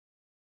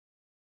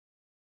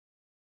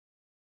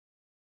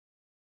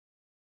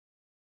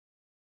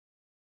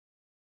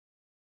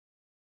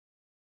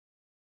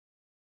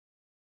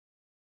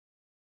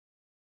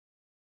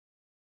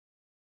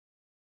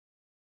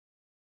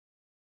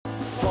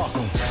fuck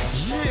 'em.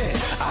 Yeah,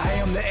 I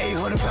am the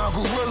 800-pound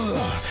gorilla.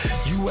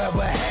 You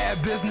ever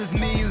had business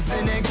meetings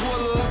in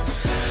Anguilla?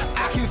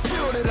 I can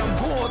feel that I'm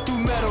going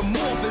through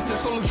metamorphosis.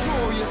 So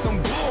luxurious,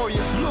 I'm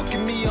glorious. Look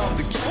at me, I'm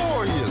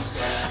victorious.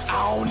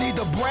 I don't need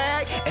to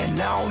brag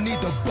and I don't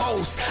need to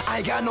boast. I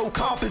ain't got no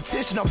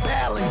competition, I'm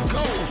battling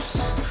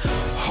ghosts.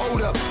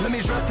 Hold up, let me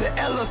address the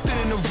elephant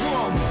in the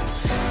room.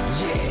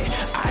 Yeah,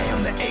 I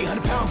am the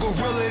 800-pound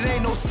gorilla, it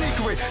ain't no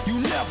secret. You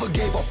never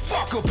gave a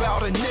fuck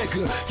about a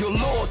nigga. Your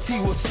loyalty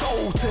was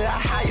sold to the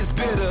highest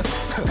bidder.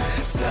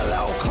 Sell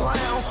out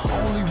clown,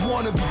 only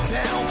wanna be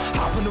down.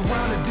 Hopping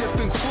around to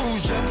different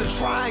crews just to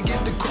try and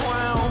get the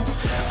crown.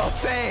 A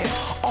fan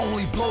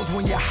only blows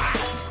when you're hot,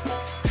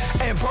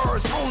 and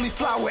birds only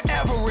fly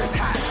wherever it's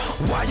hot.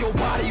 Why your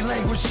body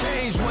language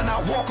change when I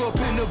walk up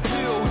in the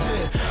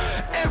building?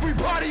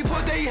 Everybody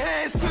put their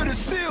hands to the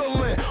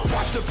ceiling.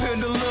 Watch the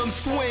pendulum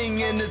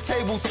swing and the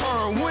tables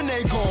turn. When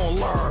they gon'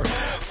 learn?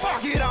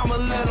 Fuck it, I'ma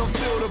let them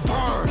feel the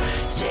burn.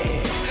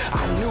 Yeah,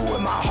 I knew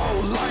it my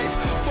whole life.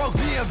 Fuck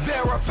being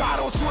verified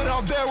on Twitter,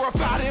 I'm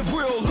verified in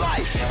real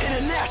life.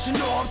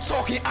 International, I'm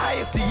talking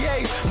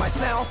ISDAs. Might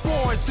sound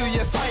foreign to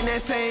your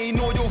finance,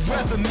 ain't on your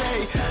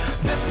resume.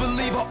 Best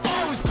believe I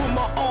always put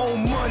my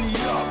own money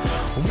up.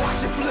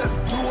 Watch it flip,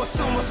 do a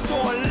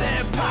somersault,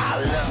 land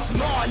pile up.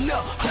 Smart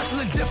enough,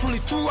 hustling differently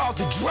throughout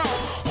the drought.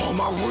 All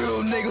my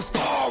real niggas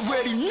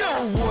already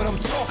know what I'm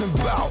talking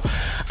about.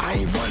 I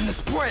ain't running the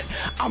sprint,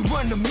 I'm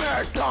running the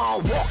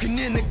marathon. Walking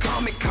in the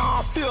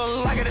Comic-Con,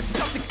 feeling like an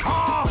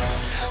Decepticon.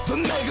 The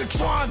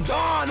Megatron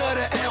Dawn of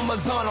the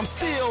Amazon. I'm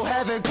still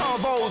having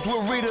convos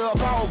with Rita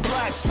about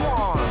Black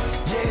Swan.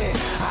 Yeah,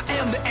 I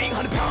am the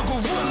 800-pound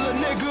gorilla,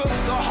 nigga.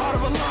 The heart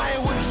of a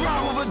lion with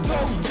drive of a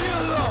dope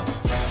dealer.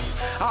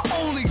 I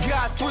only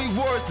got 3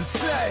 words to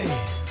say.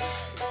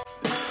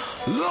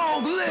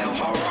 Long live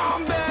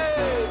Harambe!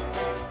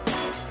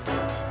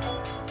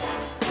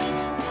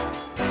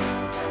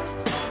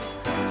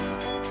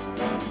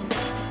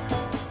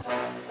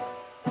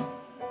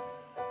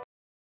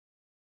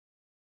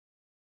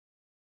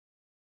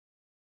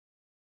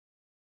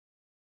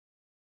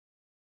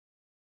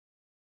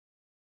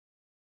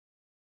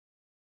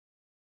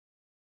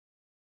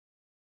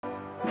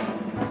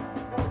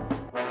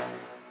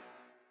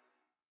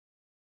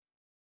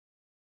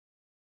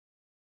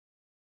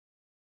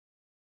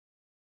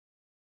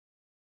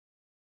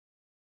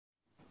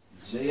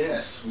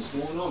 JS, what's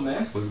going on,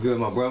 man? What's good,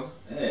 my brother?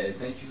 Hey,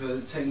 thank you for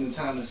taking the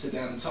time to sit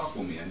down and talk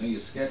with me. I know your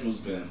schedule's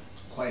been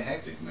quite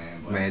hectic,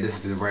 man. But... Man,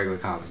 this is a regular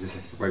conversation. This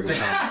is a regular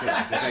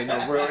conversation. This ain't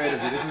no real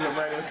interview. This is a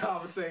regular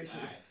conversation.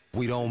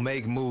 We don't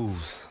make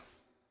moves.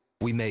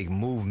 We make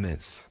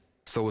movements.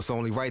 So it's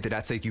only right that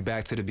I take you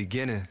back to the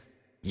beginning.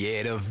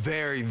 Yeah, the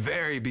very,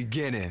 very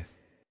beginning.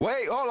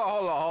 Wait,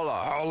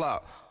 hold up.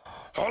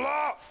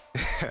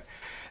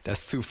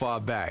 That's too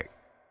far back.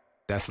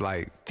 That's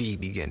like the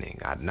beginning,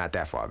 not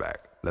that far back.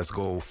 Let's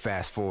go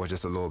fast forward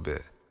just a little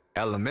bit.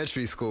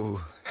 Elementary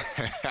school.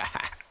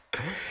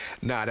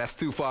 Nah, that's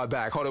too far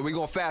back. Hold on, we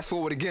gonna fast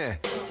forward again.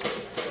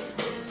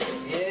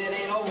 Yeah, it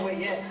ain't over with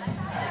yet.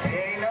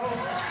 It ain't over.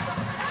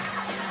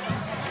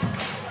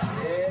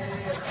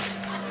 Yeah.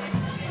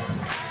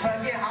 Trying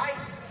to get hype.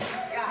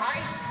 Got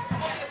hype.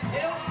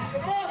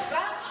 Come on,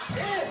 son.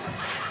 Yeah.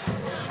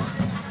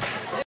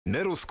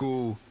 Middle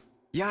school.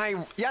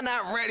 Y'all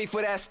not ready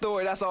for that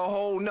story. That's a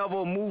whole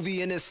nother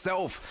movie in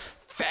itself.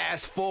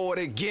 Fast forward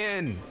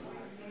again.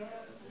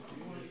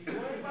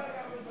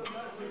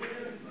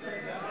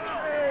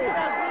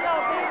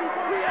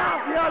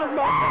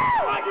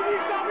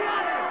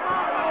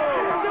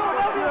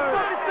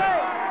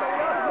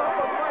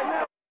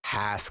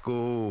 High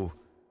school.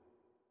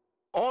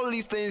 All of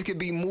these things could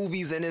be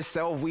movies in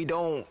itself. We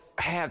don't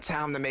have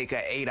time to make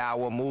an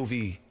 8-hour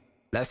movie.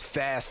 Let's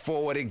fast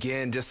forward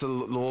again just a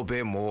little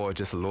bit more,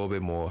 just a little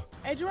bit more.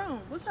 Hey,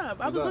 Jerome, what's up?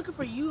 I was looking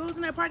for you.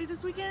 Hosting that party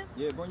this weekend?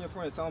 Yeah, bring your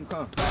friends. Tell them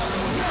come.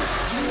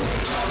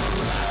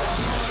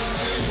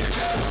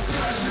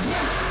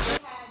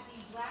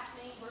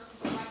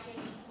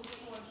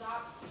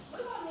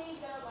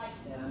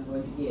 I'm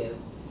going to give.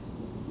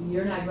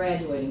 You're not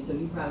graduating, so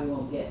you probably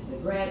won't get the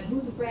grad.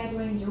 Who's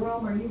graduating?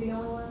 Jerome, are you the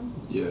only one?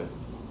 Yeah.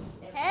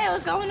 Hey,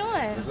 what's going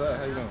on? What's up?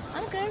 How you doing?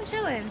 I'm good, I'm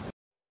chilling.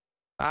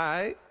 All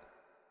right.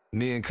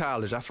 Me in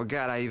college, I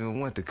forgot I even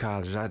went to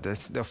college.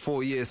 The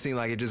 4 years seemed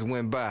like it just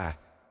went by.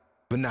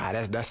 But nah,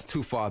 that's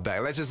too far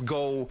back. Let's just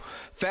go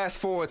fast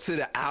forward to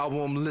the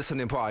album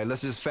listening party.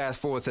 Let's just fast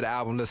forward to the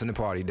album listening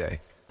party day.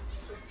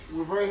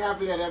 We're very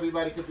happy that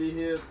everybody could be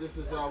here. This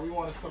is we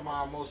wanted some of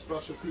our most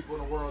special people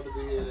in the world to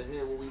be here to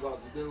hear what we about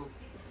to do.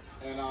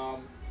 And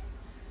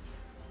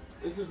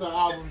this is an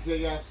album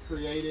JX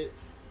created.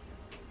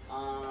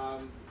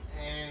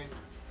 And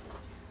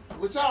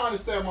what y'all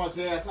understand about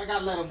JX, I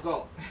gotta let him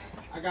go.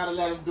 I gotta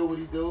let him do what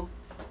he do.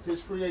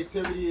 His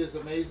creativity is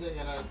amazing,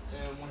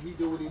 and when he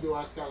do what he do,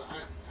 I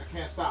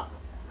can't stop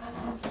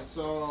him. And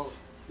so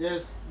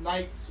there's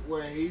nights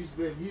where he's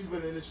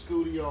been in the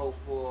studio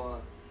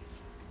for,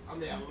 I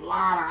mean, a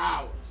lot of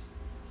hours,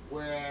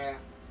 where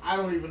I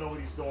don't even know what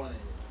he's doing in here.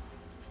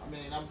 I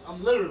mean,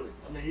 I'm literally.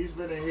 I mean, he's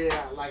been in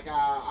here like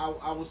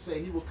I would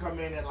say he would come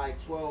in at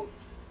like 12.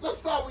 Let's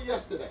start with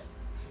yesterday.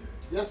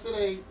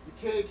 Yesterday, the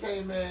kid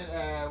came in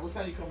at, what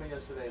time you come in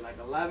yesterday? Like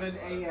 11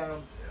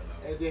 a.m.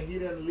 And then he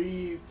didn't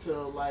leave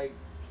till like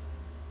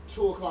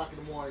 2 o'clock in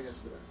the morning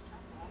yesterday.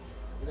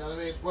 You know what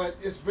I mean? But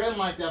it's been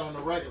like that on the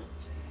regular.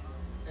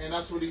 And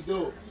that's what he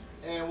do.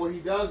 And what he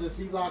does is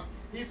he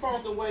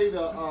found a way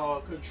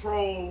to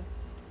control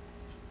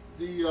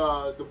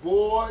the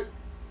board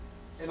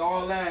and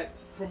all that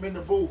from in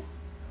the booth.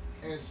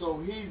 And so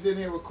he's in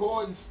here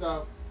recording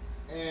stuff.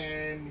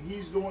 And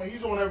he's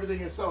doing everything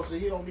himself, so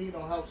he don't need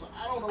no help. So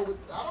I don't know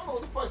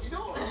what the fuck he's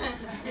doing.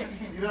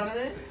 You know what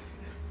I mean?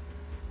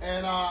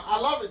 And I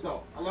love it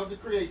though. I love the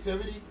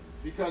creativity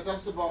because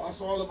that's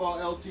all about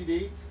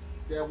LTD.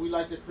 That we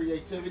like the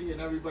creativity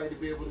and everybody to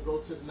be able to go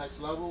to the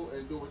next level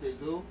and do what they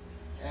do.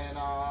 And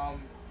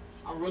I'm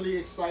really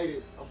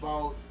excited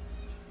about,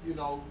 you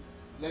know,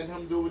 letting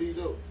him do what he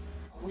do.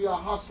 We are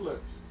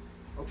hustlers.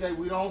 Okay,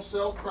 we don't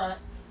sell crack.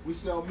 We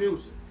sell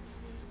music.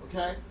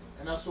 Okay,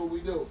 and that's what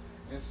we do.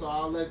 And so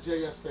I'll let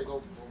JS take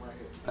over from right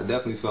here. I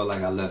definitely felt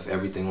like I left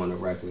everything on the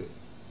record.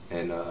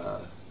 And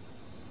I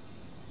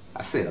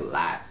said a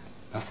lot.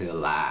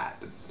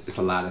 It's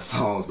a lot of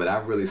songs, but I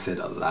really said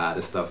a lot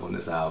of stuff on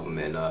this album.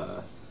 And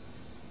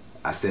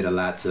I said a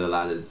lot to a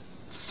lot of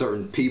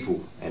certain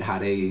people, and how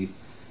they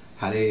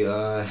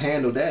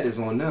handle that is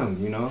on them,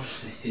 you know?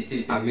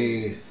 I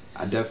mean,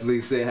 I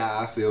definitely said how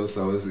I feel,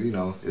 so it's, you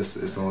know,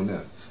 it's on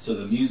them. So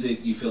the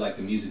music, you feel like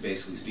the music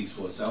basically speaks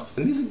for itself?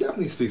 The music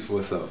definitely speaks for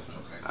itself. Okay.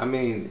 I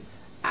mean,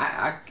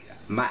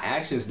 my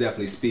actions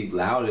definitely speak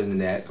louder than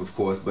that, of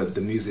course, but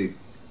the music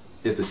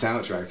is the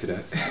soundtrack to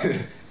that. Okay.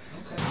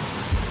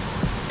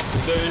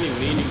 Is there any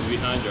meaning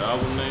behind your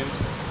album names?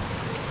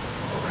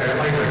 Okay, I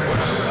like that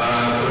question.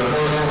 For the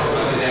first one,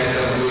 about the next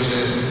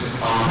evolution,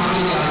 how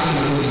many of y'all seen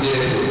the movie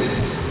Deadpool?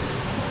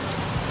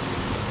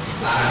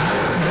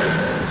 Okay.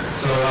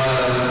 So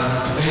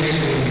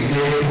basically,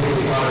 Deadpool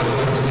is part of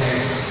the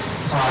next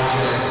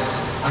project.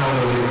 I don't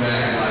know the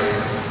exact, like,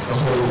 the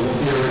whole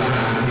theory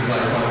behind it. He's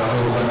like part of the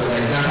whole Weapon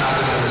X. That's how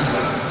I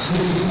got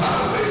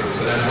superpower, basically.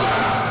 So that's why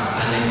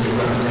I named the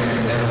Weapon X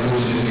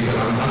Evolution, because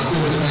I'm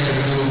still the same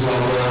dude who I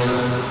was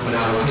when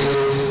I was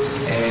here,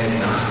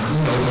 and I'm,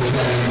 you know, there's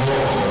that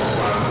involved. So that's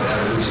why I put the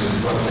Evolution,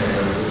 Weapon X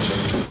Evolution.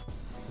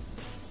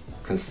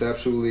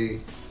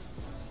 Conceptually,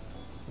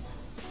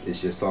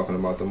 it's just talking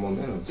about the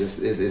momentum.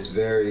 Just it's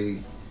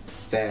very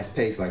fast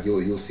paced. Like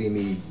you'll see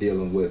me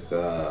dealing with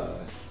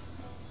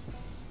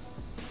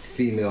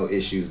female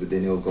issues, but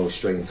then it'll go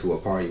straight into a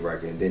party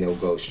record, and then it'll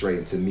go straight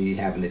into me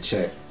having to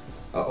check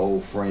an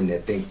old friend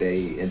that think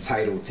they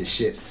entitled to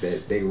shit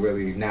that they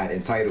really not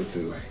entitled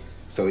to. Right.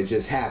 So it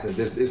just happens.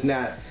 It's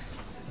not.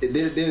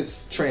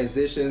 There's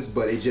transitions,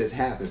 but it just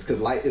happens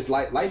because life is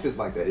like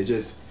that. It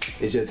just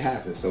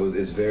happens. So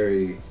it's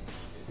very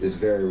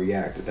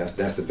reactive. That's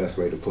the best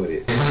way to put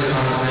it. I'm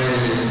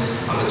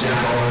a jack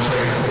of all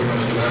trades. I pretty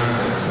much do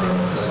everything. So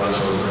that's why I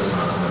chose the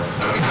Renaissance man.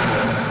 I'm kind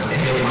of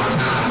ahead of my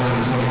time. I'm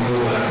only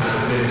 24. I kind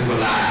of been through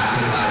a lot,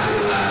 seen a lot, did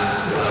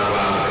a lot of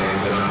wild things.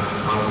 But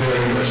I'm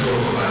very mature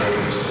for my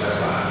age. So that's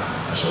why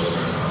I chose the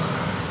Renaissance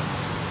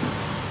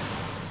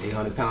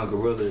man. 800-pound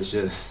gorilla is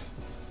just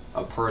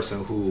a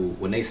person who,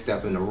 when they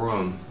step in the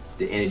room,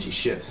 the energy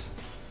shifts.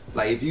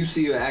 Like if you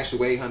see an actual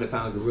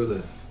 800-pound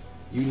gorilla,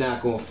 you're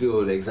not gonna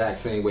feel the exact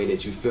same way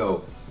that you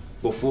felt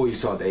before you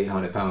saw the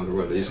 800-pound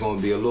gorilla. It's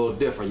gonna be a little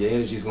different. Your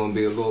energy's gonna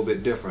be a little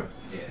bit different.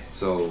 Yeah.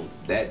 So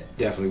that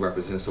definitely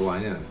represents who I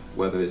am.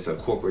 Whether it's a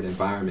corporate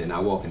environment and I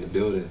walk in the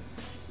building,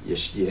 your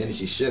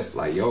energy shift.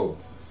 Like, yo,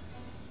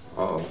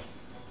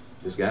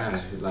 this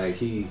guy, like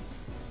he's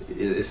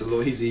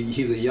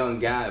a young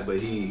guy, but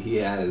he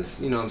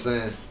has, you know what I'm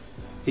saying?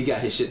 He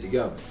got his shit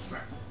together.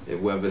 Right.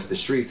 Whether it's the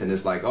streets and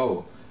it's like,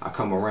 oh, I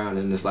come around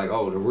and it's like,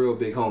 oh, the real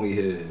big homie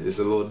here, it's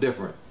a little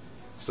different.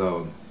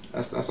 So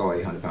that's all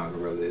 800-pound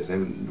gorilla is.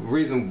 And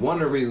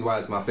one of the reasons why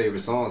it's my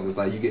favorite songs is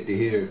like you get to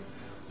hear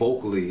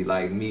vocally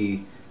like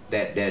me,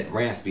 that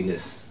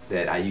raspiness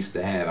that I used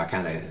to have. I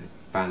kind of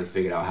finally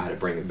figured out how to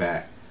bring it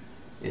back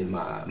in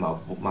my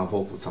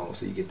vocal tone,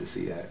 so you get to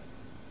see that,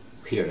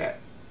 hear that,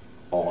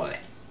 all that.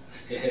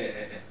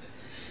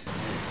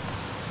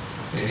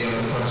 Any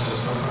other questions?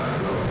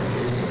 Somebody?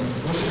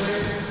 What's your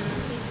name?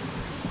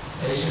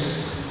 Patience.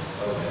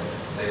 Okay.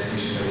 Nice to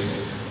meet you,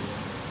 Patience.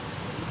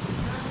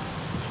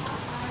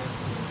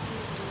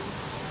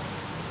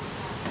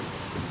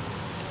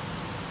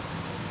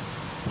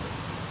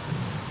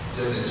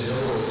 Just in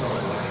general, what we're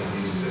talking about in the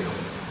music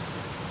business.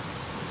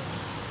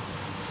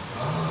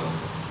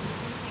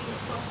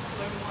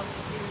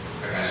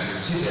 I got you.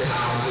 She said, how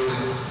I'm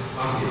doing.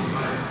 I'm giving you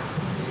mine.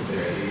 It's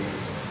very easy.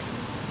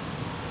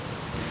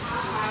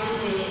 How hard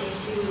is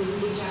it to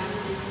reach out to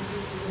different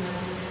people who have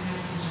different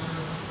types of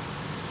genres?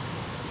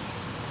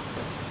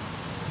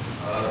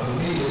 For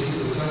me, it's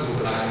super simple.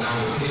 Like when I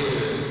was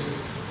here,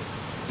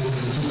 this is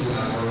a super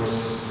diverse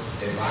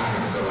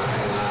environment, so I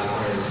had a lot of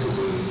friends who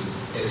was,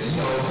 you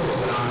know, of course,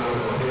 when I'm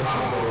more on hip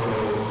hop or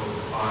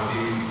R&B,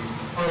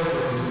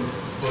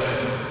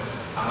 but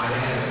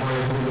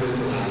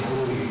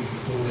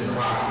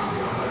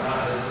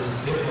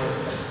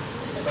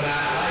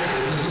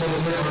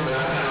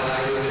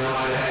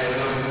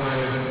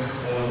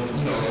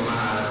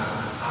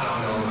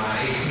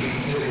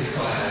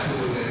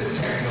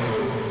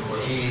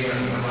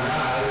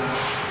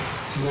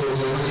when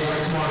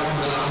you're smart, it's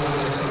not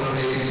only some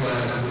amazing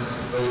classes.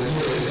 But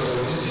yeah, so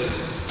it's just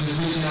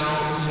reaching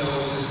out, you know,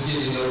 just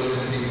getting to know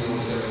different people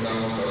on different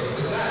levels. So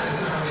it's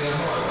not really that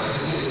hard. Like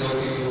just getting to know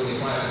people in your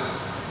class.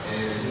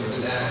 And you know,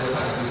 just ask what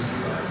type of music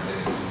you like.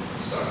 And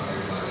you start to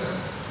think like that.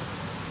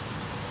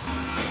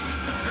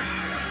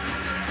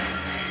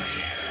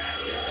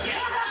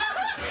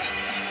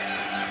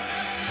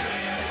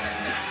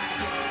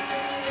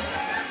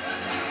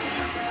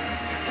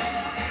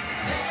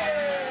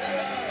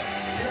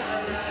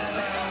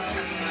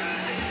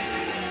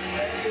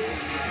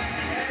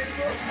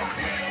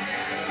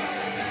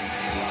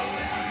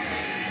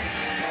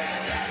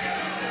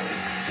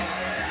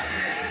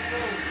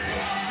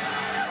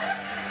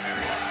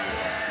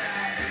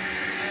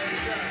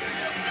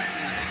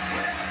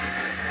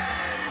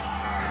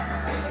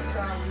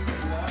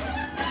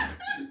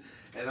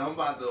 And I'm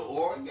about to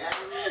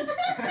orgasm.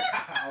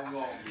 I'm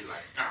gonna be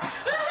like,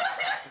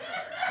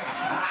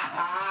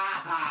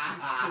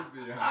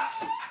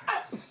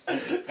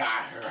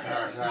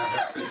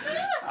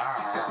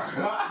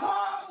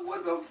 what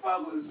the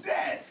fuck was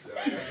that?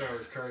 That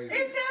was crazy.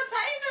 It's so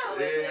tight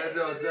though. Yeah,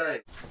 that's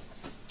tight.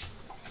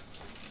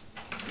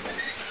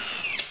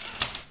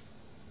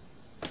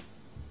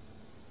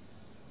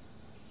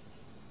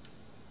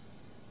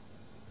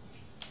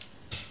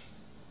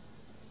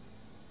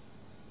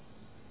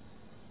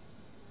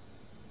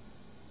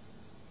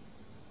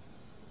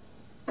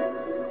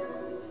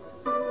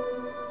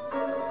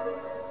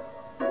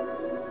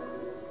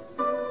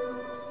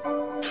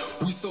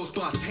 We so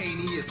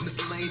spontaneous,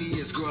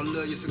 miscellaneous. Girl, I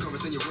love your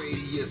circumference and your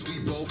radius. We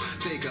both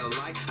think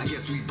alike. I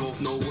guess we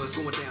both know what's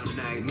going down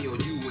tonight. Me on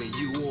you and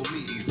you on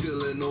me.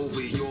 Feeling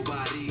over your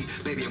body.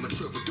 Baby, I'm a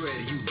triple threat.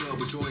 You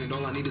double jointed.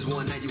 All I need is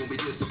one night. You won't be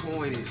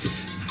disappointed.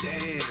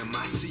 Damn,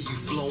 I see you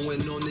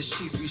flowing on the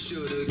sheets. We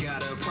should've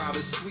got a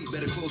private suite.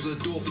 Better close the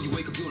door before you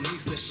wake up your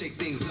niece. Let's shake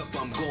things up.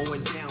 I'm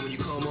going down when you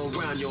come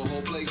around your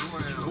whole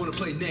playground. Wanna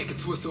play naked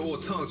twister or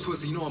tongue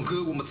twister? You know I'm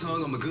good with my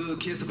tongue. I'm a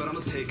good kisser, but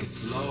I'ma take it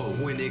slow.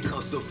 When it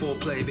comes to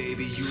foreplay,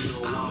 baby, you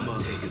know I'ma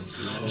take it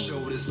slow.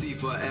 Show to see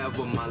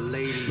forever, my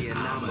lady, and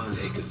I'ma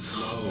take it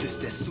slow. This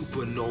that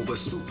supernova,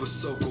 super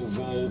soaker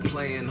role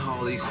playing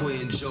Harley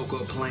Quinn,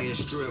 Joker playing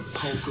strip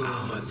poker.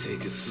 I'ma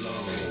take it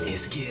slow.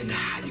 It's getting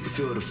hot, you can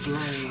feel the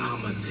flame.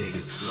 I'ma take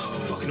it slow.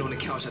 Fucking on the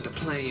couch after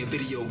playing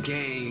video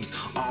games.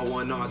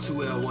 R1,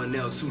 R2, L1,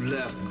 L2,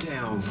 left,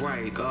 down,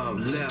 right, up,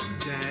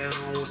 left,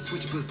 down.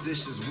 Switch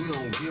positions, we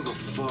don't give a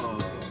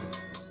fuck.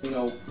 You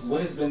know,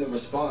 what has been the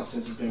response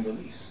since it's been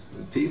released?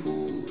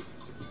 People,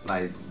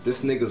 like,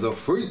 this nigga's a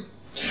freak.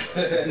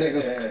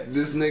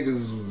 This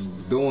nigga's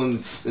doing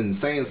and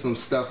saying some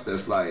stuff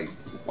that's like,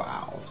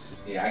 wow.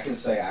 Yeah, I can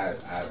say out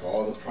of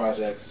all the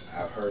projects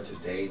I've heard to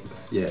date,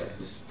 yeah,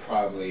 it's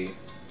probably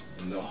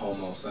no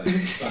homo son of the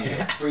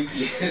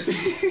freakiest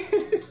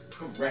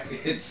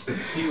records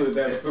he would have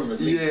ever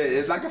released.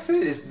 Yeah, like I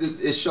said,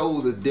 it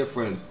shows a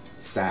different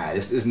side.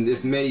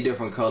 It's many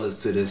different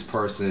colors to this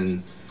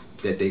person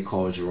that they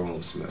call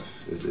Jerome Smith.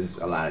 There's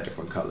a lot of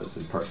different colors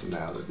and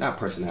personality. Not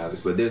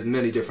personalities, but there's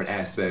many different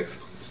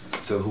aspects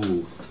to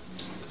who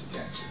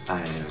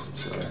I am.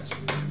 So.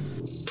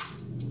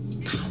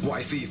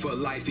 Wifey for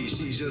lifey,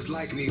 she just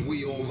like me,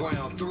 we on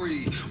round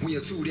 3. We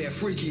into that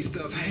freaky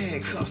stuff,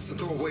 handcuffs and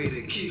throw away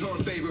the key. Her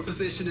favorite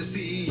position is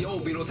CEO,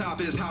 being on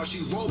top is how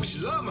she rolls. She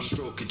love my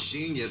stroke of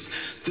genius.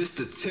 This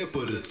the tip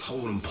of the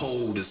totem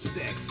pole, the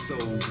sex so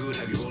good,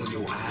 have you rolling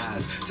your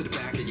eyes to the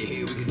back of your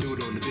head. We can do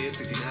it on the bed,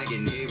 69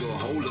 getting nigga.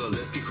 Hold up,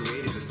 let's get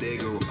creative and stay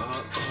go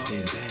up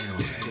and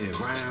down and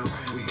round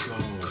we go.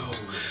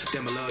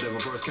 Damn, I love that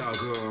reverse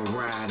cowgirl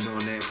riding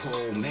on that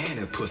pole. Man,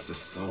 that pussy's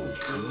so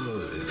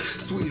good.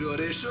 Sweeter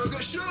than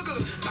sugar, sugar.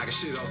 Knocking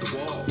shit off the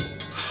wall.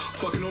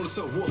 Fucking on it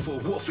so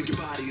woofer. Your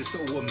body is so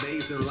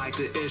amazing, like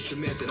the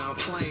instrument that I'm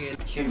playing.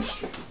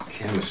 Chemistry.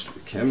 Chemistry.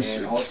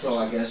 And also,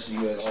 I guess you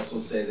had also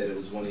said that it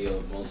was one of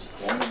your most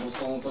vulnerable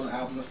songs on the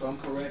album, if I'm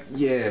correct.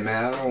 Yeah,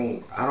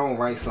 man, I don't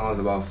write songs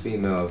about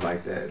females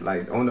like that.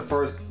 Like on the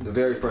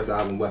very first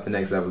album, Weapon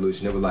X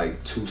Evolution, it was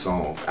like 2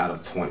 songs out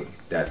of 20.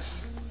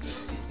 That's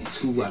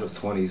 2 out of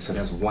 20, so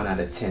that's 1 out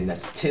of 10.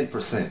 That's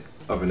 10%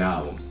 of an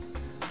album.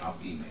 I'll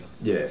email.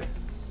 Yeah,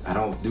 I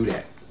don't do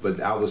that.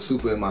 But I was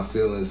super in my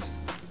feelings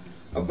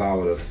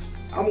about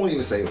I won't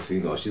even say a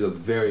female. She's a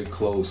very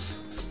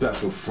close,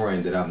 special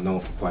friend that I've known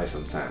for quite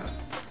some time.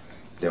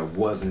 That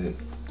wasn't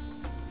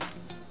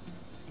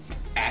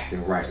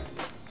acting right.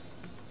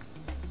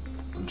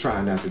 I'm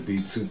trying not to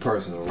be too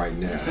personal right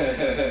now,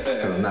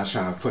 because I'm not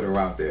trying to put her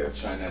out there.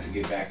 Trying not to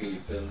get back in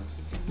your feelings.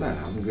 Nah,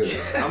 I'm good.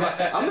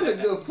 I'm in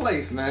a good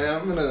place,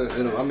 man.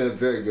 I'm in a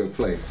very good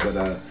place.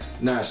 But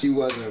nah, she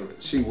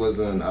wasn't.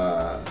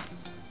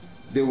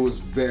 There was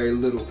very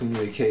little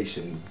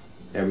communication.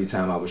 Every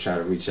time I would try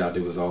to reach out,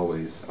 there was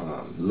always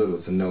little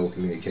to no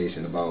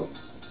communication about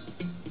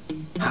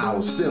how I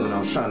was feeling. I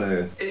was trying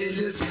to. In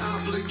this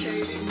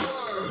complicated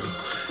world,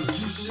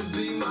 you should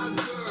be my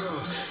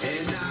girl,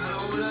 and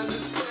I don't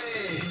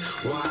understand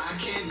why I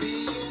can't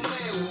be your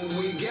man when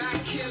we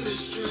got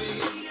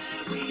chemistry.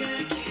 We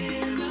got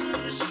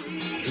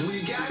chemistry.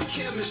 We got chemistry.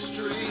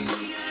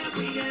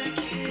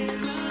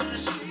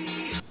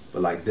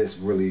 But like this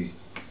really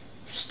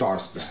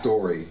starts the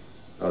story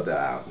of the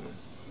album.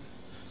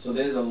 So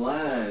there's a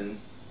line,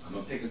 I'm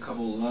gonna pick a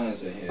couple of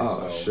lines in here.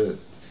 Oh shit.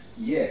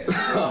 Yes,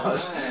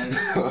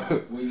 there's a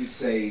line where you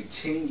say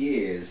 10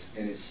 years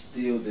and it's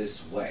still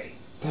this way.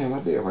 Damn, I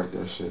did write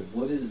that shit.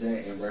 What is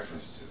that in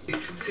reference to?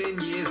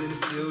 10 years and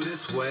it's still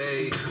this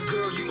way.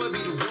 Girl, you might be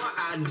the one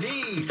I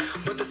need,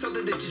 but there's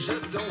something that you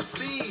just don't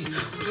see.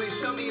 Please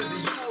tell me, is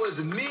it you or is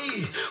it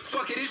me?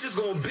 Fuck it, it's just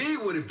gonna be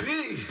what it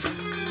be.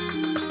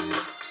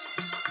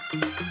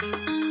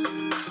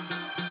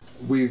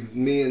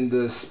 Me and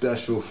the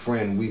special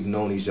friend, we've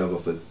known each other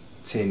for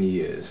 10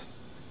 years.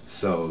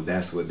 So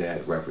that's what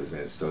that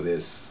represents. So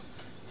there's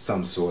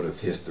some sort of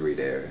history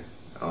there.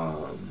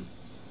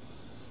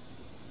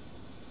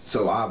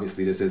 So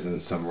obviously this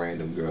isn't some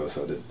random girl,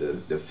 so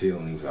the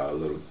feelings are a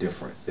little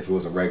different. If it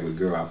was a regular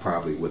girl, I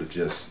probably would have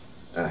just,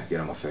 get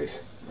on my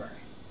face. Right.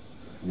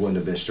 Wouldn't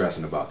have been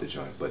stressing about the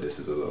joint, but this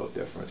is a little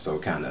different. So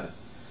it kind of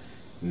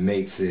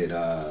makes it,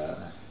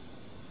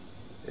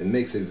 it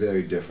makes it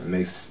very different.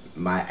 Makes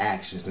my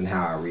actions and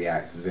how I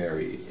react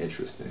very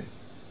interesting.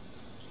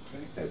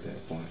 Okay. At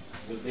that point.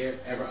 Was there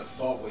ever a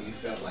thought where you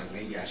felt like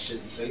maybe I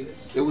shouldn't say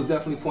this? It was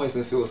definitely points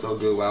that feel so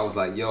good where I was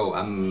like, yo,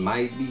 I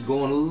might be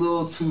going a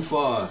little too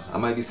far. I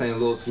might be saying a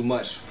little too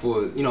much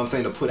for, you know what I'm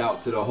saying, to put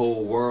out to the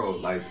whole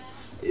world. Like,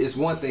 it's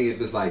one thing if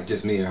it's like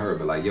just me and her,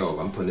 but like, yo,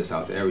 I'm putting this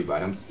out to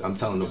everybody. I'm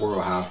telling the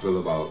world how I feel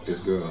about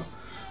this girl.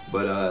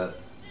 But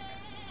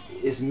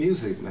it's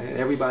music, man.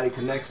 Everybody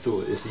connects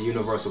to it. It's a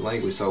universal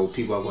language, so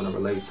people are going to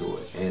relate to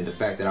it. And the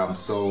fact that I'm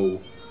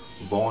so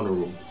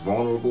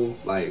vulnerable,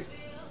 like,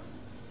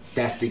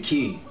 that's the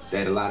key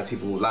that a lot of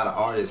people, a lot of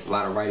artists, a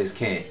lot of writers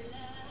can't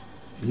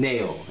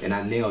nail, and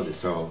I nailed it,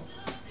 so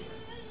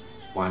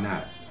why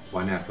not?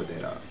 Why not put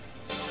that out?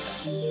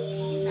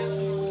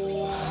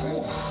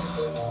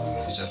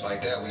 It's just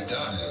like that, we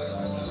done.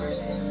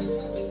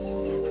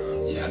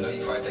 Yeah, I know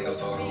you probably think I'm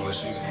talking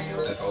about you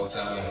this whole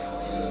time,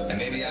 and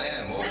maybe I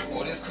am,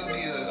 or this could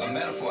be a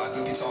metaphor. I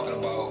could be talking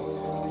about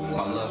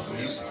my love for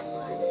music.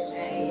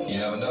 You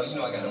never know. You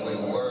know I got a way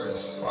with words,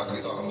 so I could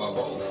be talking about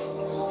both,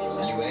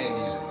 you and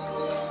music.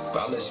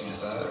 But I'll let you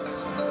decide.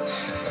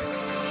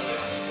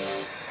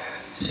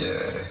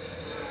 Yeah.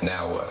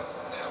 Now what?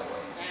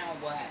 Now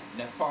what?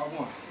 That's part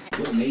one.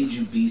 What made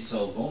you be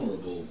so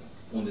vulnerable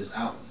on this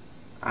album?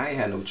 I ain't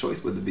had no choice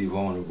but to be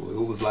vulnerable.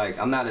 It was like,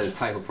 I'm not a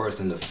type of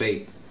person to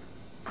fake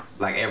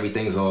like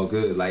everything's all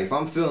good. Like if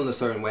I'm feeling a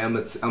certain way, I'm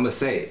gonna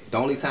say it. The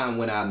only time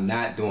when I'm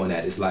not doing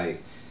that is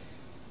like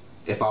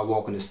if I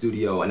walk in the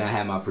studio and I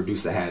have my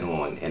producer hat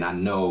on and I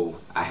know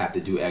I have to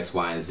do X,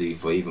 Y, and Z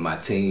for either my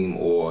team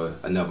or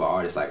another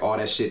artist, like all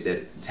that shit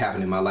that's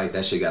happening in my life,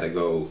 that shit gotta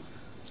go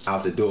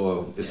out the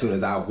door as soon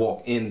as I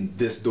walk in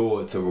this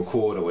door to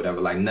record or whatever.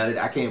 Like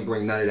I can't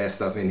bring none of that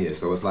stuff in here.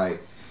 So it's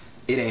like,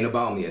 it ain't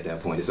about me at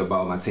that point. It's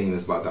about my team,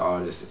 it's about the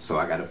artist. So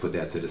I gotta put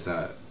that to the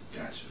side.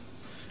 Gotcha.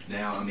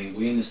 Now, I mean,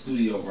 we're in the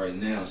studio right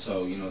now,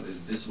 so you know,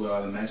 this is where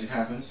all the magic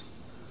happens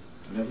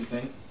and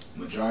everything.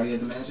 Majority of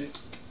the magic.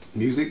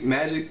 Music,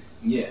 magic?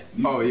 Yeah.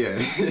 Music. Oh yeah,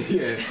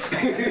 yeah,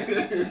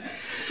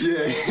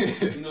 yeah.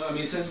 You know what I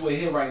mean? Since we're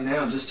here right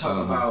now, just talk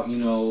about, you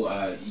know,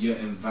 your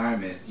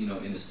environment, you know,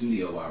 in the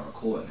studio while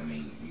recording. I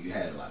mean, you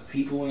had a lot of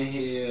people in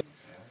here.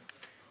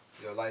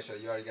 Yo, Lisha,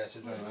 you already got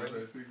your joint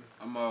ready?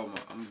 I'm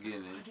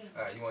getting it.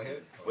 Alright, you want to hit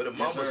it? Where the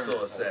mama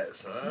sauce at,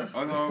 son?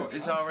 Oh no,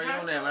 it's already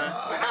on there, man.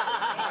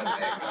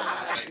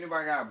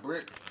 Anybody got a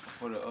brick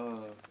for the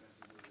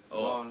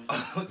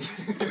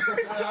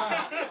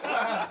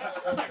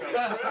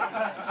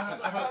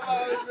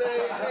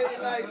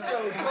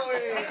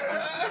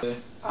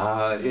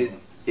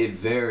It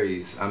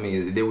varies. I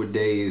mean, there were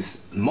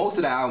days, most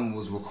of the album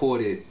was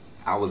recorded,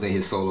 I was in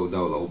his solo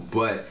dolo,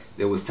 but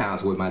there was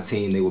times with my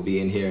team, they would be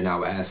in here and I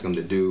would ask them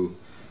to do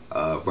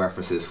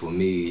references for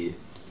me,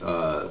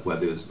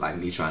 whether it was like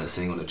me trying to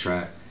sing on the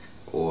track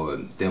or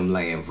them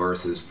laying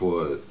verses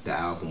for the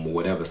album or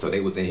whatever, so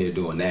they was in here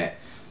doing that.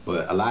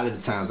 But a lot of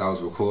the times I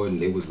was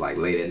recording, it was like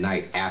late at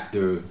night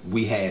after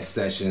we had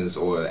sessions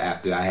or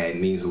after I had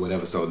meetings or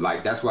whatever. So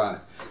like that's why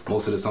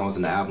most of the songs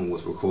in the album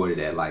was recorded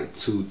at like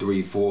 2,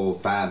 3, 4,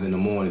 5 in the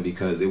morning,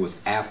 because it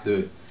was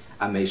after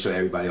I made sure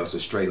everybody else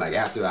was straight. Like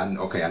after I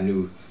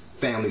knew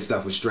family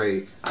stuff was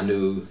straight, I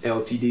knew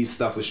LTD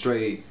stuff was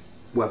straight,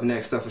 Weapon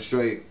X stuff was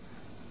straight.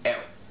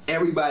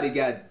 Everybody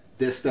got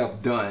this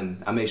stuff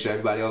done. I made sure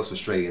everybody else was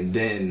straight, and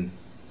then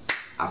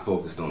I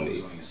focused on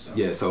me.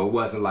 Yeah, so it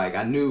wasn't like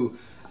I knew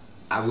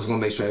I was gonna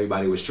make sure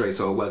everybody was straight,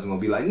 so it wasn't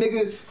gonna be like,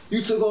 nigga,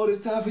 you took all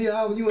this time for your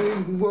album, you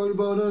ain't worried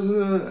about us.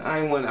 I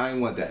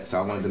ain't want that. So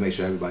I wanted to make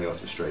sure everybody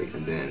else was straight,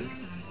 and then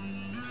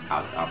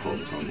I'll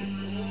focus on me.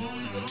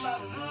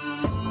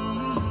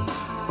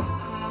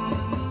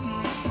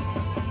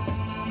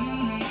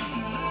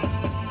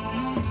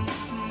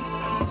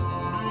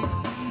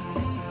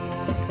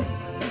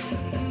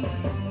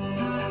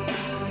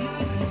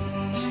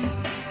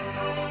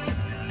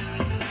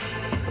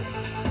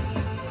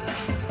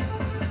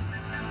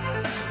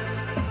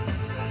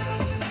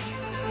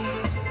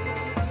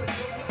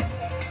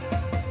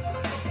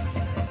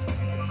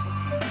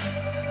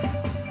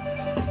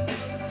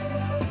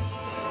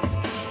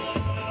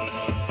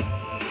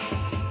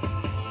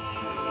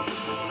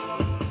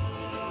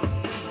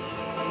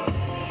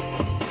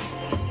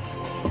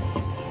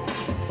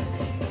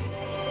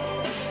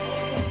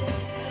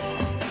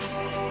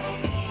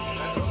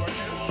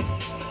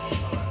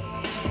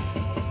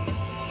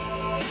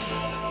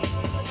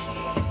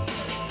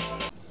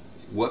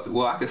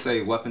 well, I could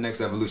say Weapon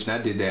X Evolution. I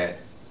did that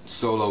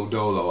solo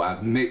dolo.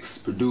 I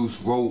mixed,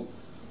 produced, wrote,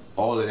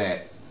 all of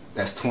that.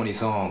 That's 20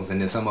 songs,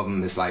 and then some of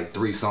them is like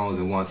 3 songs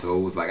in one. So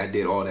it was like I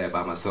did all that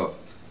by myself.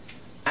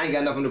 I ain't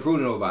got nothing to prove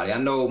to nobody. I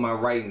know my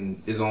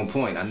writing is on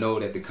point. I know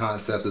that the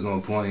concepts is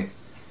on point.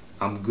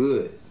 I'm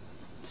good.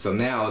 So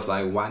now it's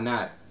like, why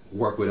not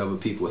work with other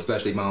people,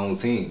 especially my own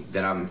team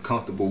that I'm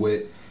comfortable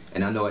with,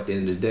 and I know at the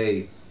end of the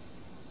day,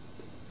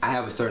 I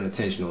have a certain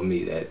attention on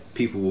me that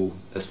people,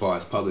 as far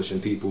as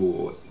publishing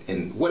people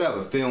and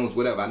whatever, films,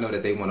 whatever, I know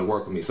that they want to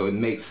work with me. So it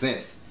makes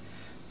sense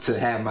to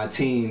have my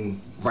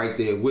team right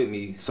there with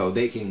me so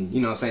they can,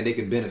 you know what I'm saying, they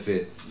can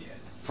benefit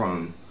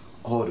from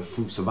all the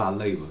fruits of our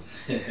labor.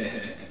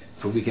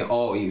 So we can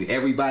all eat.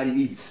 Everybody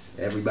eats.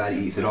 Everybody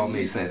eats. It all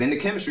makes sense. And the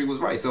chemistry was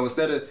right. So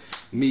instead of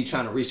me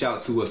trying to reach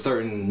out to a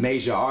certain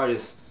major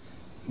artist,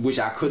 which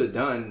I could have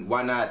done,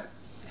 why not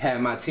have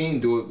my team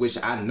do it,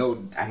 which I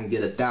know I can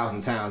get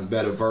 1,000 times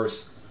better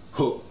verse,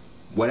 hook,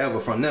 whatever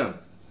from them,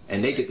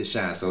 and they get to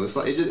shine. So it's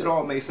like it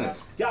all makes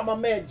sense. Got my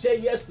man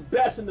JS the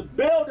best in the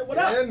building. What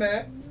up? Yeah,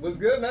 man. What's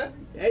good, man?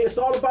 Hey, it's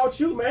all about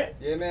you, man.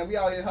 Yeah, man. We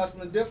out here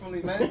hustling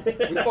differently, man.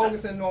 We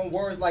focusing on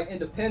words like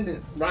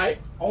independence, right?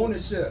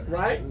 Ownership,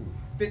 right?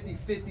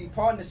 50-50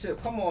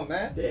 partnership. Come on,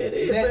 man. There it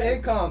is, Net man.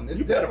 income. It's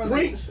You better different.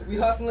 preach. We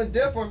hustling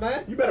different,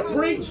 man. You better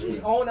preach.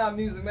 We own our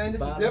music, man.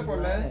 This is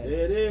different, man.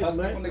 There it is,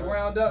 hustling man. from the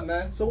ground up,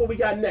 man. So what we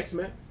got next,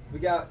 man? We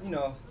got, you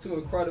know, 2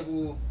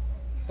 incredible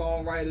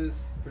songwriters,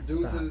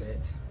 producers.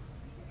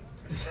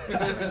 We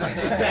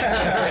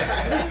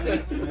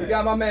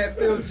got my man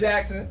Phil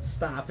Jackson.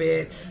 Stop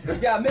it. We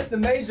got Mr.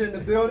 Major in the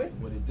building.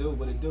 What it do?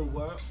 What it do,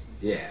 world?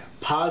 Yeah,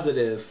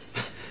 positive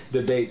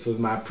debates with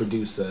my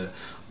producer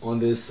on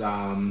this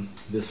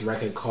this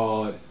record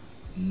called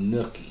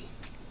Nookie.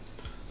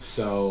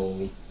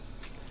 So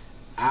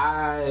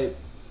I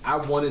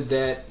wanted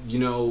that, you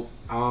know,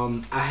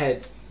 I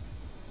had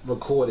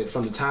recorded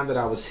from the time that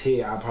I was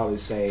here. I'd probably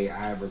say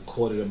I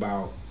recorded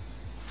about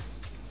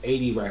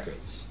 80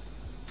 records.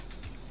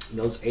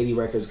 Those 80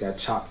 records got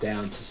chopped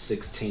down to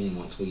 16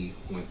 once we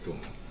went through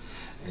them.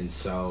 And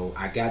so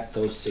I got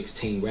those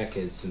 16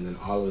 records, and then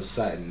all of a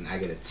sudden I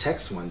get a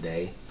text one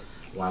day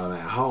while I'm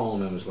at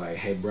home and was like,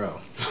 hey bro,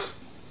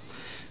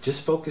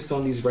 just focus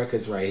on these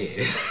records right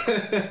here.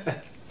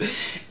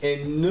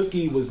 And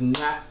Nookie was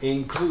not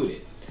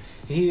included.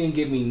 He didn't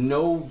give me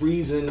no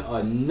reason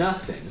or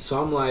nothing.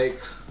 So I'm like,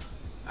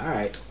 all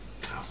right,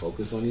 I'll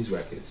focus on these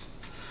records.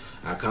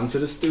 I come to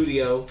the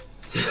studio,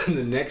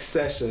 the next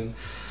session,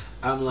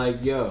 I'm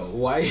like, yo,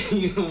 why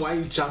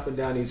you chopping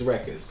down these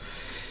records?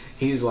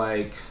 He's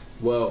like,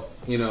 well,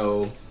 you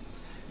know,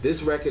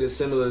 this record is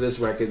similar to this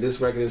record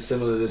is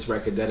similar to this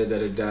record, da da da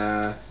da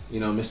da.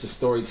 You know, Mr.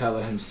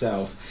 Storyteller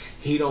himself,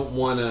 he don't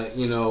wanna,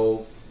 you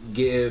know,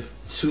 give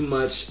too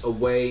much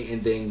away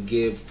and then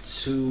give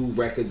 2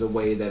 records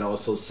away that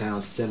also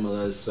sound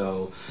similar.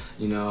 So,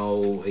 you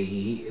know,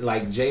 he,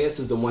 like,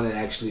 JS is the one that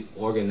actually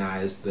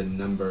organized the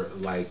number.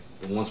 Like,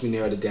 once we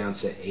narrowed it down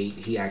to 8,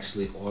 he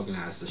actually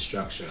organized the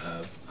structure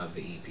of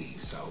the EP.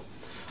 So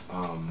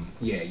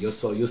yeah, you'll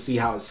see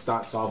how it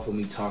starts off with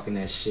me talking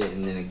that shit,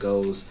 and then it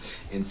goes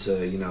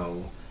into, you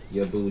know,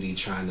 your booty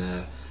trying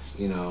to,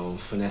 you know,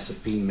 finesse a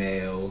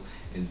female,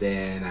 and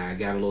then I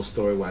got a little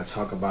story where I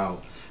talk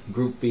about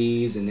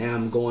groupies, and now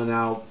I'm going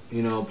out,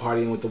 you know,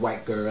 partying with the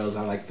white girls.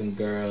 I like them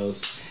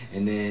girls.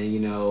 And then, you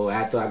know,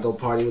 after I go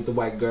party with the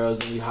white girls,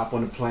 then we hop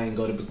on the plane,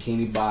 go to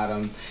Bikini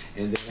Bottom,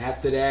 and then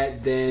after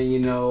that, then, you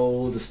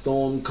know, the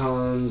storm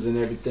comes and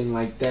everything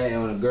like that.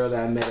 And when a girl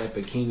that I met at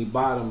Bikini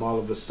Bottom, all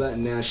of a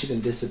sudden now she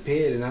done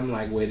disappeared, and I'm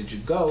like, where did you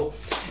go?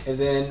 And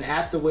then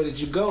after where did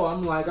you go,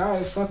 I'm like, all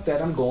right, fuck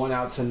that, I'm going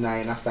out tonight,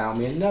 and I found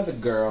me another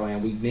girl,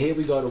 and here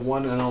we go to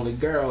one and only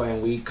girl,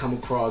 and we come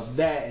across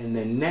that, and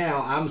then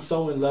now I'm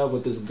so in love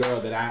with this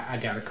girl that I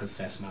gotta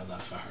confess my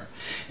love for her.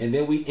 And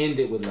then we end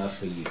it with love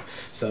for you.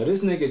 So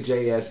this nigga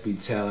JS be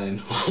telling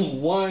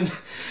one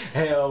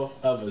hell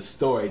of a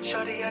story.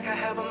 Shorty, I can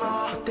have them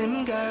all.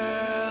 Them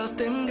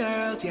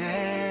girls,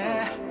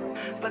 yeah.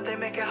 But they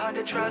make it hard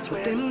to trust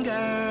with them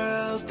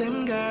girls,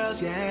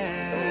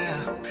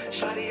 yeah.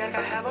 Shorty, I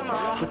can have them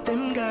all. With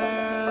them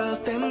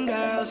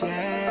girls,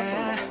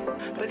 yeah.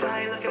 But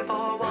I ain't looking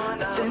for one.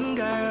 With them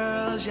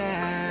girls,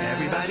 yeah.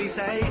 Everybody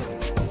say,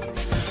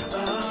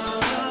 oh.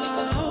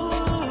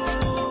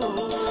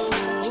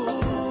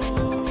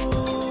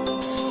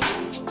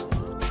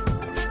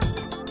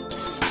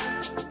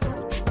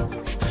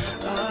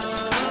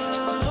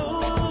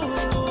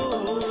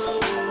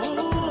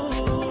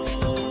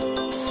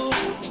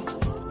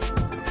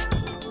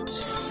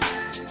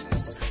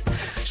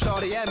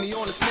 At me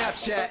on a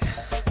Snapchat,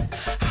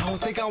 I don't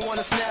think I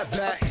wanna snap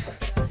back.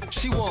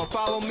 She wanna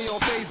follow me on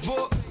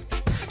Facebook,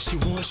 she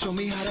wanna show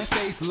me how that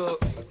face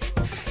look.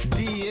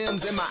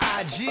 DMs in my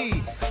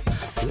IG,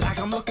 like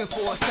I'm looking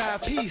for a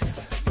side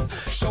piece.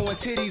 Showing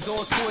titties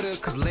on Twitter,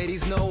 cause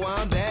ladies know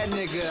I'm that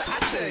nigga. I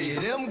tell you,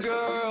 them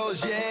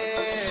girls,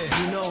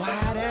 yeah. You know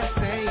how that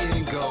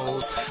saying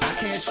goes, I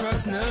can't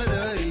trust none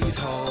of these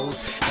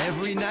hoes.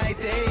 Every night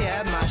they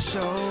at my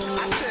show.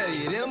 I tell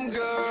you, them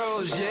girls,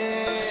 girls,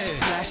 yeah.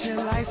 Flashing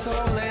lights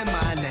all in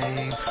my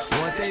name.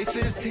 Want they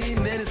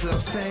 15 minutes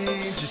of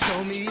fame. Just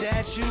show me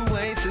that you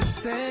ain't the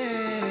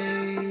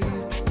same.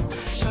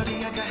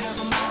 Shorty, I can have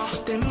them all.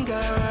 Them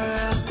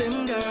girls,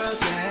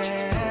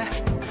 yeah.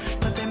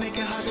 But they make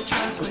it hard to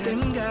trust with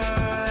them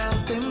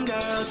girls,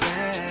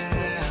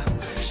 yeah.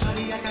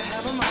 Shorty, I can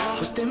have them all.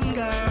 With them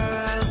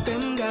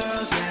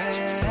girls,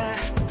 yeah.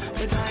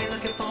 But I ain't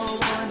looking for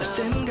one of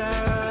them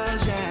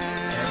girls,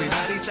 yeah.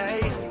 Everybody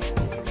say,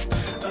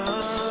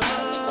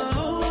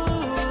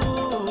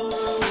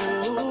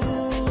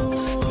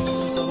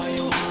 so why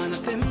you one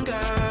of them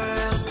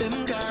girls,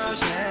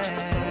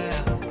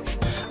 yeah.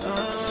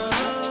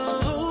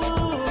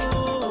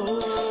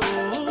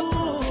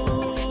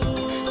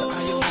 So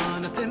are you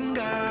one of them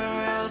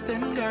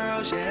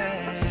girls,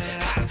 yeah.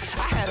 I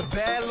had a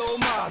bad little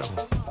model,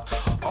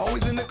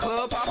 always in the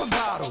club popping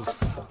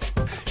bottles.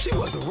 She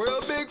was a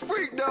real big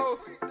freak though,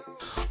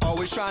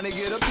 always trying to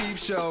get a peep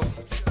show.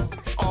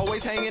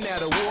 Always hanging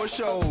at award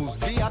shows,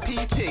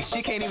 VIP ticks,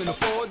 she can't even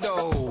afford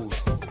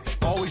those.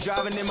 Always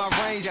driving in my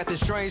range, acting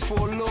strange for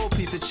a little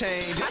piece of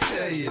change. I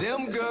tell you,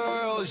 them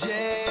girls,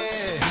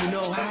 yeah. You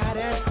know how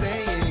that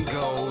saying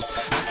goes.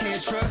 I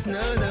can't trust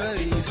none of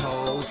these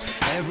hoes.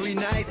 Every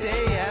night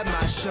they at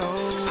my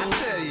shows. I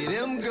tell you,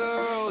 them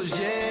girls,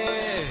 yeah.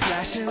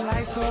 Flashing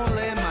lights all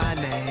in my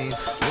name.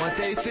 Want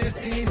they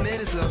 15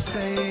 minutes of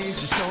fame.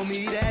 Just show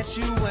me that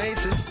you ain't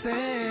the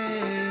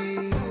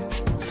same.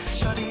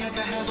 Shorty, I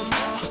can have them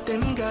all.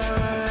 Them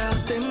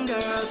girls,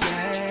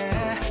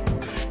 yeah.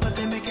 But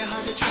they make it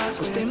hard to trust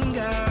with them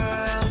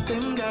girls,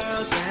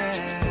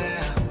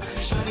 yeah.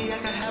 Shorty, I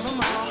can have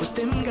them all. With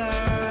them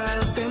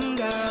girls,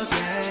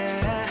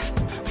 yeah.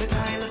 But I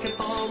ain't looking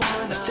for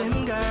one of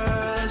them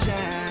girls,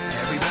 yeah.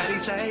 Everybody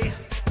say,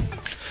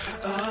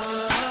 oh.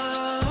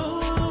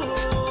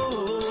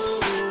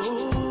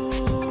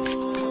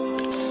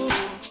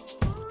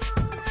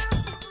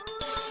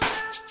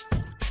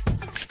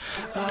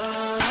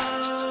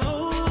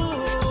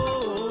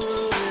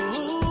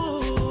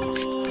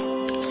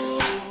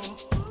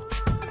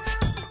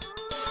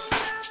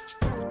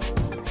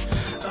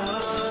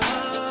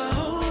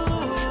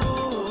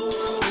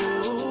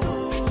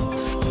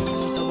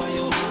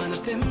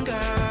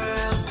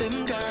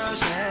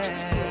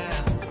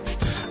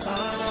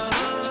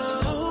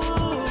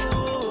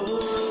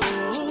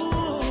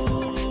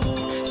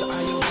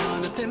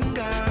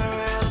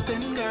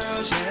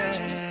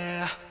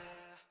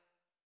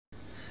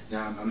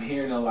 Now, I'm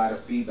hearing a lot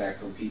of feedback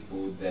from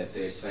people that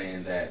they're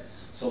saying that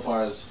so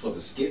far as for the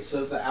skits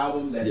of the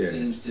album, that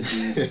seems to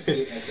be the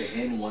skit at the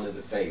end one of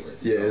the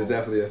favorites. Yeah, so, it's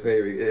definitely a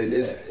favorite.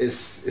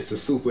 It's a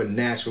super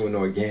natural and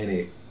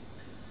organic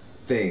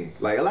thing.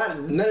 Like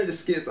none of the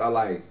skits are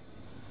like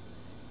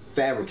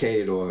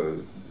fabricated or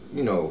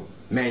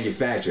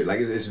manufactured. Like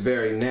it's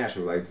very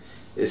natural. Like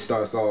it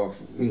starts off,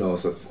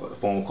 it's a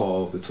phone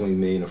call between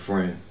me and a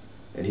friend,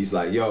 and he's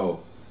like,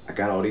 "Yo, I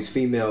got all these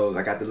females.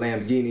 I got the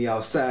Lamborghini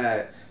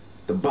outside,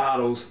 the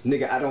bottles.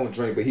 Nigga, I don't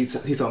drink, but he's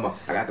talking about,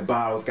 I got the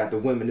bottles, got the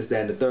women, this,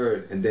 that, and the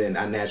third." And then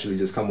I naturally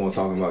just come on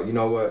talking about, you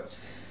know what?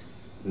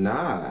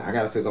 Nah, I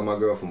gotta pick up my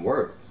girl from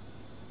work.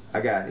 I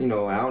got, and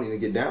I don't even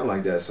get down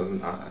like that, so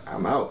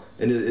I'm out.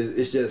 And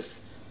it's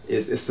just,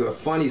 it's a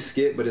funny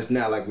skit, but it's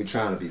not like we're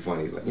trying to be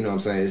funny. Like, you know what I'm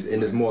saying?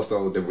 And it's more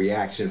so the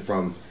reaction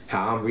from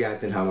how I'm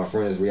reacting, how my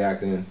friend is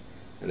reacting,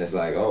 and it's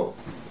like, oh,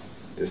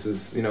 this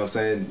is, you know what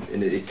I'm saying?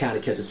 And it kind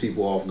of catches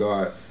people off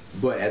guard,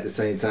 but at the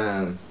same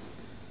time,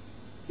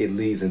 it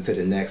leads into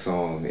the next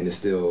song, and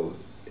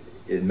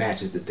it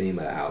matches the theme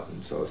of the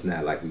album, so it's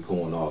not like we're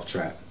going off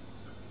track.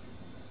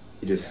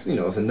 It just,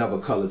 it's another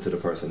color to the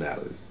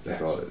personality.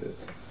 That's all it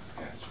is.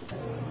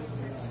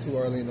 It's too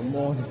early in the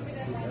morning.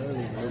 It's too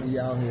early. But we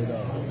out here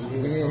though.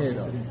 We in here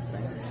though.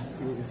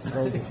 It's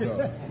broken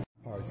stuff.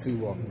 Part 2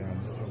 walking down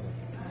the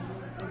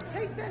road.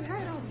 Take that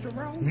hat off,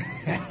 Jerome.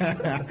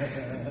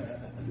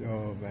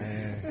 Yo,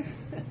 man.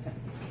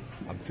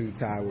 I'm too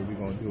tired. What we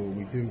gonna do what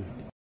we do.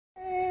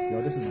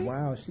 Yo, this is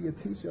wild. She a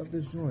teacher of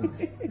this joint.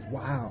 It's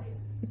wild.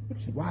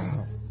 She's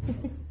wild.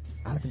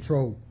 Out of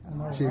control.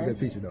 She's a good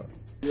teacher though.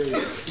 You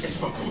get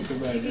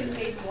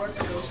paid to work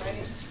for those,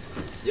 right?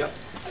 Yep,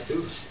 I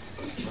do.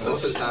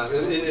 Most of the time.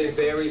 It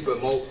varies,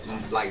 but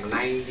like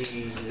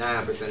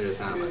 99% of the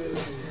time I do.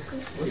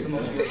 What's the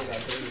most you ever got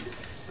paid?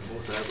 The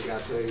most I ever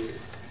got paid?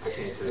 I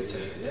can't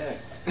tell you. Yeah.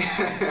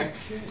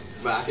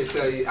 But I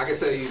can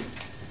tell you,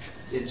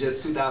 in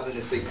just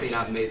 2016,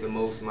 I've made the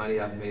most money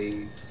I've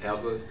made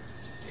ever,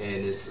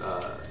 and it's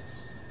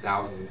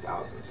thousands.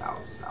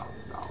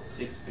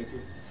 6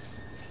 figures.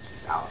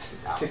 Thousands.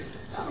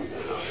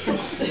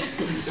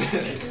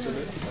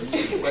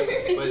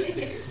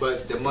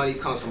 But the money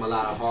comes from a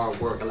lot of hard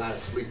work, a lot of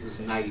sleepless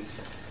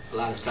nights, a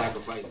lot of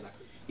sacrifice.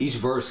 Each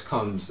verse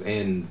comes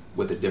in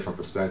with a different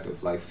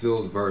perspective. Like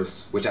Phil's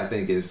verse, which I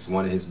think is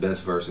one of his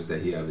best verses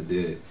that he ever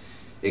did,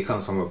 it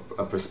comes from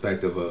a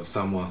perspective of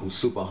someone who's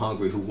super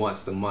hungry, who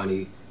wants the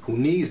money, who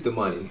needs the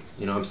money,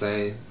 you know what I'm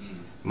saying?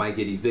 Might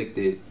get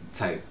evicted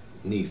type,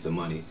 needs the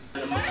money.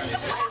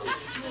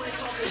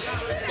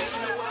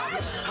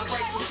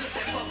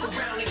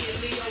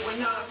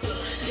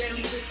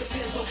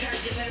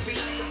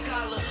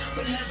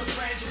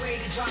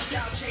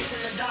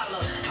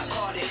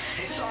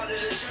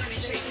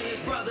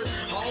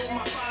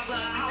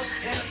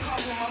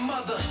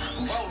 brother,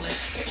 rolling.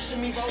 Picture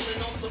me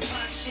rolling on some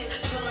hot shit.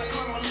 Feel like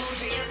Carmelo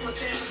JS must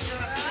stand for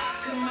John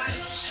Stockton,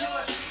 minus the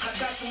short. I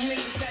got some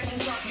niggas that can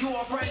drop you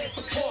off right at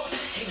the port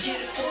and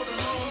get it for the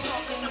loan.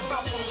 Talking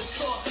about from the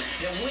source.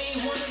 And we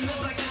ain't wanna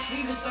live like this,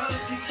 we was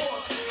honestly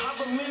forced. I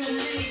remember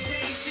many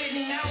days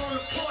sitting out on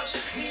the porch.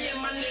 Me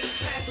and my niggas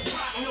passed the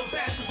rock, no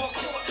basketball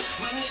court.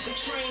 My nigga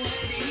train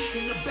had the heat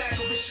in the back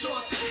of his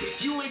shorts.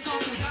 If you ain't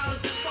talking dollars,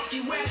 the fuck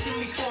you asking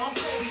me for? I'm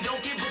Kobe, don't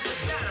give up a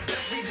dime.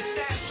 Let's read the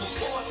stats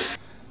report.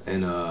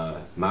 And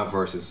my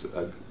verse is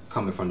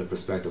coming from the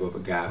perspective of a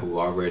guy who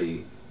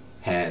already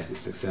has the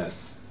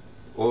success,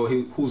 or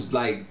who's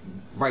like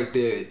right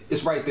there.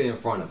 It's right there in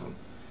front of him,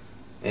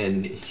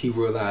 and he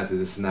realizes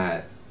it's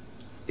not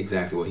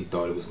exactly what he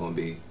thought it was going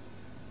to be.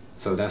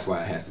 So that's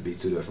why it has to be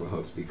two different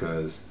hooks,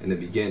 because in the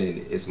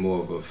beginning it's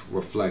more of a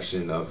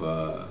reflection of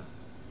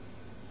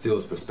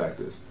Phil's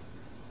perspective,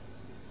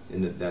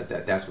 and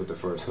that's what the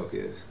first hook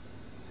is.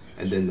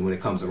 And then when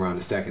it comes around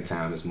the second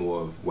time, it's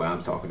more of what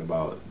I'm talking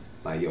about.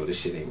 Like, yo, this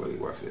shit ain't really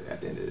worth it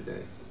at the end of the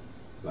day.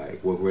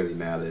 Like, what really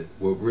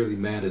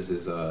matters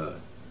is,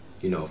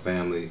 you know,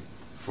 family,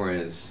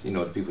 friends, you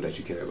know, the people that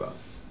you care about.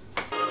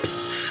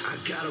 I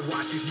gotta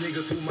watch these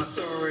niggas with my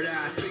third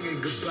eye, singing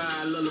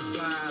goodbye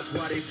lullabies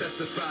while they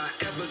testify.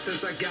 Ever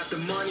since I got the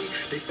money,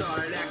 they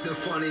started acting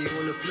funny.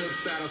 On the flip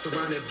side, I'm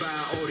surrounded by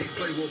all these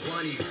Playboy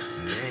bunnies.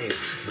 Man,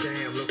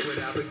 damn, look what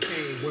I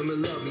became.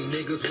 Women love me,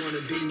 niggas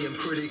wanna be me. I'm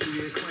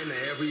critically acclaimed. Now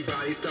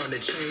everybody's starting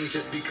to change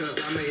just because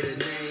I made a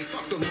name.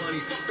 Fuck the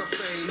money, fuck the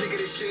fame, nigga,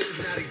 this shit is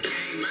not a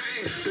game,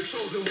 man. The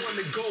chosen one,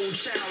 the gold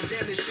child,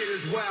 damn, this shit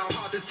is wild.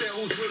 Hard to tell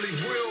who's really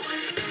real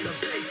and a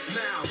fake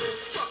smile.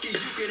 Fuck it,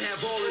 you can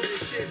have all of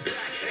this shit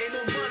back. Ain't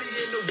no money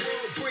in the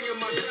world bringing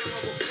my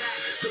grandmother back.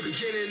 The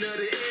beginning of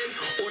the end,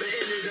 or the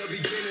end of the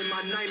beginning.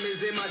 My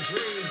nightmares and my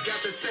dreams got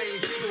the same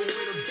people with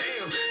them.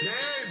 Damn, now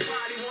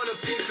everybody want a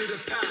piece of the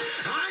pie.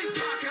 I ain't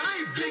Pac,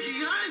 I ain't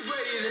Biggie, I ain't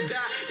ready to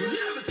die. You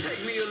never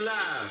take me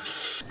alive.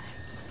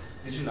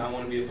 Did you not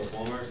want to be a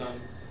performer or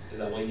something? Is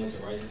that why you went to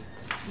writing?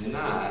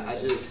 Nah,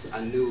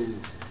 I knew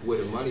where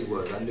the money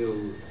was. I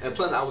knew, and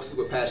plus I was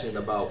super passionate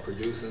about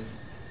producing,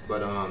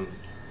 but I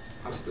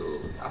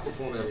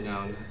perform every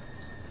now and then.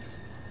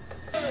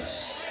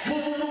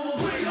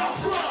 Where y'all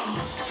from?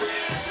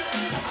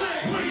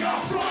 Where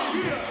y'all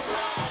from? Here.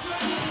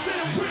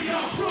 Where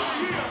y'all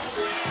from? Here.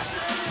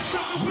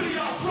 Where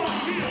y'all from?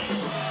 Here.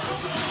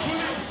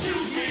 Well,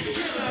 excuse me,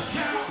 killer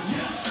cows.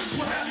 Yes.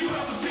 Well, have you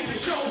ever seen a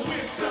show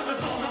with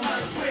fellas on the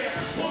mic where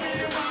women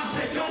in rhymes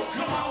that don't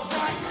come out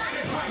right?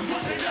 They write,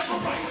 but they never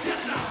write.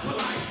 That's not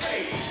polite.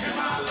 Hey, am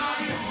I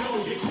lying? No,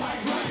 you're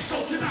quite right.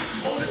 So tonight,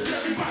 on this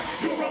very mic,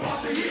 you're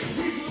about to hear.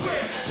 We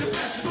swear the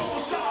best global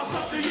stars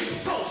of the year.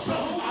 So.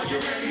 Are you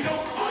ready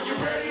though? Are you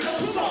ready though?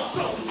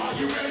 So. Are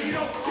you ready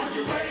though? Are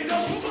you ready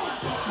though? So.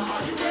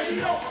 Are you ready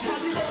though?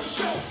 This is gonna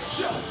show.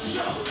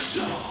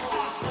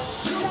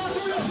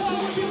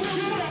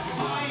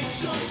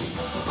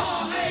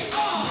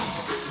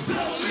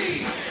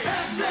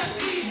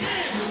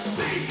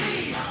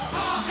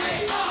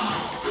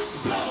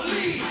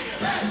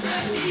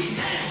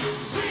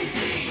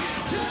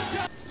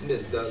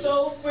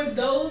 So for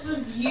those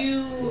of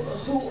you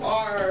who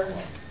are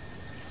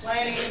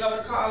planning to go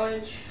to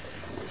college,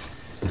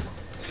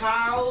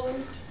 how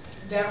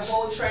that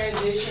whole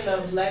transition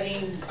of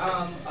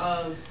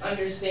of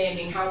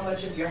understanding how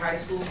much of your high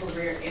school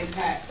career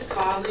impacts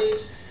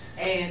college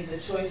and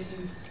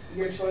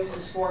your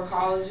choices for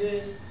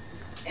colleges,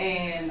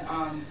 and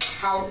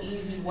how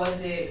easy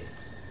was it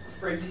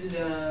for you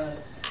to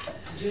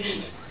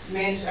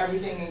manage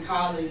everything in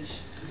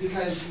college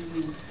because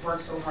you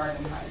worked so hard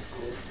in high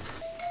school?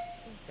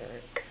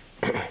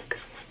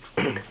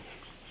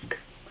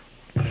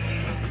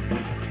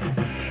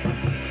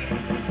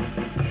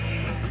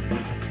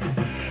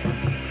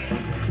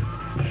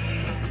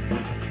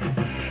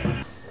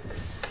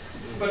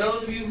 For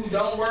those of you who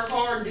don't work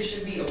hard, this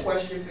should be a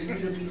question for you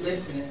to be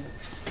listening.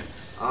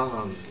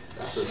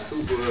 That's a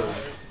super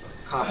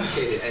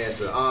complicated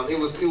answer. It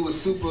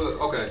was super,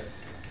 okay.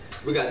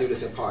 We gotta do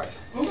this in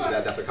parts. Okay.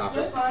 That's a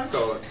complicated. That's fine.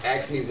 So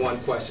ask me one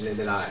question and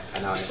then I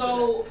answer.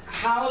 So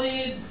how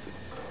did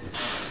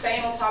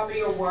staying on top of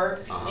your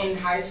work in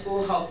high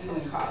school help you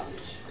in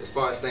college? As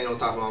far as staying on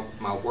top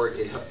of my work,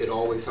 it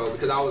always helped,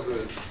 because I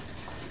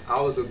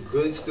was a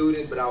good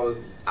student, but I was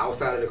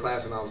outside of the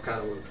classroom. I was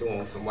kind of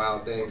doing some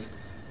wild things.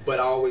 But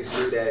I always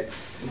knew that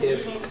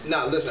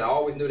I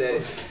always knew that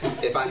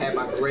if I had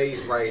my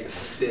grades right,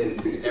 then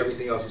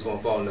everything else was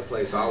gonna fall into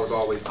place. So I was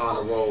always on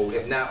the roll,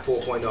 if not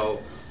 4.0,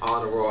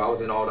 on the roll. I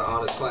was in all the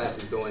honors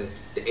classes, doing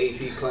the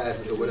AP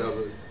classes or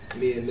whatever.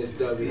 Me and Miss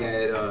Dudley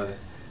had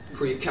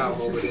pre-calc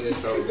over there,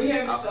 so we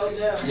haven't slowed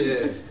down.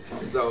 Yeah,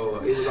 so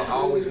it was, I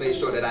always made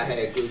sure that I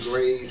had good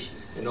grades,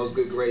 and those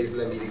good grades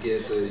led me to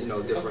get to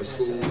different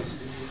schools,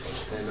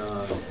 and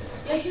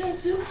yeah, you did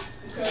too.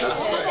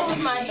 That's right. That was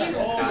my ears.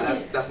 Nah,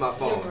 that's my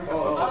phone. That's my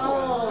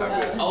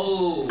phone.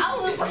 Oh. I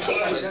was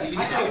scared. I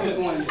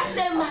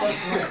said my.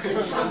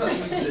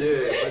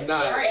 Yeah, but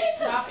nah. All right,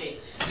 stop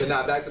it. But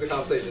now back to the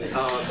conversation.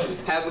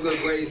 Having good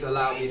grades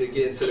allowed me to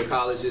get into the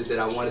colleges that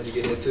I wanted to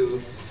get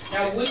into.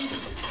 Now,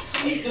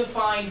 please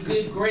define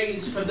good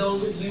grades for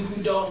those of you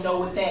who don't know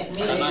what that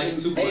means. A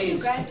nice 2.0.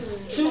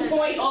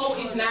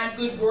 2.0 is not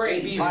good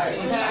grades.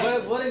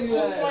 Okay? What have you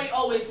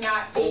 2.0 is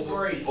not good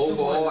grades.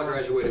 Overall, I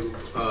graduated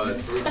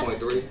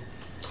 3.3.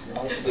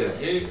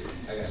 Yeah.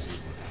 I got you.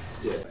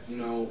 Yeah. You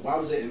know, why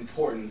was it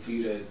important for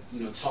you to,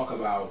 you know, talk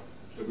about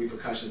the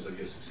repercussions of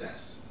your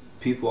success?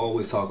 People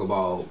always talk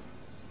about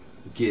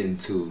getting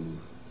to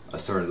a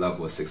certain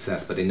level of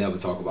success, but they never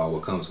talk about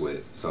what comes with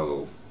it.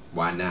 So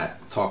why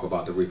not talk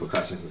about the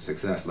repercussions of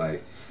success?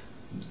 Like,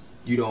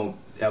 you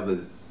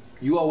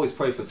always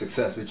pray for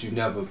success, but you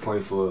never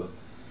pray for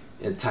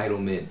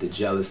entitlement, the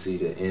jealousy,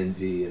 the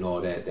envy, and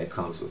all that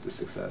comes with the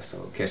success.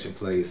 So Catching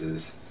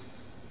Plays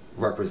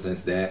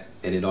represents that,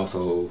 and it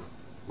also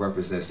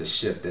represents a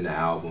shift in the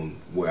album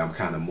where I'm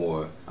kind of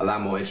a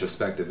lot more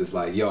introspective. It's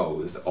like,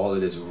 yo, is all of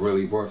this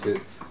really worth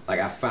it? Like,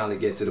 I finally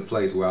get to the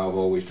place where I've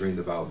always dreamed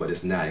about, but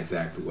it's not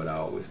exactly what I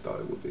always thought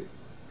it would be.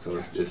 So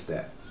it's just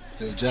that.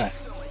 Phil Jack,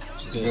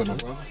 it's good, my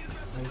brother.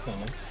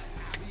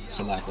 It's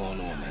a lot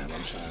going on, man.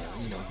 I'm trying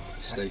to,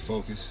 stay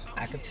focused.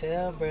 I could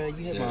tell, bro. You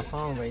hit my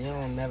phone, bro. You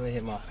don't never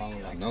hit my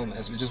phone like No, man.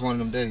 It's just one of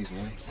them days,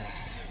 man.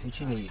 What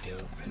you need,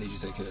 dude? I need you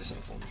to take care of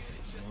something for me.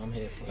 I'm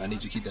here for I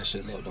need you to keep that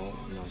shit low. Don't, you know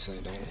what I'm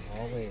saying?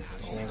 Always.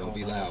 Don't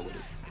be loud with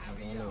it. I'm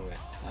going nowhere.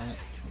 Alright?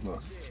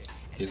 Look,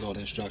 here's all the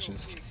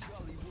instructions.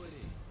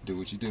 Do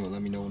what you do and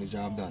let me know when the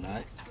job done,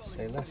 alright?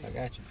 Say less, I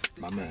got you.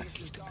 My man.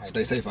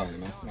 Stay safe out here,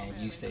 man. Man,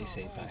 you stay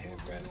safe out here,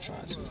 bro. I'm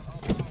trying to.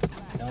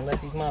 Don't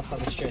let these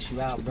motherfuckers stress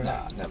you out, bro.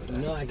 Nah, never that. You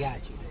know I got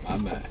you. My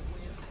man.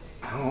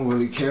 I don't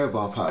really care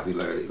about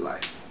popularity.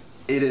 Like,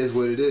 it is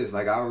what it is.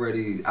 Like, I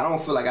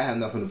don't feel like I have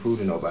nothing to prove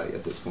to nobody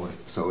at this point.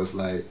 So it's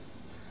like,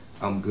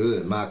 I'm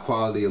good. My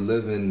quality of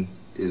living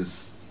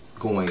is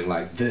going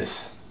like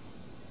this.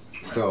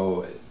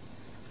 So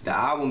the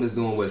album is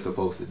doing what it's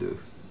supposed to do.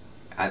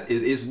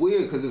 It's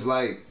weird because it's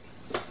like,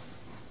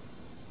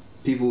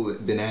 people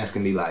have been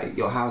asking me like,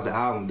 yo, how's the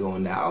album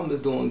doing? The album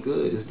is doing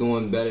good. It's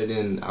doing better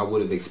than I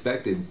would have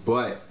expected.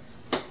 But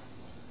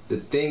the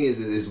thing is,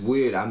 it's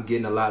weird. I'm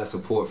getting a lot of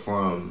support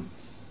from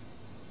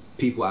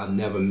people I've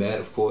never met,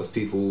 of course,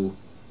 people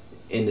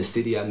in the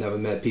city I've never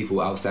met, people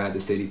outside the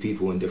city,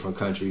 people in different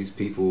countries,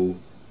 people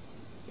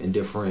in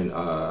different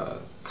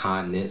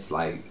continents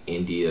like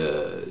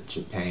India,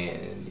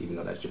 Japan, even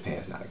though that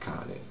Japan's not a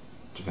continent.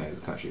 Japan's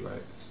a country,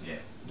 right? Yeah.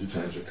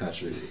 Japan's a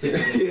country.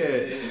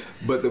 Yeah.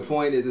 But the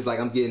point is, it's like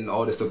I'm getting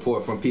all the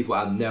support from people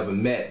I've never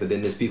met, but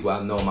then there's people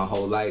I've known my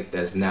whole life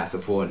that's not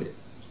supporting it.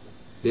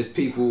 There's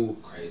people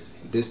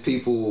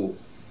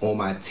on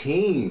my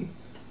team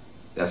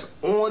that's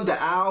on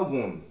the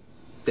album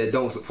that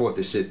don't support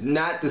the shit.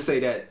 Not to say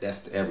that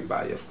that's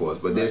everybody, of course,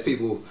 but there's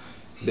people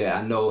that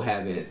I know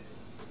haven't,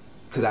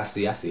 because I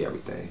see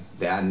everything,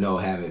 that I know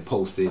haven't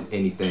posted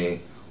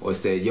anything or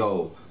said,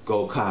 yo,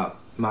 go cop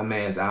my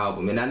man's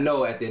album. And I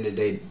know at the end of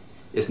the day,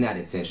 it's not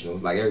intentional.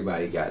 Like,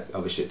 everybody got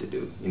other shit to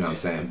do, you know what I'm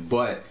saying?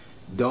 But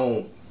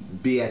don't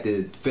be at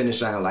the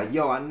finish line like,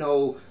 yo, I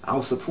know I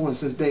was supporting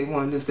since day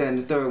one, this, that, and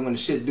the third, when the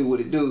shit do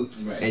what it do,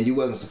 and you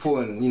wasn't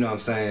supporting, you know what I'm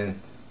saying,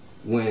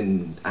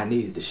 when I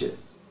needed the shit.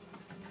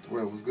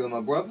 Well, what's good,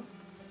 my brother?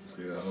 What's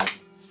good,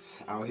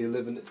 Out here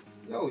living it.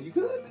 Yo, you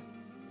good?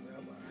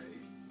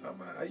 I'm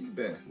alright. How you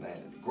been?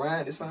 Man, the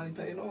grind is finally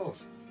paying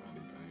off.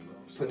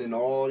 Putting in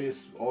all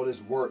this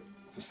work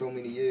for so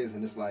many years,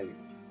 and it's like,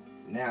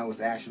 now it's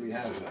actually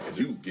happening.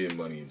 You getting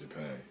money in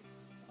Japan?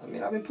 I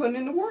mean, I've been putting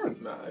in the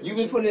work. Nah, you've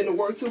been putting in the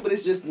work too, but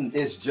it's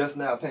just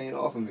now paying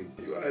off for me.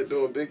 You out here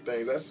doing big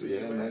things. I see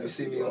you, man. You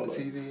see me on the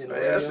TV and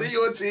I see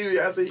you on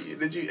TV. I see you.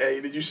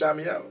 Did you shout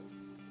me out?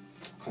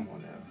 Come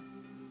on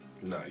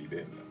now. Nah, you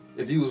didn't know.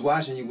 If you was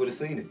watching, you would have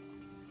seen it.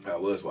 I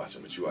was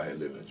watching, but you out here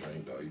living a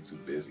dream, dog. You too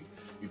busy.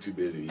 You too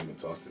busy to even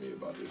talk to me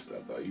about this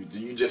stuff, dog.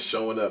 You just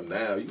showing up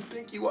now. You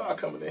think you are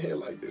coming in here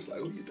like this? Like,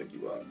 who you think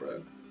you are,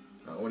 bro?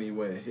 I don't even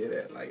want to hear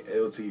that. Like,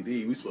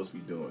 LTD, we supposed to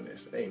be doing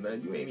this. Ain't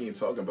nothing. You ain't even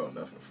talking about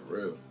nothing for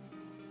real.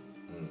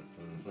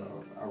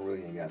 Bro, I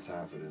really ain't got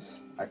time for this.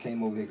 I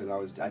came over here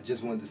because I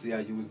just wanted to see how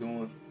you was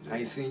doing. I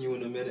ain't seen you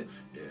in a minute.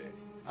 Yeah.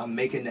 I'm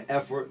making the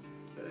effort.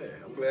 Yeah,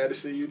 I'm glad to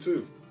see you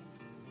too.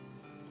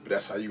 But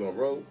that's how you gonna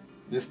roll?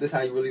 This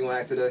how you really gonna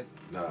act today?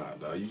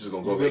 Nah, you just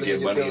gonna go over and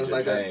get money in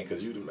Japan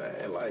because you the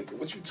man. Like,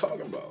 what you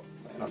talking about?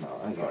 I don't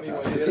know. I ain't got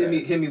time. Just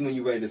hit me when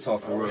you ready to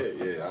talk for real.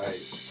 Yeah, all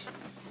right.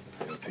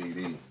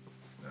 LTD.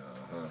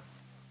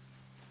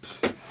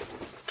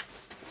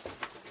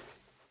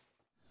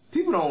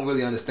 People don't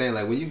really understand,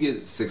 like, when you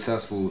get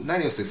successful, not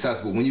even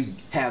successful, when you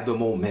have the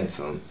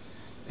momentum,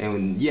 and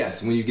when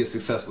you get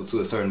successful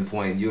to a certain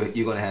point,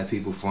 you're gonna have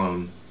people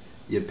from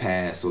your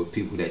past or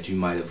people that you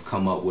might have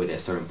come up with at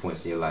certain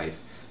points in your life.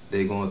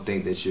 They're gonna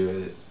think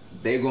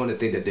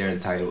that they're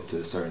entitled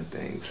to certain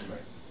things.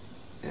 Right.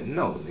 And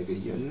no,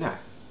 nigga, you're not.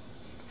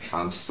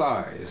 I'm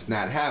sorry, it's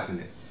not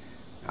happening.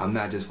 I'm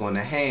not just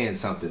gonna hand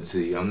something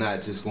to you. I'm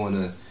not just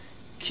gonna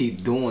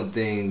keep doing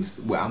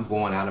things where I'm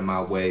going out of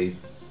my way,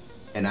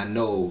 and I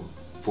know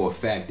for a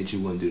fact that you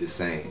wouldn't do the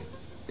same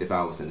if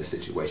I was in the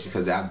situation.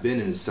 Because I've been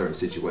in certain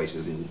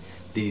situations and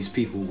these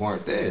people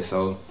weren't there,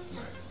 so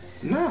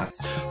nah.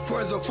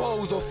 Friends or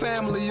foes or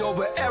family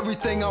over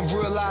everything, I'm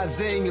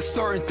realizing is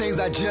certain things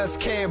I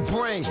just can't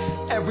bring.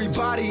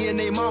 Everybody and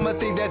their mama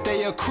think that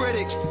they a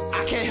critic.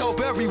 I can't help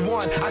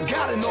everyone, I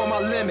gotta know my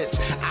limits.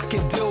 I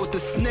can deal with the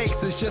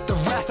snakes, it's just the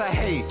rats I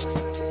hate.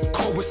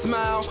 Cobra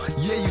smile,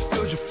 yeah, you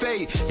sealed your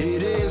fate.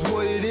 It is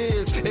what it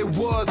is, it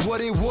was what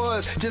it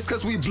was. Just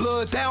cause we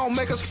blood, that don't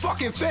make us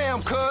fucking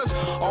fam, cuz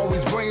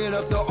always bringing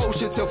up the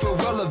ocean to feel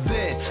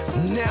relevant.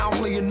 Now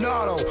I'm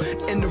Leonardo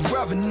in the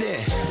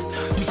Revenant.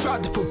 You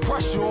tried to put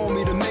pressure on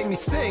me to make me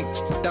sink.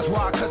 That's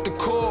why I cut the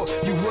cord,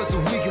 you was the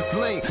weakest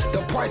link.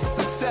 The price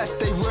of success,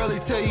 they rarely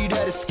tell you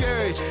that it's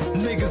scary.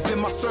 Niggas in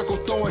my circle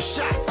throwing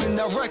shots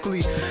indirectly.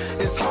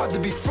 It's hard to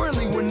be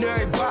friendly when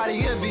everybody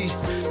envy.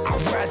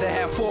 I'd rather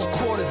have 4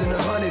 quarters than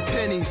 100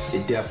 pennies.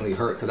 It definitely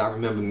hurt, because I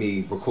remember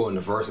me recording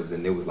the verses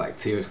and it was like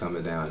tears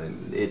coming down,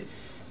 and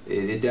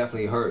it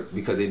definitely hurt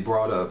because it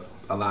brought up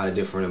a lot of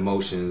different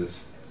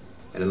emotions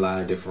and a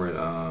lot of different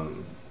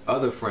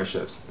other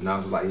friendships. And I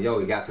was like, yo,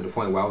 it got to the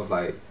point where I was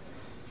like,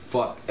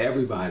 fuck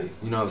everybody.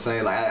 You know what I'm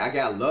saying? Like, I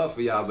got love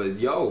for y'all, but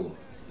yo,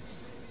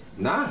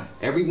 nah,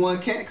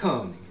 everyone can't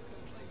come.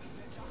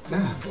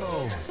 Nah.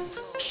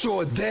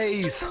 Short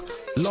days,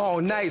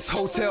 long nights,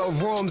 hotel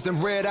rooms,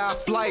 and red-eye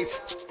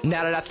flights.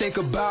 Now that I think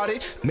about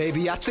it,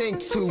 maybe I think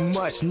too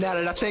much. Now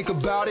that I think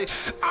about it,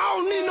 I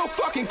don't need no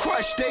fucking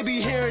crush. They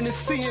be hearing and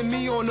seeing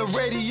me on the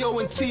radio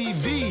and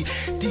TV.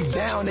 Deep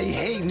down, they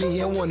hate me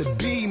and wanna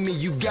be me.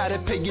 You gotta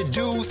pay your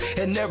dues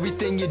and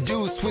everything you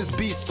do. Swiss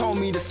Beats told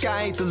me the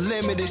sky ain't the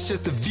limit, it's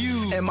just the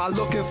view. Am I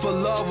looking for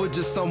love or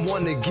just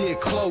someone to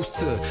get close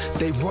to?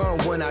 They run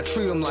when I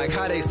treat them like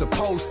how they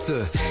supposed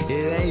to.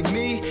 It ain't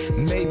me,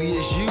 maybe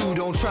it's you.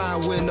 Don't try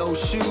and wear no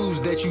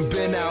shoes that you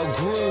been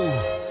outgrew.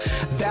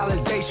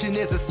 Validation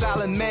is a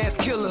silent man's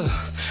killer.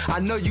 I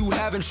know you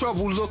having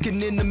trouble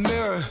looking in the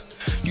mirror.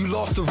 You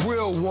lost the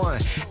real one,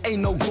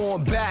 ain't no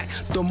going back.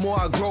 The more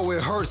I grow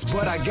it hurts,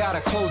 but I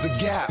gotta close the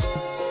gap.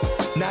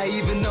 Now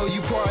even though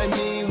you probably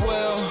mean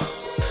well,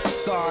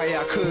 sorry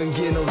I couldn't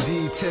get no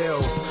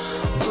details.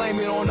 Blame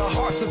it on the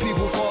hearts of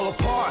people fall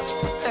apart.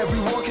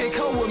 Everyone can't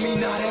come with me,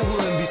 now that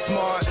wouldn't be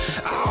smart.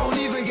 I don't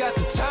even got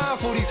the time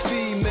for these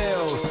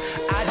females.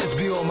 I just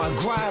be on my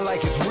grind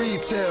like it's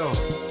retail.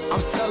 I'm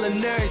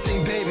selling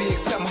everything, baby,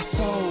 except my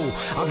soul.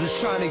 I'm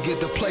just trying to get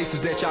the places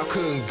that y'all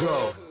couldn't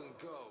go.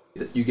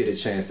 You get a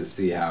chance to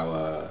see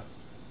how,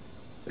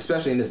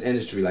 especially in this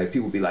industry, like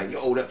people be like,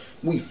 yo,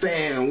 we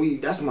fam,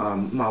 that's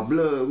my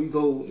blood, we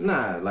go,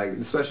 nah, like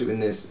especially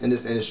in this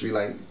industry,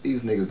 like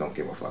these niggas don't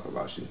give a fuck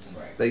about you.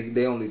 Right.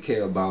 They only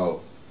care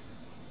about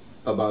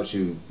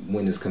you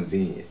when it's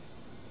convenient,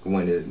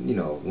 when it, you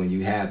know, when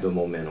you have the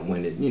momentum,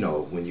 when it, you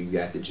know, when you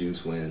got the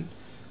juice, when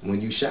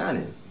you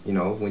shining, you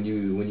know, when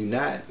you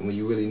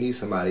really need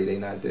somebody, they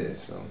not there.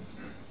 So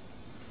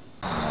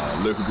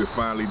look who could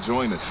finally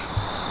join us.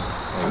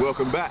 And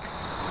welcome back.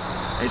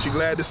 Ain't you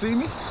glad to see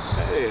me?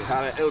 Hey,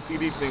 how that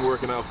LTD thing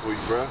working out for you,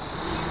 bro? Hey,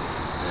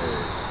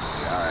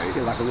 all right.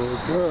 You're like a little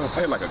girl.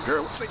 Hey, like a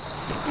girl. See,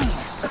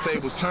 that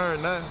table's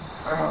turned now.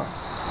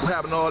 What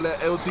happened to all that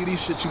LTD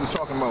shit you was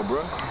talking about,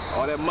 bro?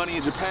 All that money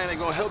in Japan ain't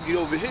gonna help you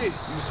over here.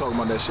 You was talking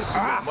about that shit for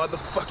your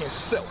motherfucking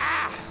self,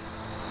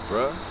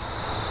 bro.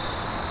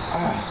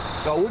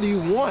 So what do you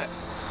want?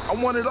 I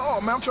want it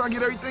all, man. I'm trying to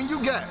get everything you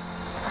got.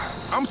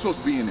 I'm supposed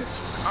to be in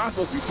this. I'm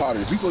supposed to be part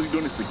of this. We supposed to be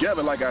doing this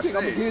together, like I said.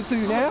 I'm gonna give it to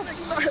you now?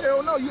 No,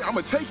 hell no. I'm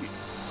gonna take it.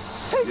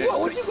 Take what?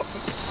 What you?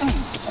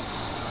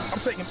 I'm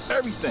taking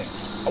everything.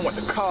 I want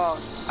the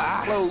cars, the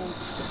clothes,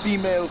 the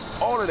females,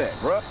 all of that,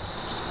 bruh.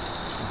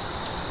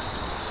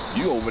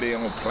 You over there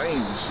on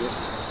planes and shit.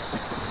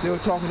 Still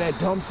talking that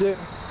dumb shit?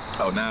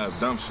 Oh, now it's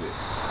dumb shit.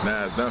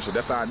 Now it's dumb shit.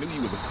 That's how I knew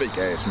you was a fake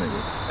ass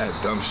nigga. That's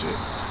dumb shit.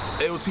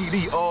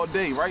 LTD all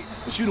day, right?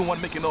 But you the one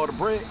making all the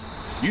bread.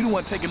 You the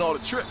one taking all the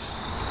trips.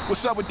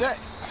 What's up with that?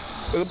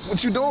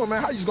 What you doing,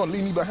 man? How you just gonna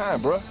leave me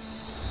behind, bruh?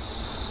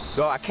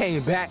 Dog, I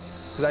came back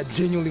because I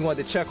genuinely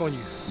wanted to check on you.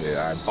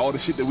 Yeah, all the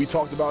shit that we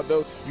talked about,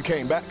 though, you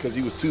came back because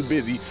you was too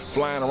busy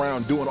flying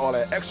around doing all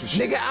that extra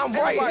shit. Nigga, I'm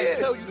right here.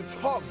 Everybody tell you to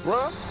talk,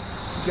 bruh.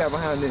 You got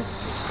behind there.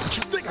 What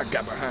you think I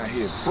got behind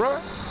here,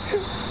 bruh?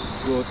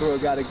 You gonna throw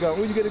got a gun.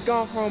 Where you get a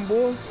gun from,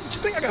 boy? What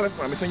you think I got it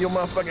from? It's in your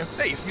motherfucking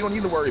face. You don't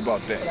need to worry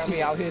about that. Got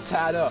me out here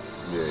tied up.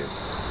 Yeah.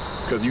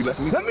 Because you left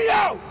me. Let me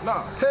out!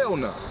 Nah, hell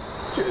no.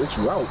 Shit, let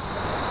you out.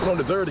 You don't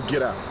deserve to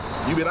get out.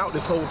 You been out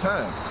this whole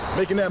time.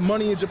 Making that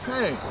money in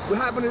Japan. What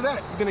happened to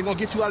that? You think they gonna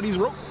get you out of these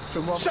ropes?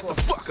 Shut the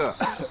fuck up.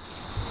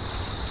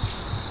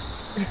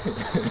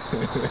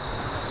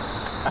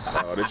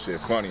 Oh, this shit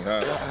funny,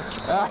 huh?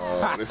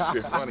 Oh, this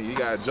shit funny. You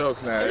got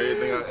jokes now.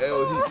 Everything on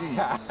LTD.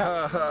 Ha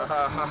ha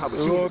ha ha. But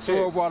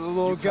you brought a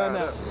little gun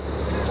out.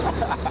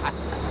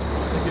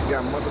 This nigga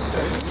got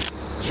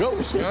motherfucking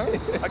jokes,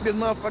 huh? Like this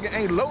motherfucker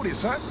ain't loaded,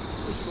 son.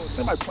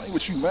 Nobody playing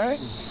with you, man.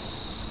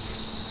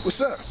 What's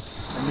up?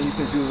 I mean,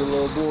 since you was a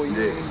little boy, you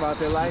thinking about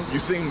their life? You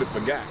seem to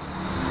forget.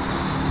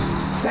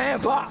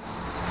 Sandbox.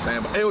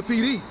 Sandbox.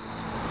 LTD.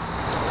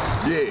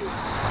 Yeah,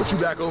 but you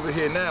back over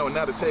here now, and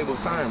now the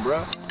table's turned,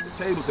 bruh. The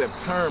tables have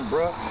turned,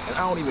 bruh, and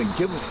I don't even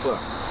give a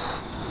fuck.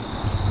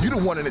 You the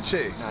one in the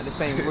chair. Nah, this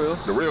ain't real.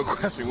 The real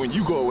question, when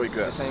you go wake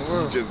up. This ain't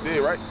real. You just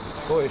did, right?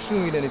 Go ahead, shoot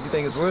me then if you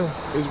think it's real.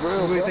 It's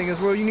real, If you really think it's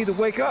real, you need to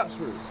wake up.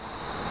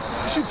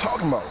 What you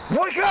talking about?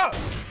 Wake up!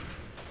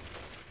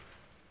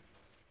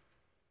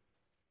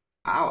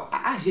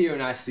 I hear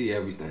and I see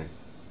everything.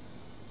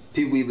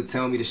 People either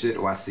tell me the shit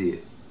or I see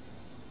it.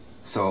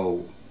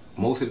 So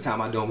most of the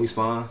time I don't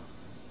respond.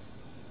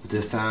 But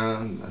this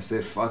time I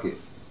said fuck it.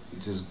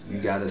 You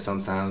gotta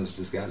sometimes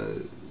just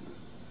gotta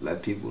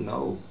let people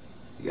know.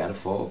 You gotta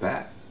fall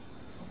back.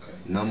 Okay.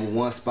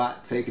 #1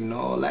 spot taking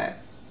all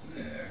that.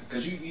 Yeah,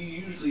 because you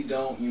usually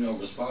don't,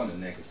 respond to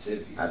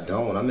negativity. I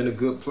don't. I'm in a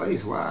good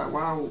place.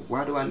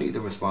 Why do I need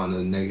to respond to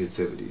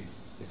negativity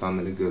if I'm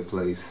in a good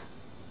place?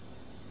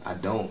 I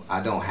don't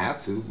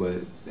have to,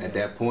 but at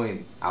that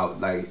point,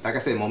 like I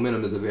said,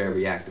 Momentum is a very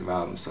reactive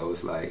album, so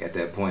it's like at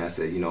that point I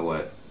said, you know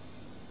what?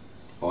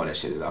 All that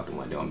shit is out the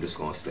window. I'm just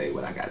gonna say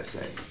what I gotta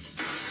say.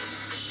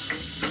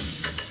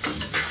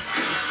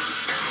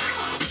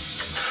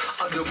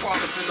 Under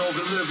promise and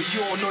over deliver, you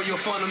don't know your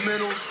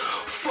fundamentals.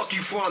 Fuck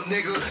you from,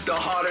 nigga. The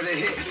harder the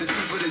hit, the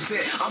deeper the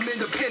debt. I'm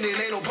independent,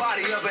 ain't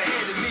nobody ever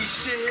handed me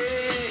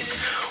shit.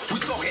 We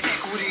talking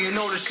equity and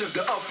ownership,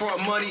 the upfront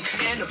money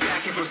and the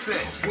backing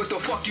percent. What the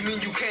fuck you mean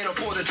you can't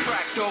afford a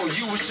track though?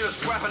 You was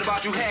just rapping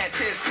about you had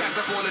 10 stacks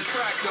up on the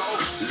track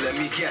though. Let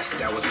me guess,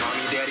 that was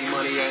mommy, daddy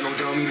money, ain't no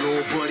dummy,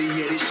 little buddy.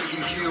 Yeah, this shit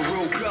can get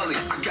real gully.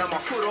 I got my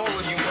foot all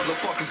on you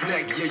motherfuckers'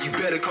 neck. Yeah, you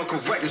better come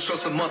correct and show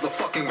some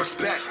motherfucking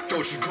respect.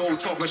 Don't you go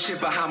talking shit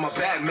behind my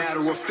back.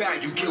 Matter of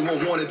fact, you get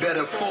one wanted,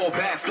 better fall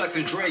back. Flexx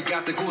and Dre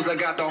got the goals, I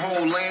got the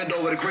whole land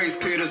over. The grace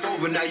period is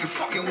over, now you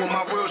fucking with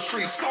my real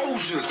street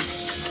soldiers.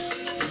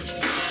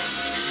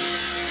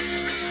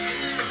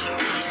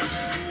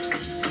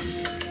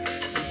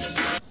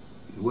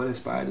 What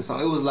inspired the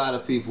song? It was a lot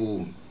of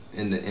people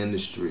in the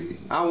industry.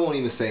 I won't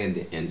even say in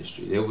the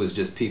industry. It was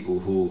just people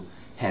who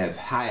have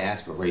high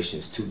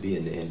aspirations to be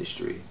in the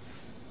industry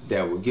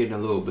that were getting a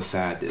little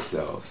beside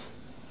themselves.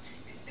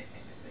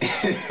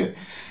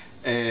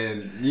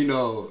 And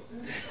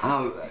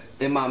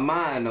in my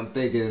mind, I'm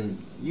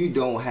thinking, you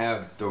don't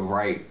have the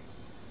right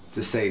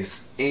to say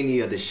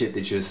any of the shit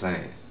that you're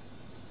saying.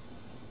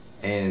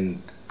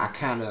 And I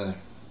kind of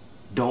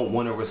don't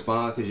want to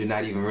respond because you're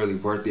not even really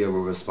worthy of a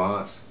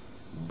response.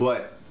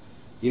 But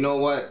you know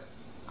what?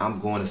 I'm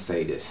going to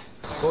say this.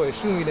 Go ahead,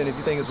 shoot me then if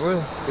you think it's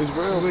real. It's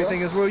real. If you really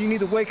think it's real, you need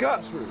to wake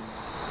up.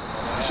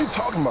 What you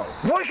talking about?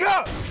 Wake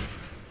up!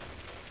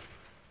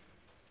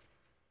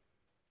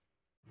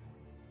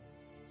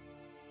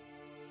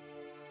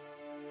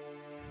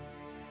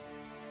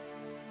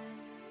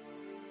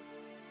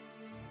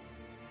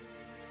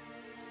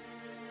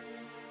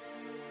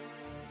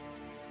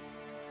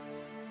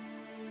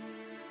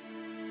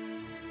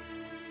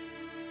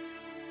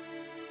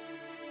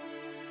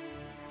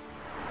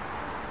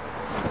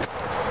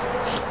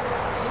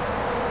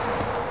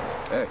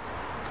 Hey,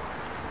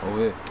 over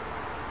here.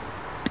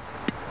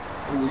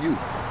 Who are you? You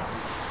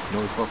know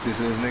what the fuck this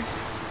is, nigga?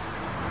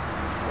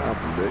 Sound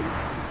familiar.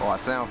 Oh, I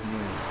sound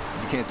familiar.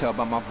 You can't tell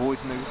by my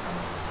voice, nigga?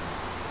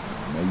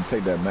 Man, you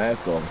take that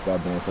mask off and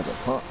start being such a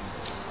punk.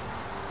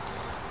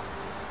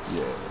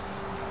 Yeah.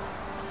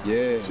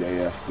 Yeah.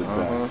 JS the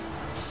best.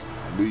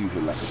 I knew you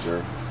hit like a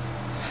jerk.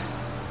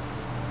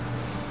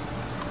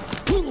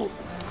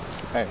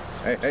 Hey.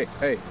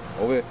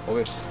 Over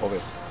here.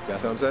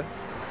 Got something to say?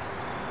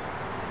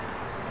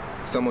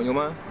 Something on your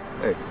mind?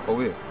 Hey,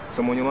 over here.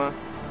 Something on your mind?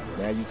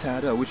 Now you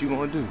tied up. What you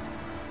gonna do?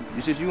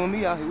 It's just you and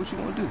me out here. What you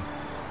gonna do?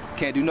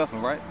 Can't do nothing,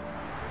 right?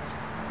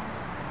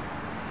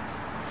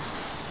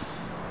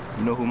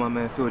 You know who my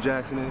man Phil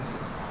Jackson is?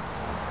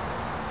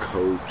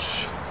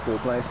 Coach. Still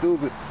playing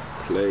stupid.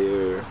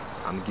 Player.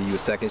 I'm gonna give you a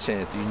second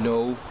chance. Do you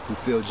know who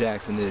Phil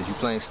Jackson is? You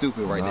playing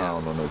stupid right now.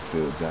 I don't know no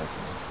Phil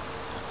Jackson.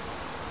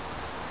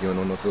 You don't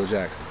know no Phil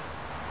Jackson?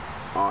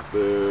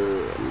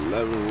 Author,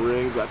 11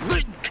 rings.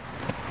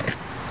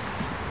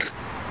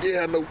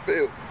 Yeah, I know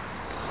Phil.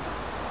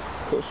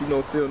 Of course you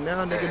know Phil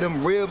now, nigga.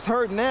 Them ribs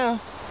hurt now.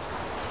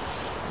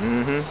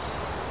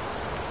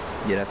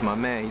 Yeah, that's my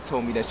man. He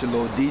told me that your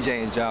little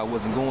DJing job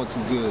wasn't going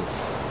too good.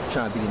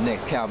 Trying to be the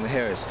next Calvin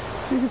Harris.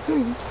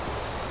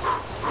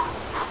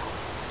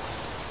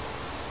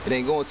 It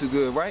ain't going too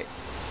good, right?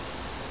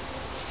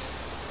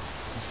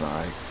 It's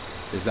alright.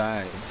 It's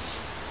alright.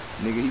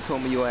 Nigga, he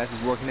told me your ass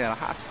is working at a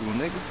hospital,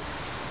 nigga.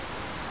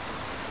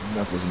 You're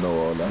not supposed to know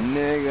all that.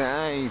 Nigga,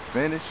 I ain't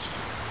finished.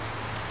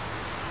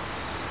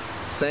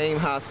 Same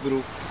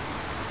hospital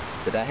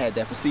that I had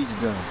that procedure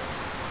done.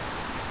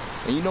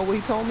 And you know what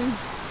he told me?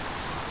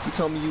 He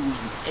told me you was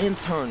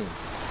interning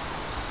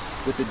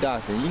with the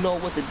doctor. And you know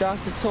what the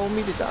doctor told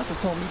me? The doctor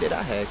told me that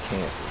I had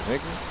cancer,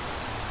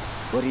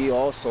 nigga. But he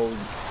also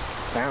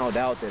found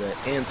out that an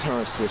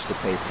intern switched the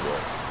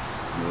paperwork.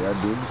 Yeah, I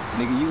did.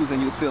 Nigga, you was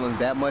in your feelings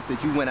that much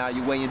that you went out of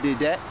your way and did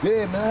that?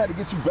 Yeah, man, I had to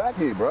get you back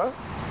here, bro.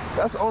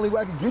 That's the only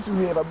way I could get you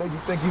here if I made you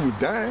think you was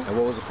dying. And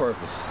what was the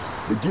purpose?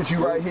 To get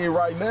you right here,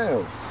 right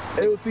now.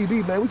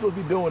 LTD, man, we supposed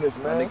to be doing this,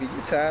 man. My nigga,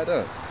 you tied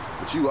up.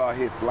 But you out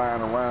here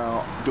flying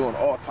around, doing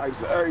all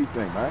types of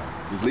everything, man.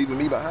 Just leaving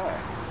me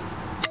behind.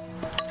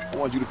 I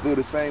want you to feel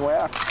the same way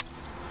I feel.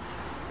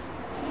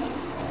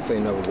 Say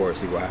another word,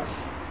 see what happens.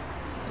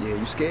 Yeah,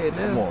 you scared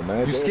now? Come on,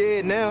 man. You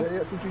scared now?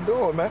 That's what you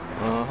doing, man.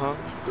 Uh-huh.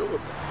 What you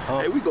doing?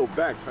 Hey, we go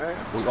back, fam.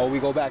 We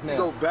go back now? We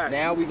go back.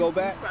 Now we go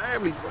back?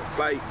 Family,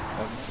 like,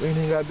 we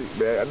ain't got to,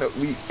 man. I know,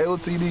 we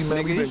LTD,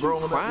 man. Nigga, We been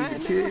growing crying, up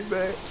with the kids,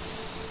 man.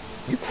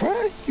 You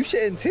crying? You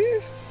shedding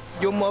tears?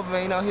 Your mother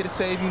ain't out here to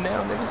save you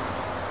now, nigga.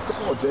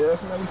 Come on,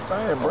 JS, man. We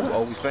fam, bro.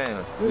 Oh, we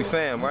fam. We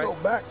fam, right? We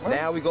go back, man.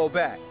 Now we go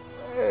back.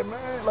 Yeah,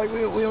 man, like we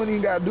don't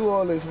even gotta do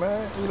all this,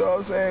 man. You know what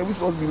I'm saying? We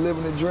supposed to be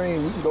living the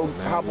dream. We can go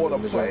hop on a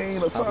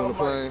plane or something. Hop on a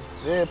plane. Like,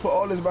 yeah, put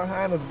all this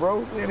behind us, bro.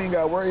 We ain't even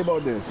gotta worry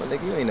about this. My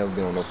nigga, you ain't never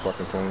been on no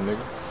fucking plane,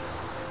 nigga.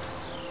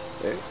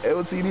 Hey,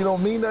 LTD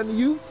don't mean nothing to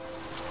you?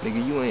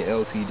 Nigga, you ain't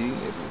LTD,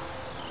 nigga.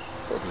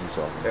 What are you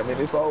talking about? I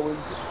mean, it's always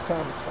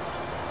time to stop.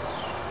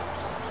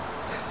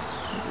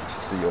 You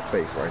should see your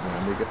face right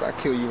now, nigga. If I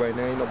kill you right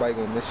now, ain't nobody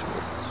gonna miss you,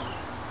 nigga.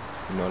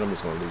 You know what? I'm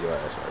just gonna leave your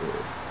ass right here.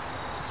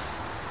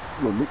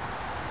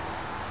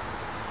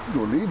 You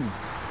gonna leave me?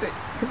 Hey,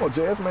 come on,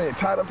 JS, man.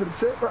 Tied up to the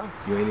chair, bro.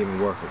 You ain't even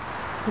worth it.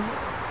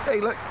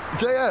 Hey, look,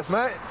 JS,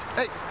 man.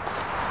 Hey.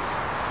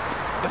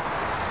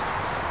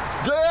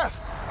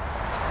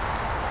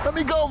 JS! Let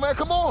me go, man.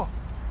 Come on.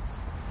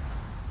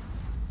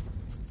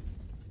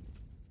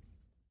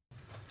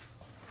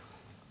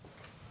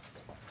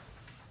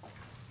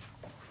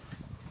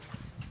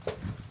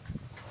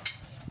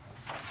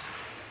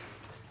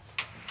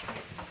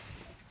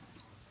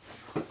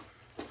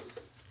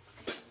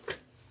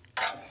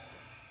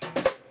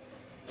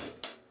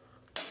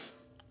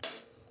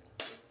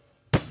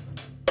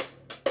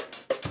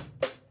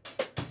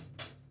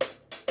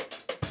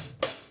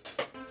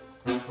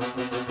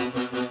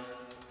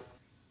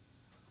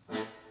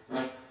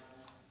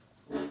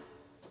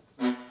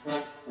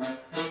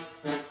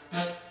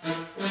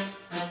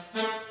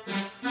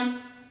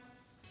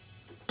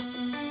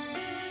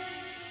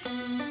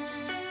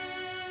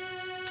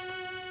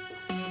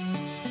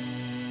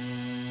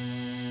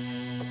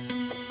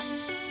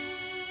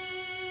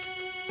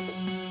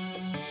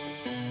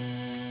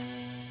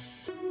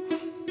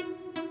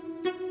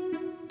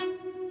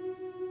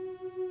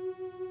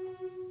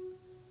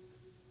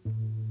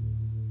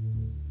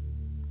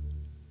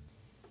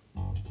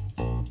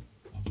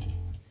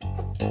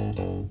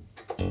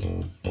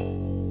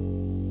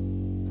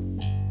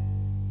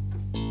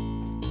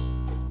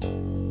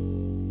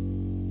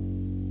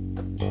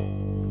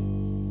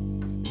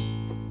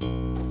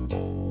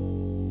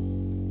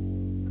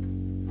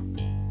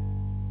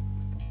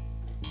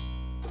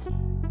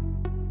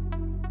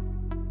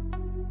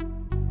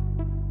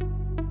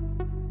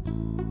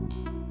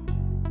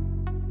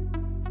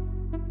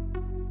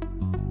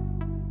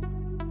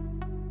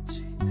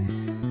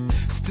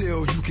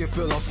 Still, you can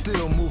feel I'm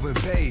still moving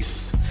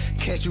bass.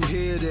 Can't you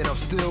hear that I'm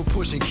still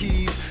pushing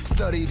keys?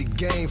 Study the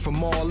game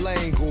from all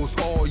angles.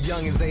 All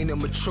youngins ain't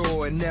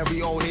immature, and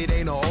every old head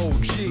ain't an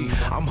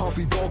OG. I'm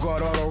Humphrey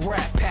Bogart on a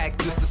Rat Pack.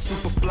 This the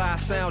Superfly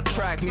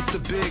soundtrack meets the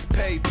Big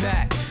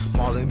Payback.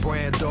 Marlon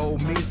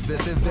Brando meets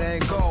Vincent Van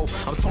Gogh.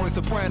 I'm Tony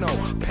Soprano,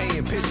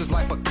 painting pictures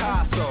like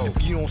Picasso.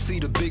 If you don't see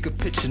the bigger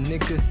picture,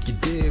 nigga, you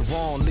did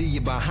wrong. Leave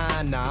you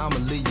behind, now I'ma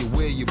leave you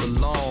where you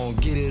belong.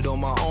 Get it on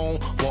my own,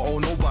 won't owe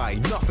nobody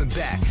nothing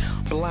back.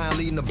 Blind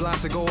leading the blind,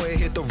 so go ahead,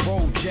 hit the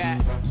road,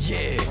 Jack.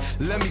 Yeah,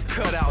 let me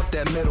cut out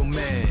that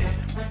middleman.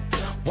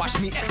 Watch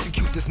me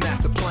execute this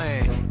master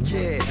plan.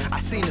 Yeah, I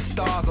seen the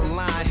stars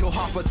align. Hill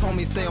Hopper told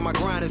me stay on my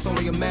grind. It's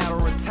only a matter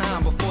of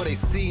time before they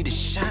see the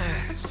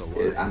shine.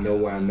 I know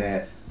where I'm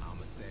at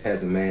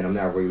as a man. I'm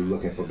not really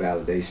looking for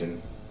validation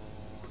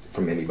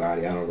from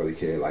anybody. I don't really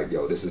care. Like,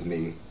 yo, this is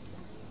me.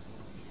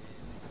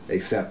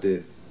 Accept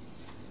it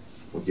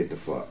or get the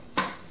fuck.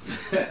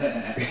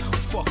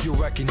 Fuck your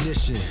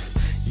recognition.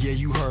 Yeah,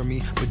 you heard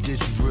me, but did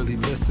you really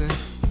listen?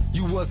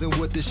 You wasn't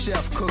with the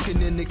chef,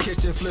 cooking in the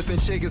kitchen, flipping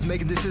chickens,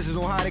 making decisions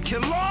on how to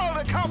kill all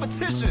the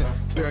competition.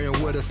 Burying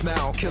with a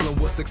smile, killing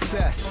with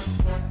success.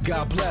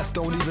 God bless,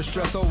 don't even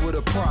stress over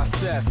the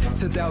process.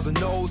 10,000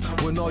 no's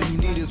when all you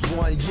need is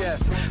one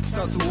yes.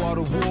 Sons who are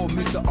the war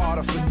meets the art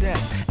of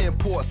finesse.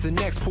 Imports and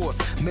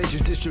exports, major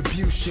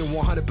distribution,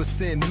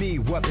 100% me,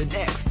 Weapon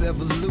X,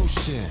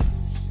 evolution.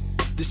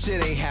 This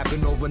shit ain't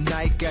happen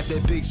overnight, got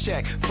that big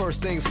check.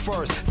 First things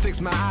first, fix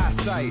my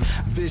eyesight.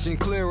 Vision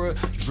clearer,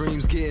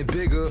 dreams getting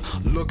bigger.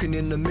 Looking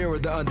in the mirror,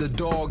 the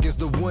underdog is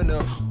the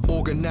winner.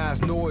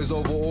 Organized noise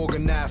over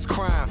organized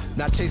crime.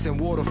 Not chasing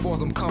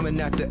waterfalls, I'm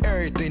coming after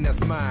everything that's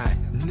mine,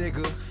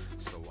 nigga.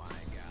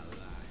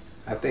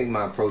 I think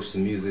my approach to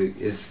music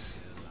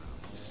is,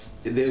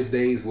 there's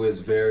days where it's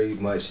very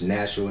much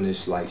natural and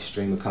it's like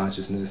stream of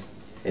consciousness.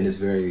 And it's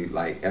very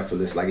like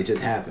effortless, like it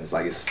just happens,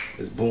 like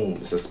it's boom,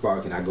 it's a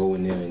spark, and I go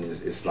in there and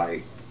it's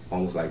like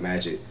almost like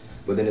magic.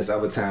 But then there's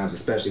other times,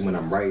 especially when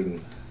I'm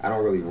writing, I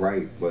don't really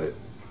write, but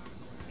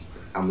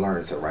I'm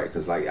learning to write,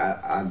 because like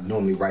I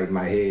normally write in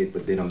my head,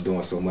 but then I'm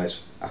doing so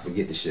much I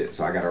forget the shit,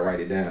 so I gotta write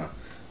it down.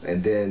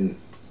 And then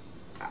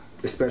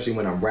especially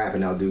when I'm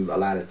rapping, I'll do a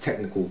lot of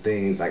technical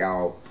things. Like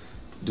I'll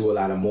do a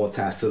lot of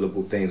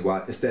multi-syllable things.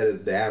 While instead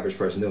of the average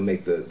person, they'll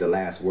make the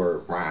last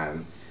word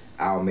rhyme.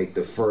 I'll make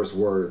the first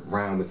word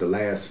rhyme with the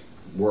last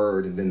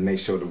word, and then make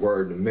sure the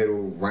word in the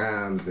middle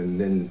rhymes, and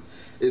then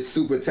it's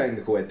super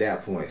technical at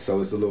that point. So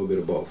it's a little bit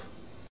of both.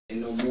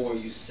 And no more,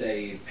 you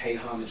say, pay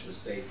homage but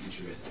stay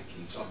futuristic.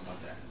 Can you talk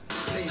about that?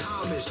 Pay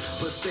homage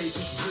but stay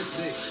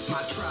futuristic.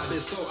 My tribe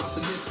is so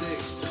optimistic.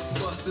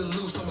 Busted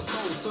loose, I'm a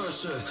soul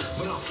searcher,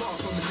 but I'm far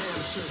from an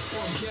amateur.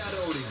 From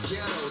ghetto to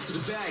ghetto, to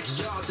the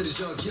backyard, to the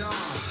junkyard.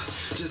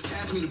 Just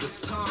pass me the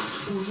baton.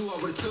 Who knew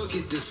I would've took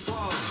it this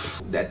far?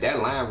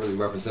 That line really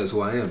represents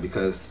who I am,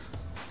 because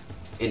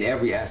in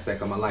every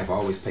aspect of my life, I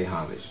always pay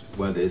homage.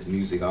 Whether it's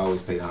music, I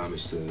always pay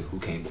homage to who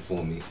came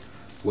before me.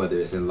 Whether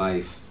it's in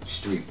life,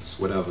 streets,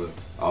 whatever,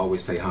 I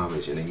always pay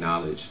homage and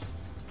acknowledge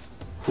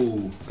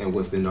who and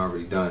what's been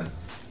already done.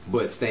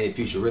 But staying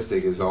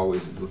futuristic is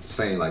always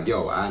saying like,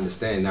 yo, I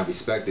understand and I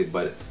respect it,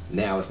 but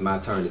now it's my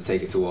turn to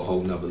take it to a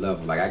whole nother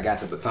level. Like, I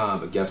got the baton,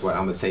 but guess what?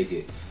 I'm gonna take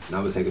it, and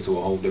I'm gonna take it to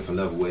a whole different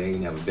level where it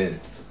ain't never been.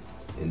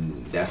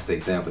 And that's the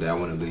example that I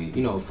wanna leave,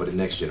 you know, for the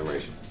next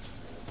generation.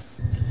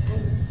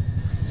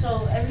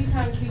 So every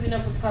time Keeping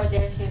Up with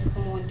Kardashians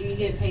come on, do you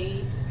get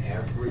paid?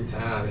 Every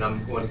time, and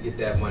I'm going to get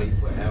that money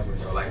forever.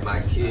 So like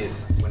my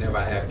kids, whenever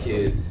I have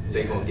kids,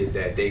 they gonna get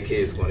that. Their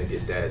kids gonna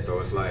get that.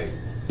 So it's like,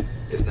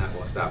 it's not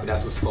gonna stop. And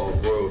that's what's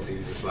called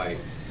royalties. It's like,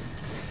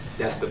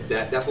 that's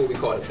what we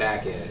call the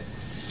back end.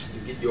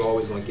 You're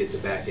always gonna get the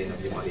back end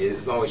of your money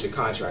as long as your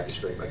contract is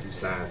straight, like you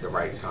signed the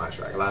right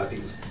contract. A lot of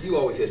people, you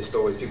always hear the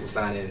stories, people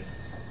signing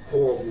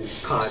horrible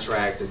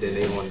contracts, and then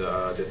they on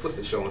the what's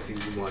the show on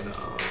TV1?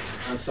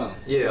 Unsung.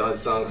 Yeah,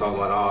 Unsung, talking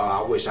about,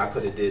 oh, I wish I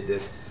could have did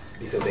this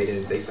because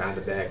they signed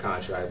a bad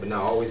contract. But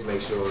now always make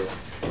sure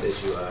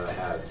that you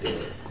have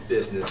your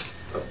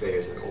business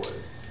affairs in order,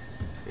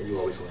 and you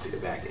always want to see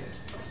the back end.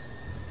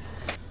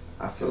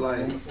 I feel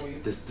like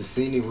the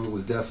scenery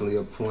was definitely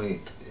a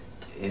point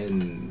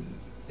in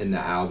the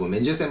album,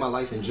 and just in my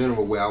life in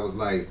general, where I was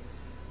like,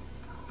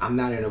 I'm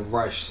not in a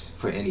rush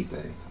for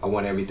anything. I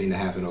want everything to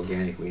happen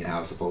organically and how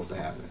it's supposed to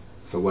happen.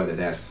 So whether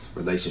that's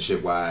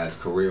relationship-wise,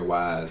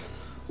 career-wise,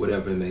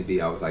 whatever it may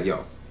be, I was like,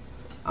 yo,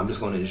 I'm just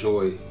gonna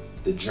enjoy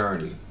the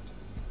journey. You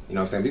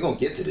know what I'm saying? We're gonna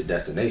get to the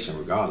destination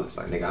regardless.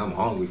 Like, nigga, I'm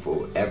hungry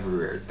for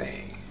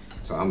everything.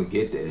 So I'm gonna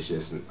get there. It's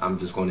just, I'm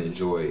just gonna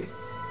enjoy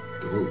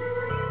the route.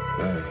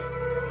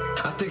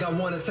 I think I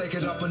want to take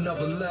it up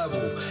another level.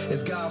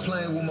 Is God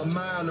playing with my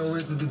mind, or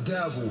is it the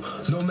devil?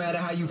 No matter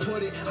how you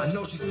put it, I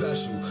know she's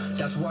special.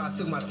 That's why I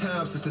took my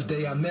time since the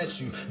day I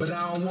met you. But I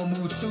don't want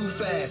to move too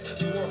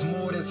fast. You worth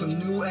more than some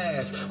new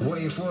ass.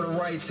 Waiting for the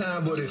right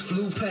time, but it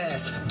flew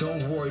past.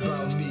 Don't worry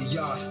about me,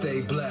 y'all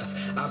stay blessed.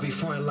 I be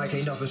frontin' like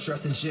ain't nothing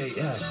stressing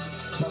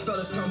JS. My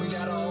fellas tell me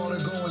that I ought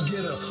to go and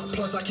get her.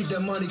 Plus I keep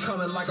that money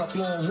coming like a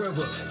flowing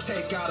river.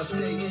 Take out a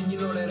stay in, you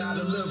know that I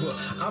deliver.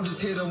 I'm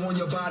just here to warm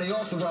your body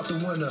off throughout the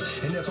winter.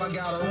 And if I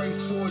got a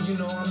race for, you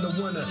know I'm the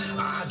winner.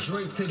 I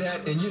drink to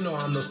that, and you know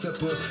I'm no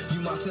sipper.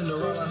 You my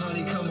Cinderella,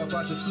 honey, come up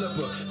out your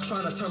slipper.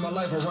 Trying to turn my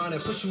life around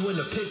and put you in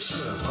the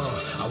picture.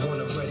 I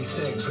want to ready,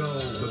 set, go.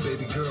 But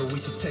baby girl, we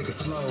should take it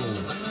slow.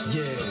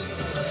 Yeah,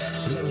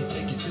 let me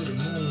take you to the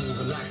moon.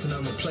 Relaxing,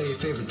 I'ma play your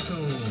favorite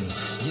tune.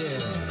 Yeah,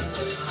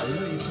 I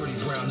love your pretty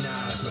brown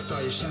eyes. My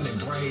star, you're shining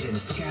bright in the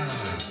sky.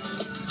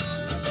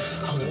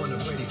 I wanna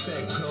ready,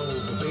 set, go.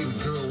 But baby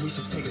girl, we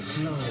should take it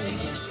slow.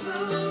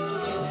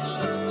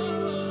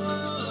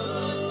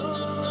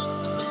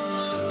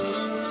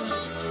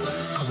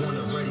 I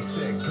wanna ready,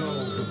 set,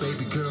 go. But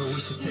baby girl,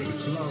 we should take it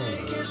slow.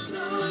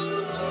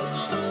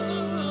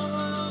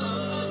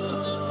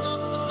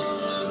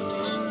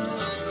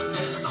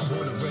 I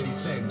wanna ready,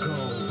 set,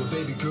 go. But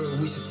baby girl,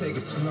 we should take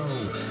it slow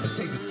and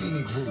take the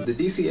scenic route. The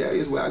DC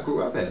area is where I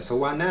grew up at, so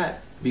why not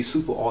be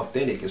super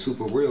authentic and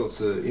super real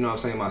to, you know what I'm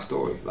saying, my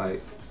story.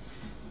 Like,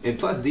 and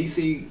plus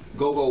DC,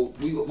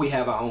 we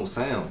have our own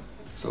sound.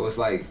 So it's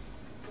like,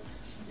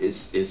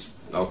 it's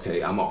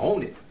okay, I'ma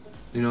own it.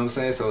 You know what I'm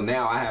saying? So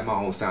now I have my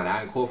own sound.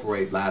 I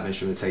incorporate live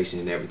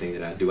instrumentation in everything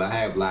that I do. I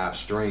have live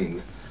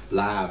strings,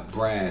 live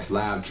brass,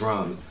 live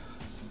drums.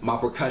 My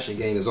percussion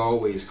game is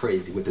always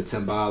crazy with the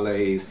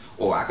timbales,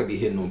 or I could be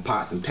hitting on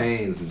pots and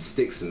pans and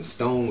sticks and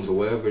stones or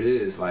whatever it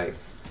is. Like,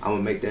 I'm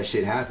gonna make that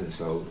shit happen.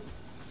 So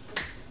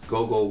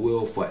go-go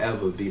will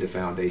forever be the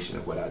foundation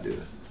of what I do.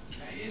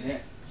 I hear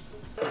that.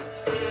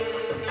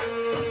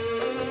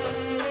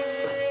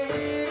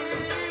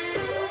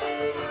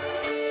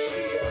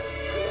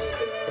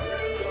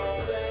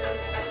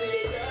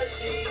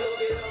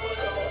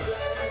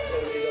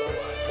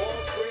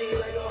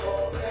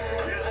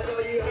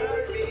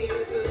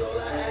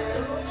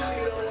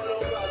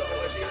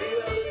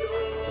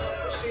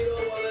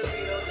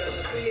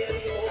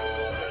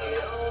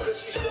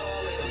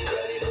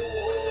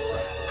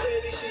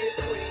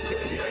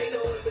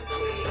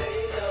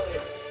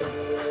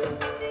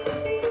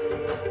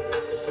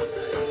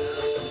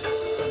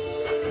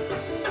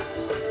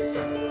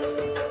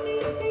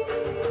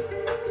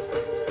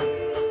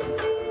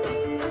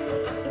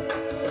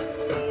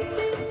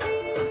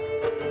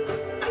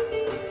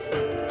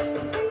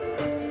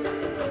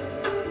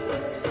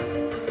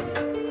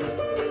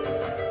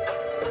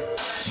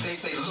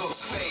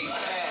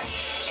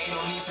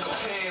 no need to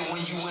compare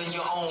when you in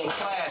your own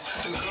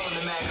class. The girl in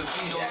the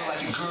magazine don't look like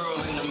the girl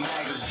in the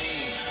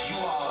magazine. You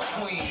are a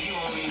queen, you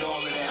don't need all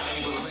of that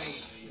Maybelline.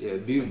 Yeah,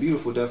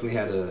 Beautiful definitely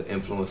had an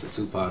influence of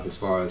Tupac as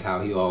far as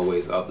how he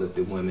always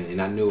uplifted women,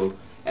 and I knew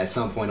at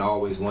some point I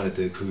always wanted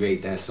to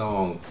create that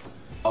song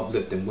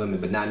uplifting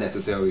women, but not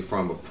necessarily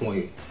from a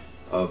point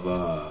of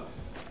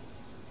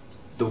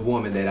the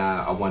woman that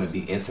I want to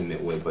be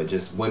intimate with, but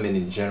just women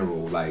in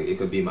general. Like, it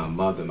could be my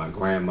mother, my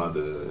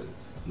grandmother,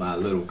 my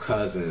little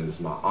cousins,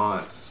 my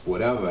aunts,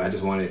 whatever. I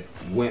just wanted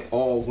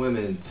all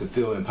women to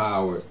feel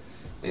empowered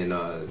and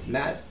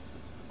not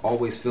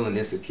always feeling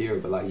insecure,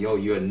 but like, yo,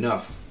 you're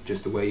enough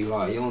just the way you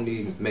are. You don't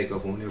need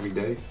makeup on every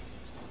day.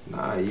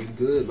 Nah, you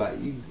good. Like,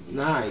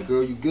 nah,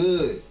 girl, you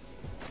good.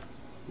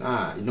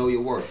 Nah, you know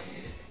your worth.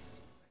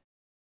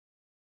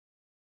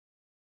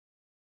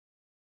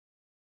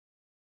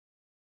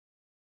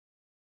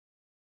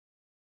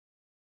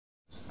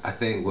 I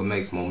think what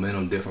makes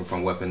Momentum different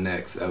from Weapon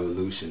X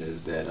Evolution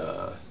is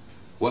that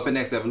Weapon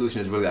X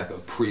Evolution is really like a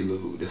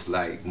prelude. It's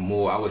like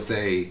more, I would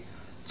say,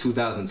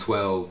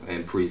 2012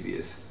 and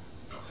previous.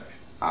 Okay.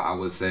 I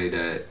would say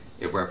that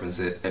it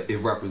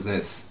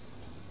represents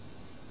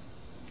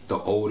the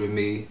older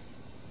me,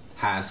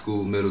 high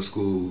school, middle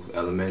school,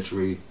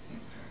 elementary,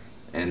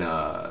 and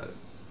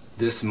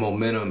this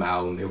Momentum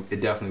album, it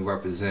definitely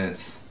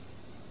represents.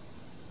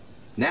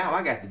 Now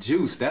I got the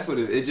juice. That's what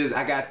it just.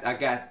 I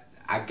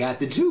got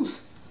the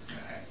juice.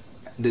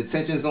 The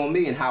attention's on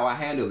me and how I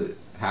handle it.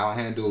 How I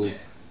handle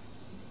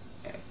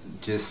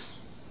just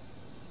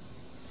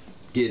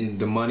getting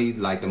the money,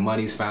 like the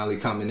money's finally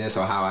coming in,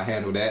 so how I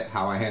handle that,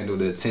 how I handle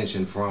the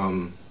attention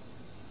from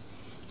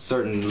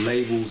certain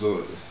labels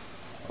or,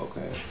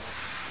 okay,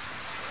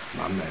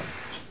 my man.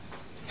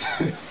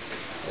 Are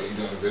you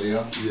doing a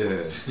video?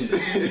 Yeah.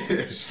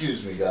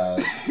 Excuse me,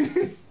 guys.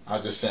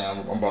 I'm just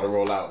saying, I'm about to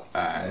roll out.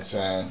 All right. You know what I'm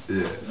saying?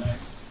 Yeah.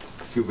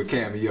 Super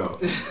cameo.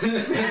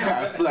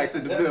 Flexx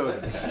in the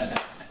building.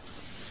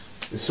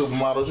 The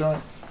supermodel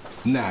joint?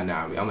 Nah,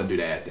 I'm gonna do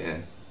that at the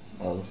end.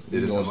 Oh,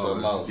 you doing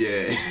something else?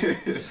 Yeah.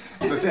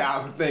 There's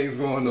 1,000 things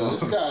going on.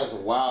 This guy's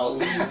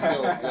wild.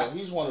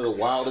 He's one of the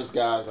wildest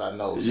guys I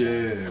know. So.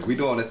 Yeah, we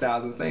doing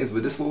 1,000 things,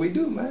 but this is what we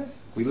do, man.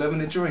 We living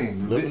the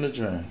dream. Living the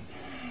dream.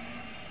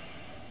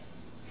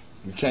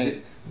 You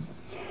can't.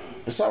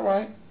 It's all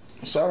right.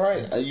 It's all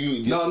right.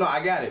 No,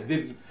 I got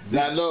it.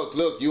 Now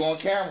look, you on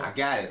camera. I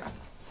got it.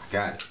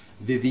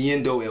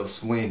 Viviendo el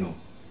sueño.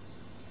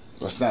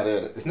 That's not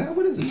it. It's not.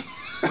 What is it?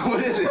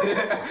 What is it?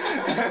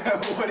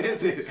 What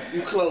is it?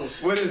 You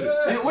close. What is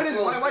it? What is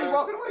it? Why you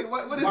walking away?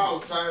 What is it?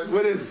 Son.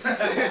 What is it?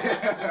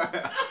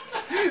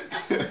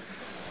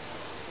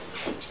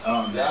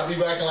 I'll be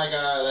back in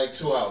like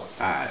 2 hours.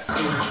 Alright.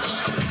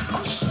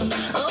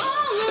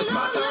 It's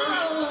my turn.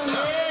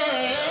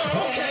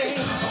 Okay.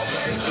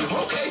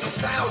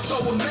 Sounds so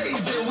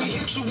amazing. We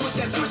hit you with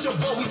that switch up,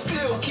 but we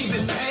still keep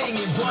it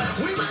banging. But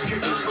we make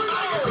it good.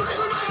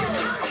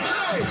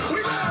 Hey,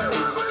 we make it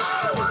good.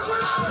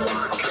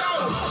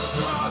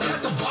 Bars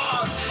after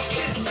bars,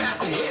 hits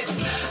after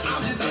hits.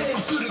 I'm just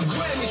heading to the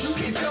Grammys. You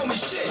can't tell me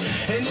shit.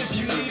 And if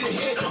you need a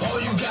hit,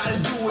 all you gotta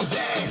do is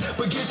ask.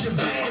 But get your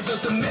bands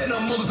up. The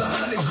minimum's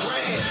 $100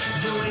 grand.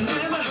 You ain't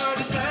never heard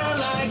a sound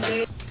like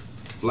this.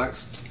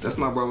 Flexx, that's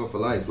my brother for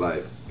life.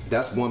 Like,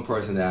 that's one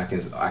person that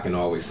I can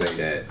always say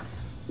that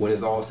when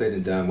it's all said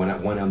and done, when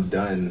I'm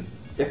done,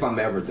 if I'm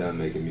ever done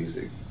making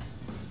music,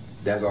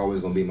 that's always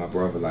gonna be my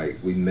brother. Like,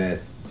 we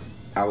met,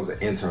 I was an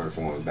intern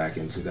for him back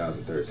in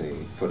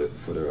 2013 for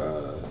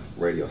the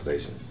radio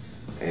station,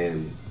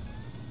 and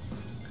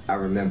I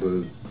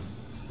remember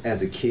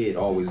as a kid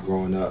always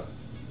growing up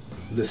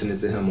listening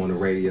to him on the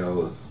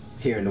radio,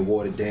 hearing the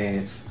Water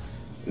Dance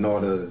and all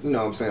the, you know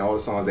what I'm saying, all the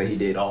songs that he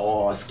did,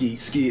 oh,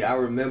 Skeet, I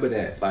remember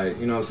that, like,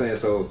 you know what I'm saying.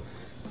 So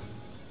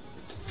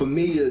for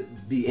me to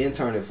be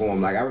interning for him,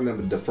 like, I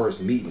remember the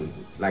first meeting,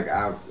 like,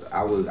 I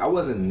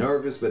wasn't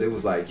nervous, but it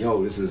was like,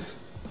 yo, this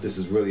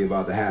is really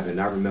about to happen.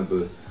 I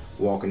remember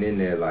walking in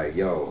there like,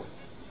 yo,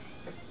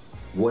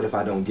 what if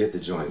I don't get the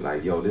joint?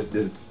 Like, yo, this,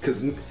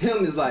 cause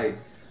him is like,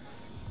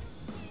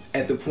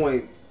 at the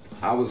point,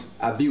 I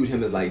viewed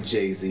him as like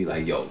Jay-Z,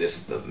 like, yo, this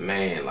is the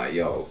man, like,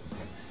 yo,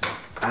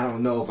 I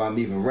don't know if I'm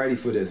even ready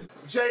for this.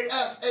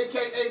 JS,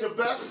 aka the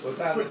best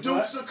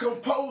producer,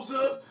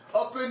 composer,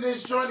 up in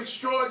this joint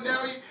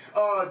extraordinary.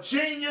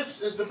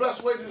 Genius is the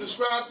best way to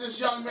describe this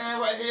young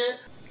man right here.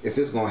 If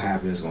it's gonna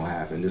happen, it's gonna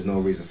happen. There's no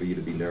reason for you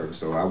to be nervous.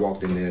 So I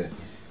walked in there,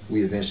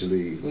 we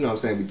eventually, you know what I'm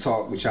saying, we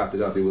talked, we chopped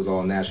it up, it was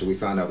all natural. We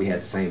found out we had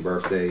the same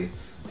birthday.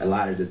 We had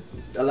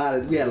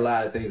a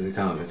lot of things in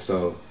common.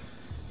 So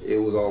it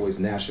was always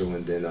natural,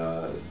 and then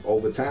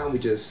over time we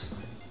just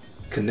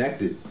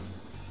connected,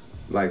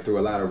 like, through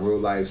a lot of real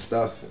life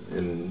stuff,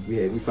 and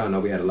we found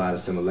out we had a lot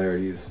of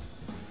similarities.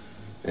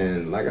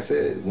 And like I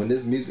said, when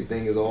this music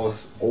thing is all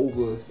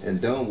over and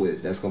done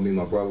with, that's gonna be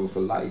my brother for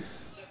life.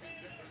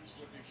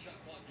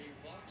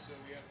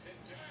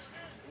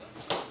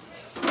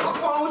 What's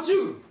wrong with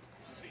you?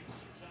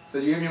 So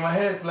you hit me in my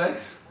head, Flexx?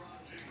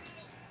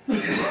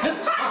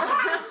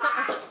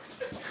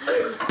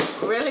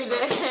 really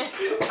did.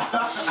 He's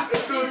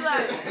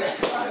like,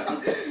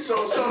 so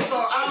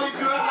I look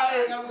good. I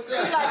hang out with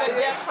that. He's like a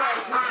deaf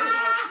person.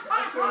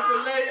 I saw the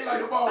lady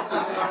like a ball.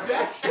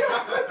 That shit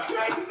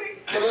crazy.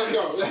 So let's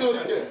go. Let's do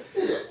it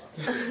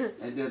again.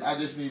 And then I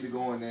just need to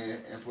go in there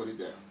and put it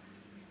down.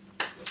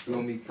 You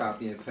want me to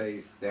copy and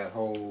paste that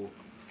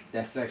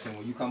section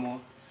when you come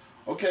on?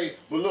 Okay,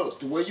 but look,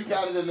 the way you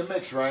got it in the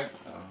mix, right?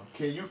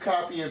 Can you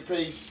copy and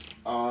paste,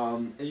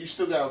 and you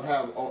still gotta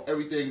have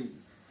everything,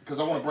 because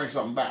I want to bring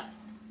something back.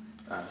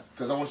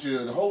 Because I want you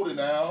to hold it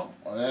now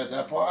on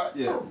that part.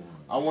 Yeah.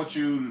 I want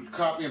you to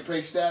copy and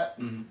paste that,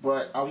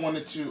 but I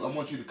want you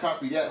to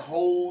copy that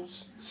whole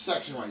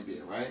section right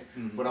there, right?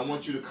 But I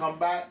want you to come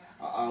back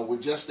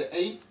with just the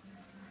 8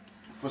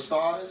 for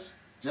starters,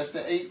 just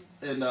the 8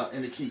 in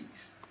the keys.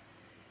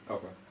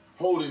 Okay.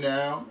 Hold it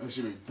down, and it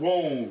should be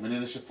boom, and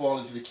then it should fall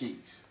into the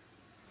keys.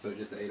 So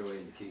just the 808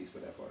 and the keys for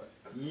that part?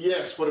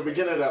 Yes, for the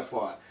beginning of that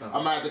part. I'm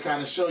gonna have to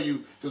kind of show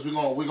you, because we're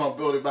gonna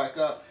build it back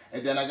up,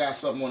 and then I got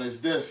something on this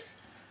disc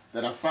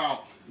that I found.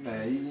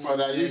 Man, you used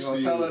gonna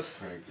to tell use. us?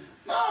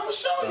 Nah, I'm gonna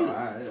show you.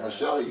 I'll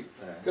show you.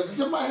 Because it's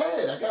in my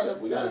head.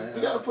 We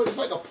gotta put it's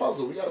like a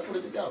puzzle. We gotta put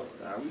it together.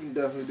 We can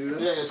definitely do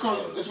that. Yeah, it's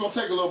gonna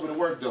take a little bit of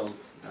work though.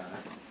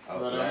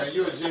 But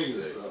you're a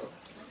genius, so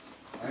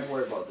I ain't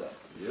worried about that.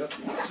 Yep.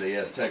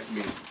 JS text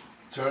me.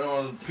 Turn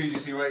on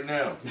PGC right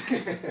now.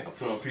 I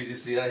put on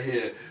PGC, I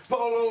hear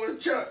Polo and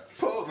Chuck,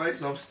 Polo, right?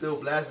 So I'm still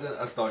blasting.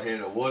 I start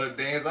hearing the water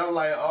dance. I'm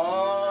like,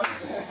 oh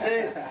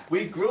shit,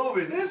 we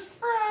grooving. It's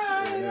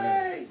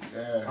Friday.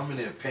 Yeah. I'm in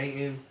there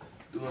painting,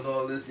 doing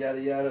all this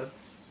yada yada.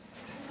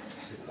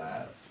 Shit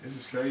live. This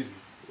is crazy.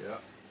 Yeah.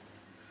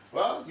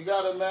 Well, you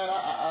got it, man.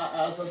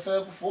 As I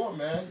said before,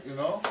 man, you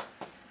know,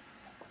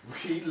 we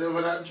keep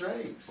living our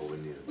dreams. Oh, we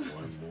need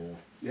one more.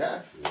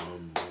 Yes.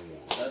 One more.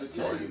 Gotta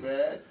tell you,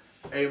 man.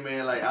 Hey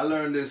man, like I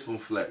learned this from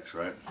Flexx,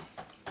 right?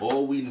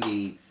 All we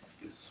need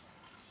is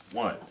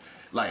one.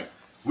 Like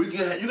you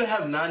can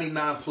have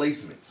 99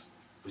 placements,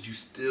 but you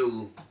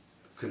still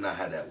could not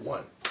have that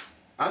one.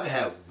 I could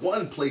have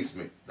one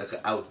placement that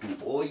could outdo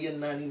all your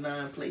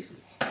 99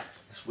 placements.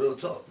 That's real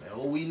talk, man.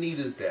 All we need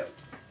is that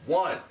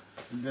one.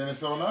 And then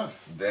it's on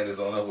us. Then it's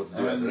on us what to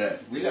do after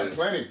that. We got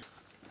plenty.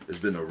 It's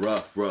been a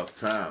rough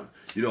time.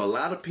 You know, a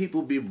lot of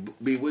people be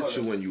with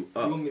you when you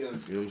up. You know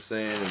what I'm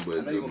saying?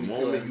 But the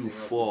moment you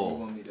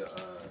fall,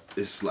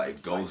 it's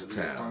like ghost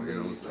town. You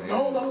know what I'm saying?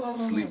 No.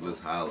 Sleepless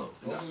Hollow.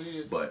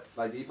 But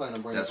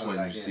that's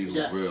when you see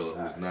who's real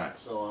and who's not.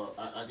 So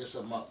I guess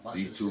my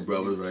These two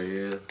brothers right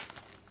here,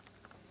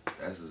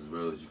 that's as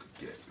real as you could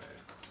get, man.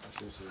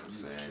 You know what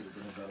I'm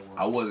saying?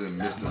 I wasn't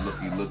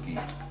Mr. Looky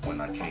when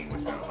I came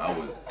with them. I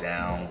was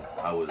down.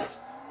 I was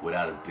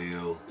without a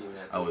deal.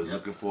 I was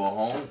looking for a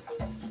home,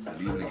 and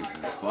these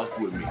niggas just fucked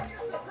with me,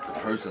 the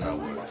person I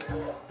was,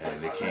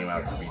 and they came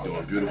out to be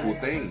doing beautiful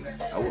things.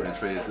 I wouldn't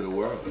trade it to the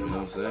world, you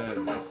know what I'm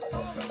saying?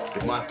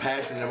 If my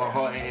passion and my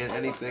heart ain't in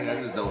anything,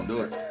 I just don't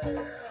do it.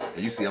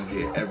 And you see, I'm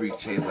here every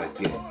chance I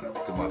get,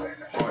 because my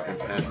heart and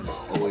passion is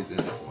always in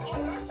this one.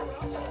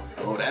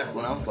 Oh, that's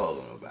what I'm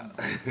talking about.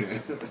 You know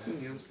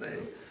what I'm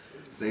saying?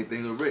 Same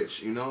thing with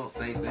Rich, you know?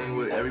 Same thing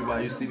with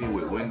everybody you see me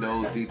with,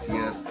 Windows,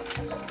 DTS.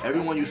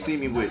 Everyone you see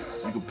me with,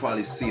 you could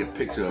probably see a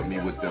picture of me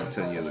with them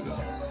 10 years ago.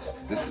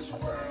 This is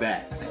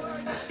facts.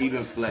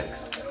 Even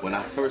Flexx. When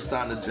I first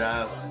signed the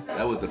job,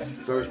 that was the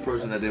first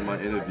person that did my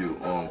interview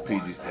on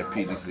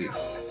PGC.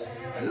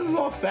 So this is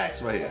all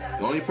facts right here.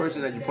 The only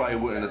person that you probably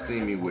wouldn't have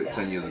seen me with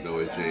 10 years ago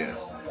is JS.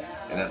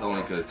 And that's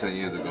only because 10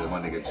 years ago,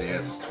 my nigga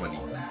JS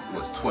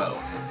was 12.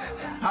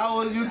 How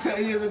old was you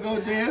 10 years ago,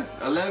 JS?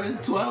 11,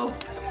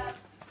 12?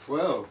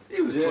 12.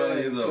 He was 12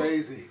 years old.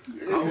 Crazy.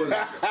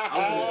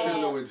 I was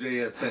chilling with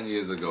JS 10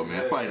 years ago,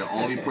 man. Probably the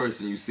only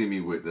person you see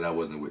me with that I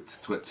wasn't with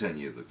 10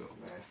 years ago.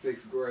 Man,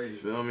 6th grade.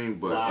 Feel me?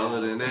 But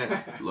other than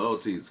that,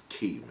 loyalty is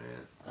key,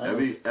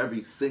 man.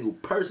 Every single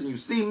person you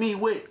see me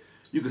with,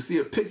 you can see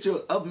a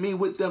picture of me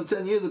with them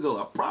 10 years ago.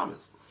 I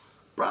promise.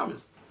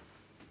 Promise.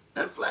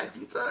 And Flexx,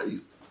 I'm telling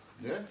you.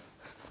 Yeah.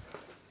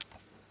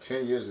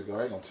 10 years ago,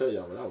 I ain't gonna tell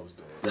y'all what I was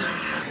doing.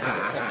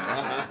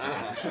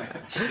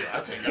 Shit, I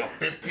tell y'all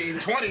 15,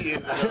 20 years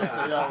ago, I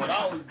tell y'all what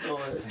I was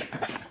doing.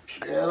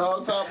 You know what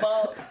I'm talking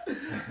about?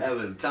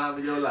 Having the time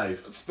of your life.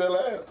 Still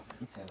am.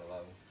 10,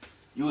 11.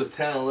 You was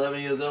 10,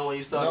 11 years old when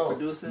you started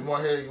producing? You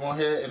want to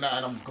hear, and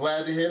I'm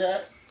glad to hear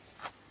that.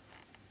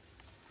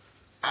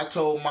 I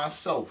told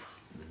myself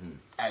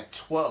at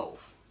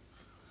 12,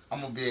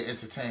 I'm gonna be an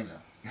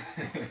entertainer.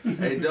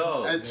 Hey,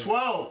 dog. At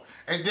 12.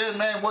 And then,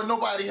 man, wasn't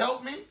nobody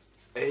help me.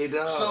 Hey,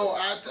 dog. So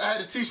I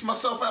had to teach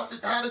myself how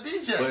to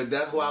DJ. But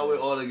that's why we're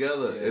all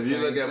together. Yeah, if you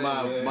look at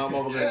my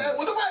motherfucker. Yeah,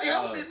 well, nobody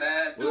helped me,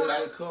 man. What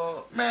is it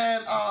called?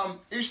 Man,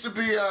 it used to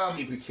be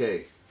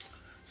EPK.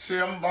 See,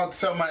 I'm about to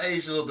tell my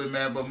age a little bit,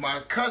 man, but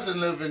my cousin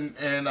lived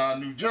in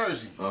New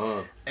Jersey.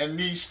 And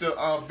he used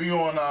to be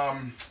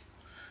on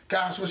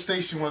gosh, what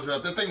station was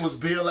that? That thing was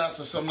BLS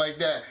or something like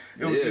that.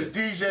 It was this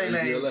DJ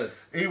named,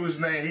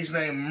 he's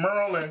named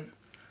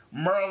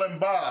Merlin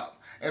Bob.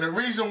 And the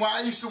reason why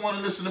I used to want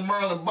to listen to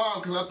Merlin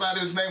Bob, because I thought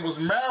his name was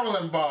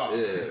Marilyn Bob.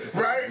 Yeah.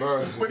 Right?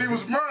 Merlin. But he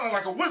was Merlin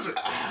like a wizard.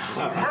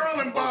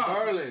 Merlin Bob.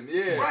 Merlin,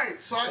 yeah.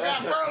 Right. So I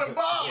got Merlin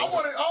Bob. All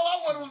I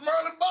wanted was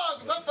Merlin Bob,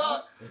 because I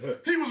thought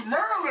he was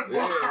Merlin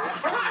Bob.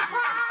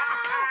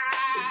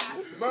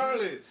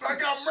 Merlin. So I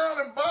got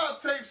Merlin Bob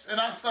tapes, and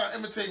I started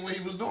imitating what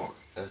he was doing.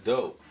 That's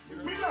dope.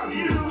 We love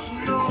you.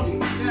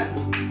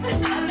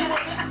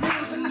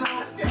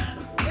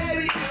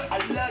 Baby, I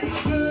love you,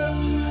 girl.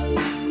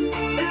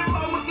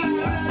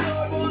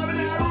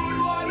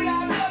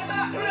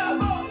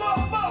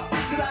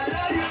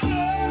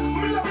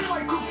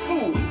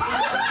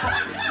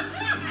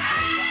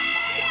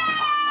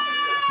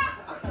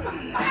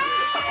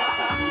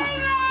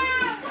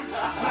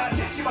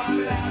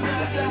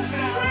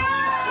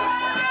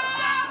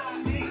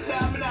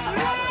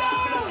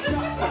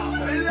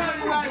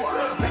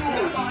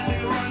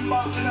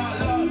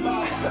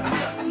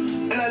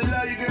 And I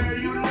love you, girl,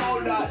 you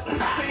know that.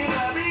 Can you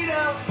love me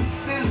now?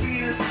 This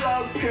beat is so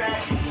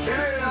crack. It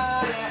is.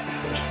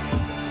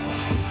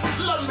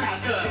 Love me,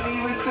 girl. Can't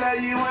even tell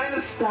you when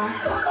to stop.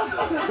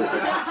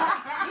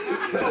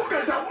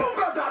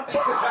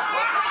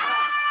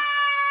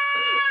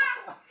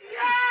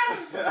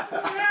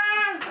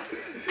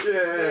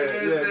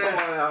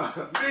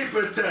 Me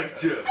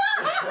protect you.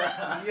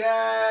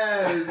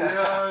 Yes,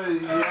 yo,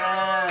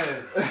 yes.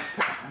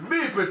 Me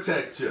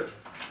protect you.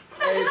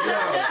 Hey, yo,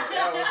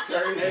 that was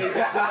crazy. Hey,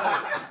 son,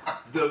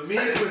 the me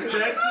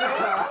protect you.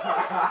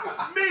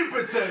 Me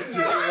protect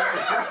you.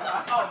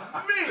 Oh,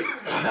 me.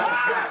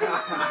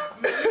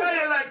 How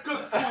you like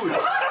cook food?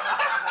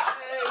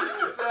 Hey,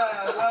 son,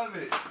 I love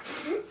it.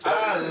 I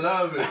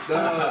love it,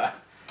 dog.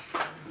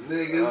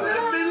 Niggas,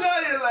 let me know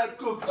you like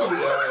cook food.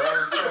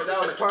 That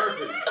was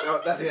perfect.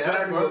 That's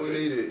exactly what we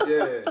needed.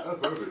 Yeah. That was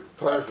perfect.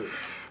 Perfect.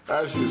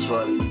 That shit's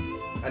funny.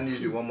 I need you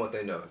to do one more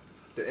thing though.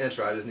 The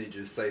intro, I just need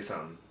you to say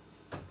something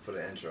for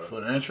the intro. For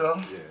the intro?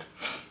 Yeah.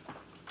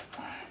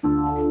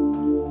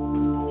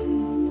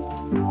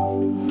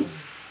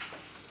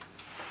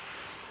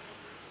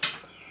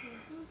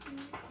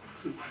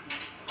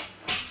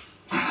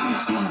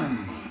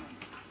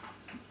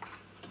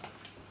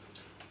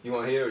 You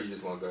want to hear or you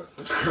just want to go?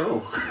 Let's go.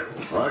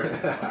 Fuck it.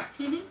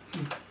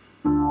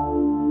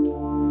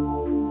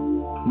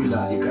 We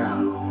love you,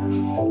 girl.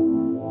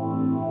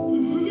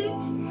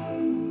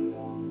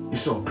 You're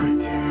so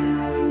pretty.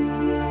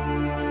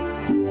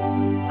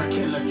 I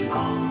can't let you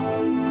go.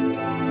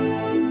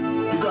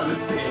 You gotta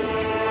stay.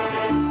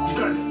 You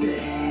gotta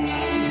stay.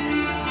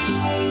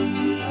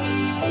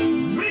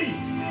 Me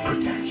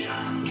protect you.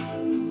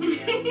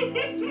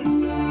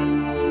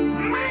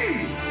 Me.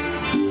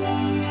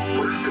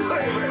 What are you doing,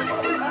 man?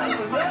 Stop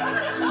laughing, man.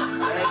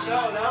 Hey, no,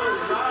 that was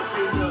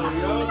rocking though,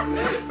 yo.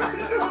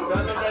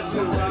 None of that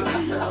shit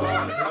rocking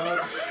hard, yo.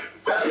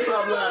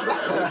 Stop laughing.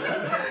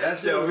 That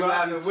shit was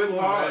rocking with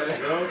hard,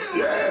 yo.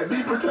 Yeah, be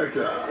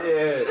protector.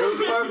 Yeah, it was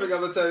perfect. I'm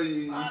gonna tell you,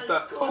 you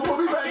stop. Oh, put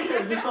me back in.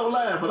 Just don't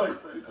laugh. Like,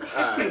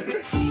 alright.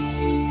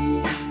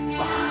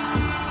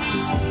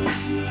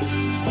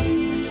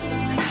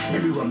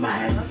 Let me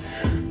romance.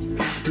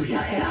 Do your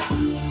hair.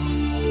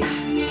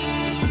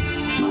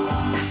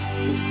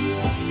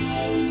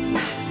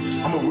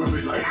 I'm gonna rub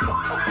it like.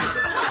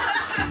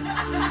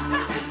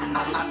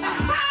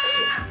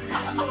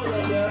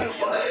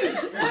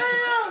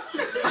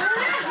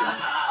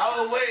 I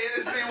was waiting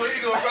to see what he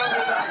gonna rub it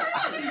like.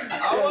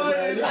 I wanted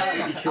to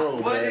see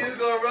what he was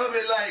gonna rub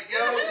it like,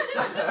 yo.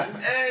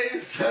 Hey,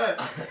 son.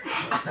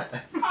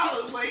 I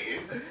was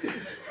waiting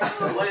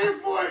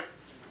for it.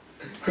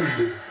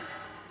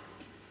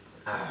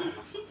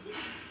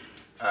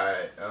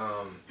 Alright,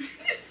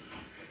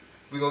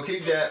 we gonna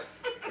keep that,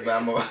 but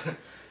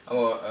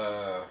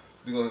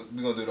we gonna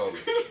do it over.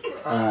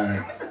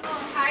 Alright.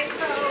 Hi,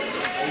 folks.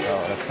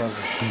 Oh, that's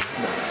perfect.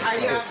 Are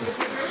you up?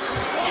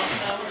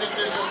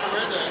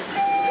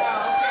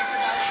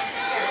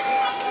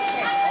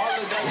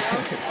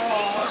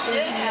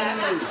 Yeah,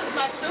 that's just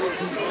my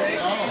students.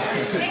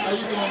 How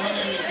you doing? My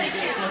name is DJ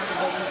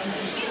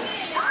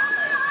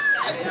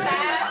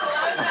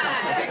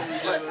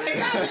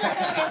Take out your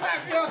hand.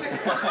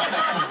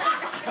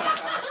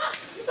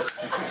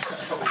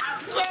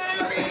 I'm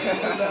sorry.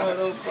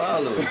 No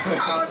problem.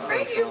 Oh,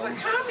 thank you for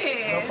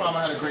coming. No problem. I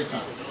had a great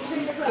time.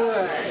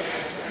 Good.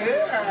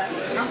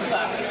 I'm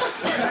sorry.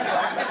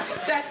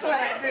 That's what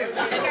I do.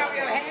 Take off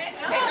your hat.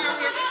 Take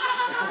off your...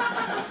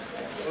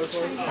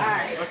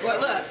 Alright, well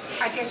look,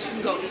 I guess you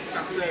can go eat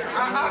something.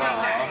 I'll be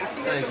nice.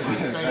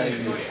 Thank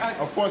you.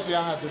 Unfortunately, I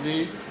have to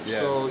leave,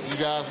 so you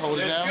guys hold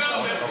it down?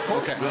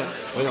 Okay.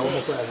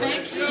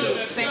 Thank you.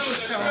 Thank you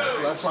so much.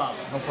 No problem.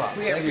 No problem.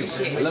 We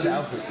appreciate it. I love the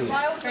outfit too.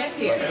 Thank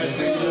you.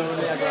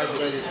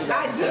 I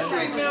do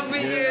remember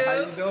you. How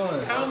you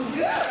doing? I'm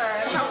good.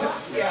 How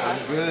are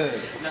you? Good.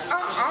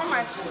 All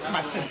my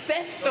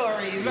success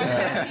stories, I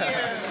tell you.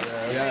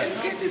 It's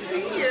good to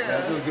see you.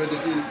 It was good to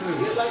see you too.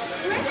 You look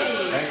great.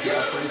 Thank you.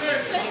 I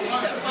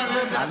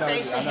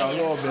appreciate it.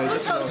 Who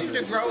told you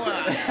to grow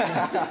up?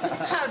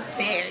 How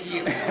dare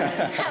you?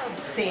 How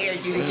dare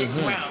you to get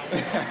wrong.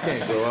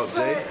 Can't grow up,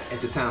 Jay.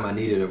 At the time, I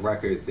needed a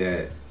record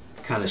that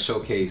kind of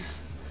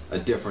showcased a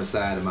different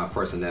side of my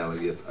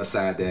personality, a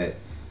side that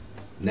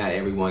not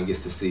everyone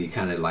gets to see,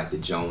 kind of like the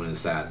Jonas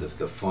side,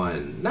 the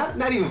fun,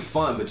 not even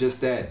fun, but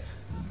just that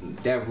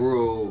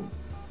real,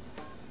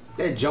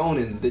 the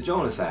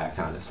Jonas side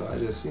kind of. So I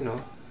just, you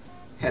know,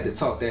 had to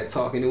talk that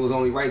talk, and it was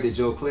only right that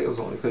Joe Clay was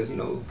on it because, you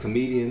know,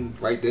 comedian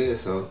right there.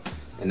 So,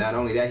 and not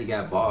only that, he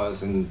got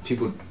bars, and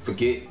people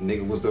forget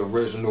nigga was the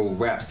original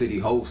Rap City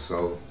host.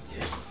 So,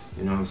 yeah,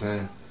 you know what I'm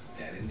saying?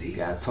 That indeed. You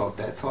gotta talk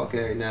that talk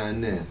every now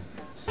and then.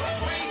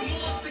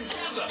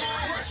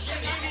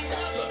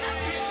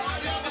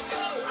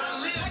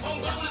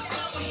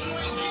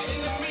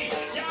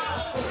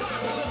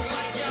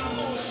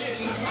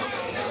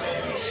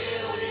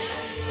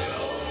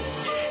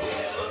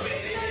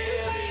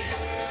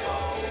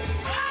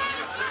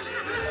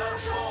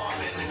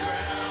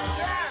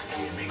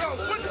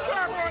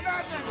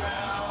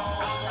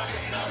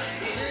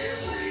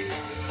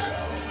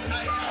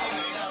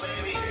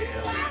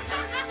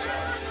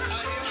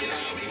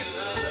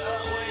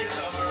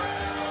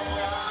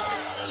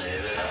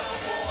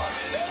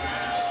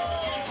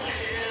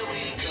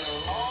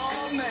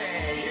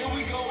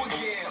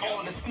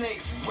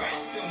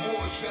 Rats and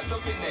wolves dressed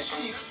up in that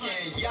sheepskin.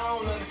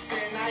 Y'all don't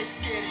understand, I ain't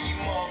scared of you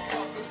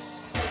motherfuckers.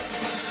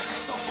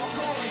 So fuck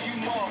all of you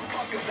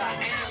motherfuckers. I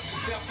am the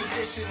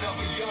definition of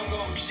a young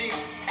OG.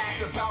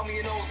 Ask about me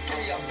in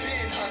 03, I've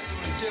been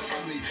hustling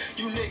differently.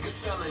 You niggas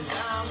selling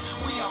dimes,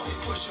 we out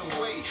here pushing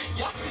weight.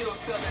 Y'all still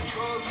selling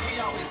drugs,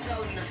 we out here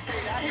selling the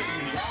state. I hear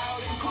you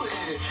loud and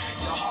clear.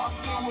 Your heart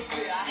filled with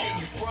fear. I hate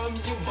you from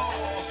your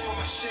balls, from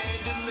a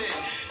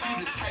chandelier.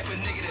 You the type of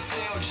nigga that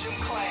failed gym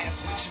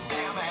class with your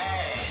damn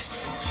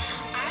ass.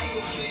 I ain't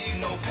gon' give you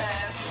no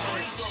pass. When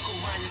they circle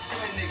around your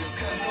square niggas,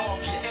 cutting off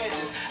your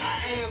edges.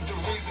 I am the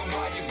reason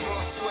why your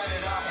girl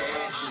sweated out her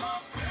edges.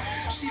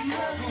 She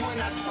love it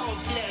when I talk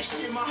that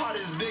shit. My heart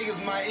is big as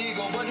my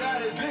ego, but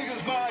not as big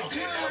as my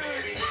dick.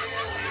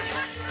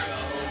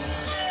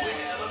 We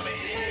never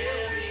made it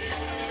here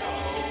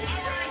before.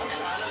 I'm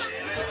trying to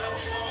live it up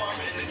before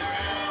I'm in the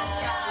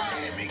ground.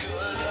 Give me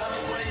good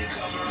love when you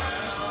come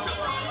around.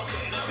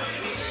 Okay, now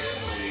baby, here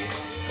we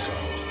go.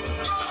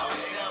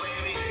 Okay, now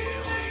baby,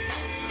 here we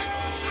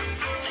go.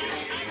 You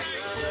give me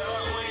good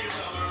love when you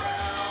come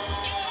around.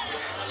 I'm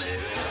trying to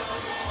live it up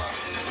before I'm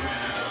in the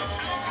ground.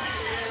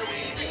 Here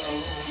we go.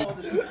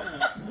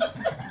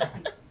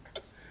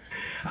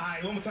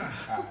 Alright, one more time.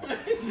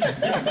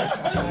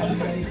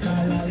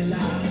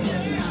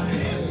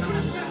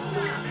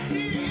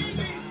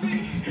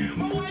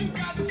 My wife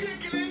got the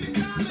chicken and the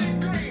collard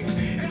greens,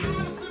 and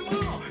Alice and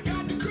Mom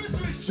got the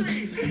Christmas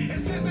trees.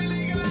 And since they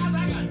legalized, I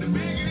got the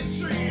biggest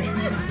tree.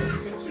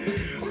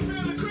 We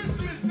feel the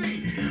Christmassy.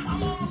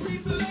 I'm on a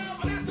piece of love,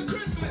 but that's the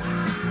Christmas.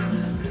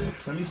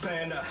 Let me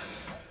stand up.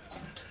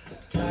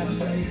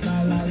 It's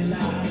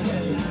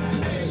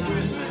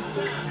Christmas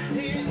time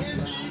here in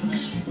DC.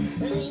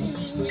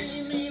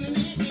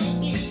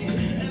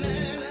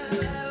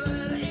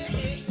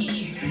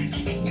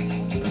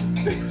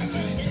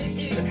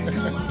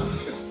 Come on,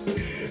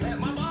 let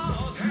my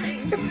balls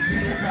hang.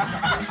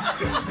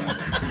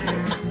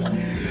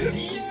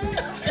 Yeah,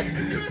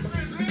 it's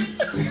Christmas, bitch.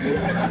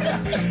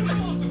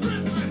 I'm on some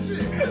Christmas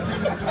shit.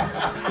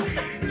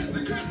 It's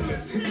the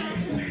Christmas hit.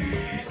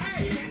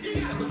 Hey, you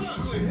got to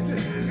fuck with it.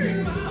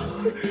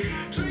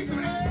 Drink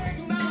some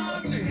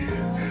eggnog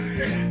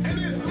and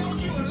then smoke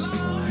you a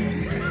log.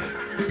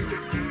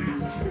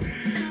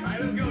 Alright,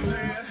 let's go,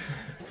 Jan.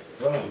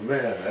 Oh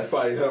man, that's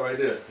probably her right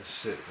there.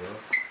 Shit, bro.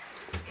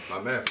 My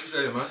man,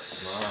 appreciate it, man. Nah,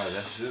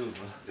 that's you,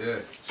 bro. Yeah.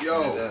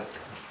 Yo,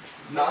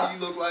 nah, you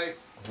look like.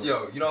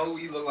 Yo, you know who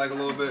he look like a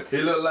little bit? He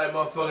look like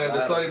motherfucking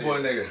the Sunny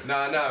Boy nigga.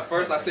 Nah.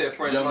 First I said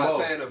French Young Mo.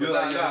 Montana, but You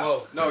like Young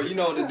Mo. No, you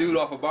know the dude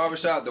off a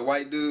barbershop, the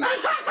white dude. A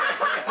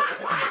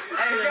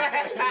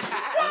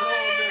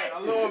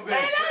little bit.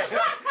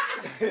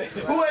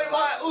 Who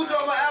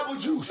drank my apple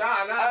juice? Nah.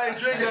 I ain't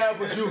drinking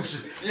apple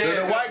juice. Yeah.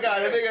 The white guy,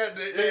 they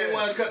didn't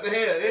want to cut the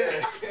hair.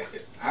 Yeah.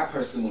 I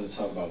personally want to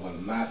talk about one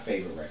of my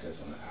favorite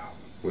records on the album.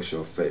 What's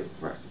your favorite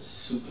record?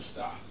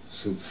 Superstar.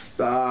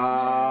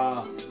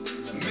 Superstar.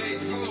 Make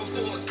room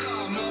for a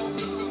star, Mo.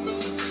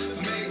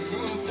 Make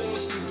room for a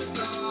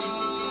superstar.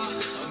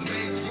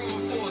 Make room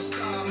for a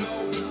star, Mo.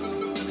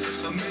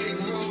 Make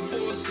room for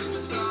a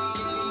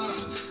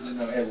superstar. You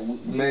know, Evan,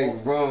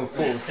 Make room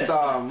for a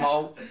star,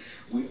 Mo.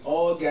 We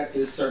all got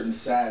this certain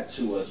side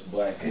to us,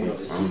 but you know,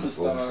 the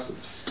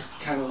superstar,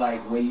 kind of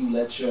like where you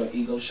let your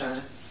ego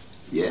shine.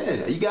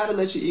 Yeah, you gotta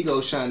let your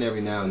ego shine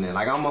every now and then.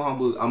 Like I'm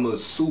a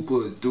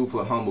super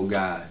duper humble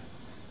guy,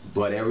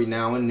 but every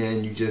now and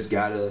then you just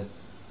gotta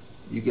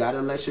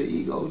let your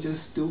ego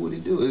just do what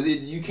it do.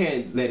 You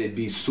can't let it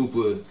be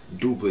super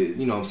duper,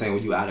 you know what I'm saying,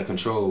 when you out of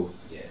control.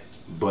 Yeah.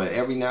 But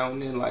every now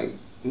and then, like,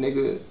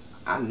 nigga,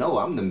 I know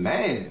I'm the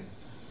man.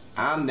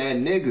 I'm that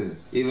nigga.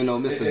 Even though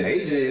Mr.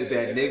 Major is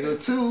that nigga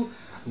too.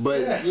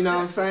 But you know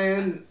what I'm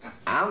saying?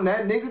 I'm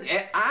that nigga.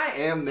 I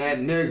am that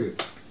nigga.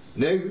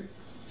 Nigga.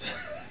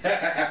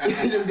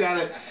 You just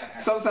gotta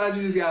sometimes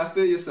you just gotta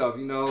feel yourself,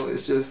 you know.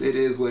 It's just, it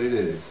is what it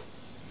is.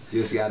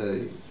 You just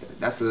gotta,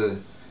 that's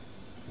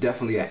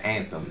definitely an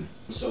anthem.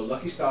 So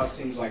Lucky Star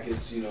seems like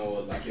it's, you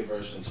know, like your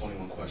version of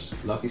 21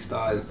 Questions. Lucky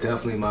Star is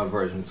definitely my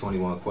version of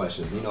 21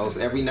 Questions. You know,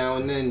 so every now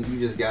and then you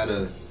just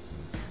gotta,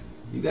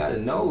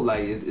 know,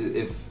 like,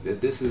 if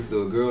this is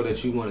the girl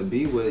that you want to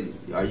be with,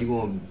 are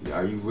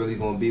you really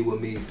gonna be with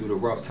me through the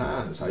rough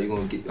times? Are you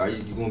gonna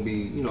be,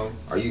 you know,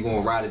 are you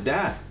gonna ride or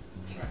die?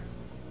 That's right.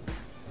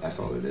 That's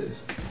all it is.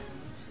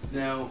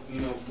 Now,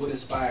 you know, what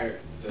inspired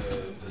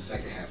the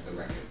second half of the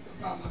record,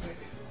 About My Baby?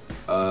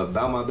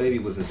 About My Baby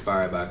was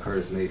inspired by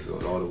Curtis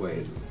Mayfield all the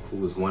way, who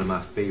was one of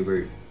my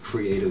favorite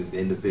creative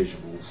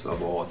individuals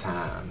of all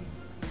time.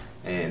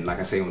 And like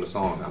I say on the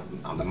song,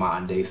 I'm the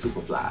modern day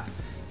Superfly.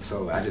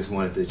 So I just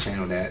wanted to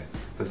channel that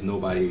because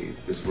nobody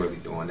is really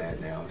doing that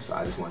now. So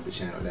I just wanted to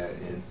channel that.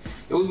 And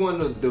it was one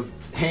of the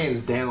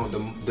hands down,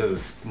 the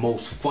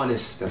most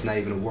funnest, that's not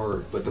even a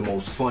word, but the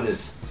most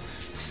funnest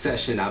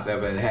session I've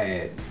ever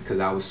had, because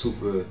I was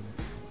super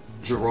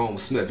Jerome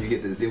Smith. You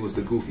get it was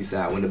the goofy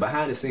side. When the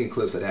behind the scene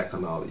clips of that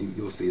come out,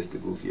 you'll see it's the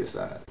goofier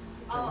side.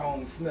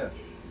 Jerome Smith.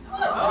 Oh,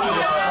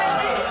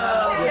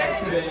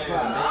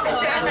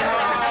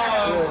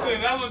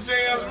 shit, that's what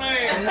JS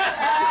mean.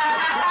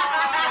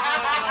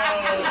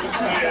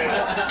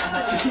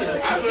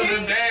 I thought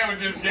the dad was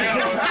just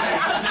ghetto and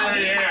saying, sure,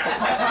 yeah.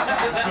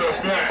 It's the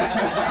best.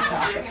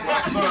 It's my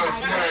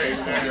son's name,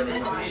 damn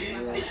it.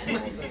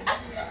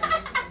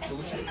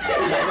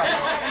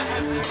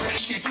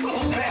 She's so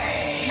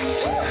bad.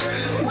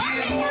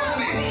 Get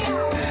money.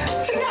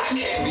 And I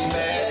can't be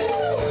mad.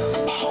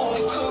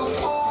 Home cooked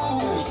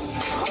foods.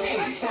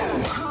 Taste so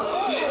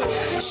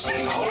good. She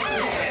holds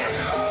it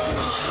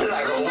down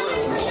like a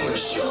real woman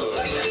should.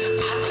 I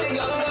think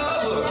I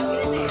love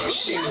her.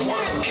 She's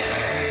one of a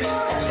kind.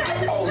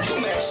 Oh, you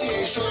mad she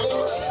ain't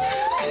yours?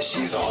 Cause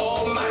she's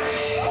all mine.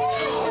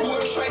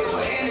 We'll trade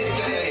for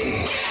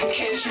anything.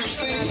 Can't you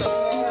see?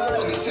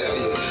 Let me tell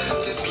you.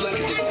 Just look at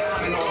the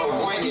diamond on her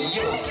ring and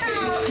you'll see.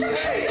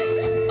 Hey,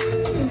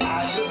 I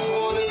just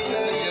wanna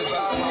tell you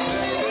about my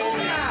baby.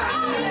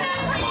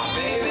 My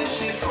baby,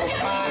 she's so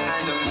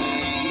fine to me.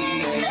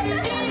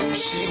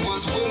 She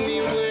was with me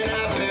when I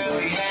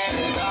barely had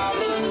a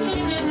dollar.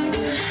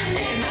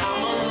 And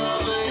I'm a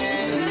lover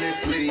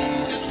endlessly.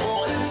 Just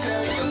wanna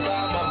tell you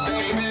about my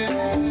baby.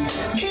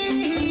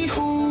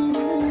 Hee-hee-hoo,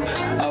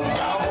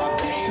 about my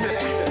baby.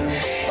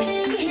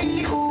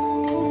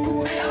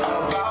 Hee-hee-hoo,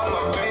 about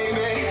my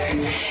baby.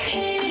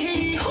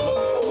 Hee-hee-hoo,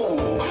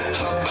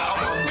 about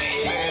my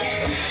baby.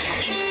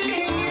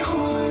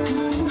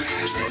 Hee-hee-hoo,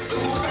 she's so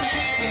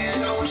bad,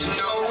 don't you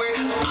know it?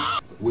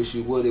 Wish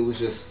You Would,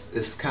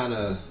 it's kind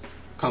of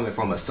coming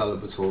from a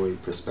celebratory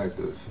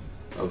perspective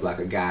of like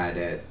a guy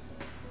that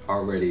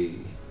already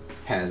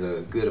has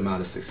a good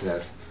amount of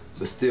success,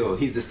 but still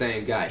he's the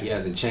same guy. He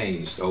hasn't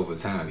changed over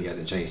time. He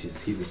hasn't changed.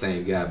 He's the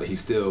same guy, but he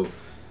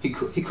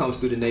comes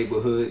through the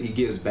neighborhood. He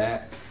gives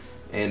back,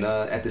 and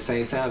at the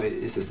same time,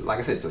 it's just, like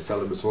I said, it's a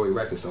celebratory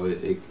record. So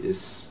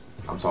it's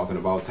I'm talking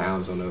about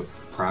times on a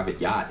private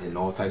yacht and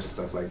all types of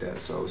stuff like that.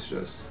 So it's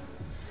just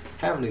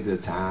having a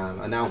good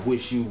time. And I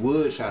wish you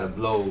would try to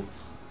blow,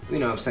 you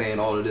know what I'm saying,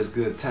 all of this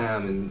good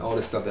time and all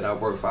this stuff that I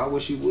work for. I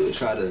wish you would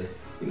try to,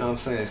 you know what I'm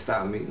saying,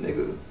 stop me.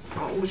 Nigga,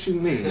 what you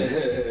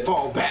mean?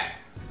 Fall back.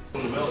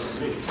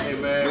 Hey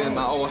man, in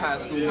my old high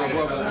school, my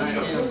brother, I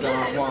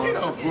am Juan. He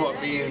done brought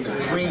me in the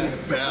green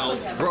belt.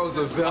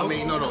 Roosevelt. I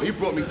mean, no, he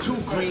brought me 2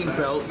 green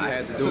belts. I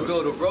had to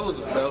go to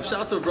Roosevelt.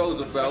 Shout out to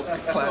Roosevelt,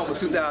 class of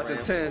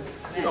 2010.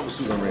 I'm gonna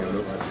shoot him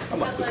around. I'm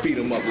about to beat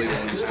him up later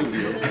in the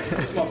studio.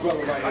 It's my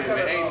brother right here,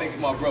 man. Anything for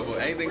my brother.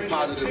 Anything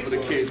positive for the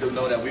kids to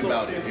know that we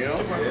about it, you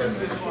know? Yeah.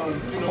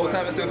 The whole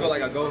time I still feel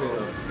like I go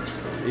here.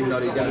 Even though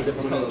they got a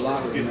different color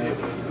lockers, man.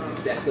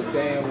 That's the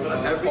band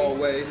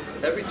hallway.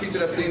 Every teacher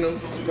that's seen them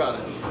is proud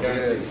of him.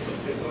 Yeah.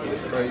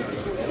 It's crazy.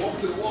 Walk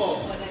to the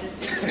wall.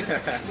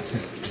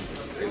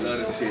 They love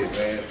this kid,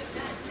 man.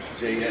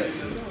 JS,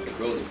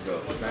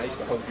 Roosevelt. Man, I used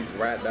to host these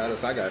rap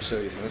battles. I gotta show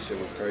you some. This shit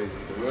was crazy.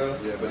 For real?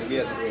 Yeah, but we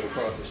had to go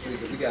across the street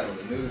because we got on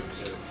the news and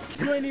shit.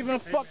 You ain't even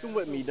fucking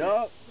with me,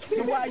 dog.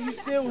 So why you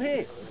still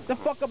here? The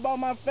fuck about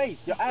my face?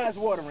 Your eyes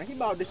watering. He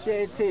about to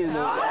shed tears.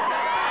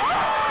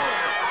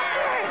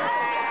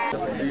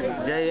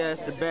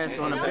 JS the best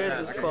on a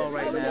business call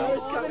right now.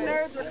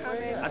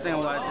 I think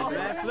I'm watching.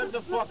 Man, flip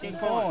the fucking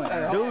coin.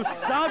 Do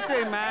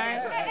something,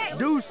 man.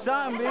 Do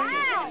something,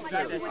 man.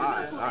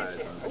 Alright.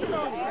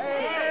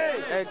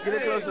 Hey, get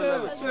it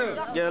closer.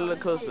 Get a little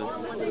closer.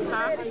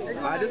 Alright,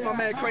 this is my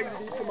man Crazy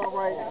to my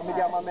right, and we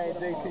got my man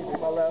JT to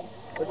my left.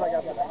 What's like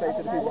I got to say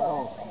to the people at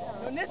home?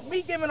 And this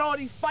me giving all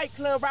these Fight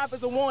Club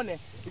rappers a warning.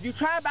 If you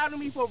try to battle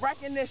me for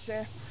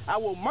recognition, I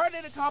will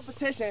murder the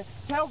competition.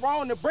 Tell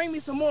Ron to bring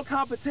me some more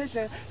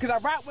competition, because I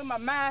rap with my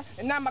mind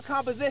and not my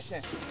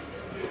composition.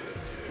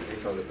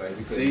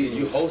 See,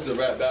 you host the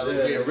rap battles,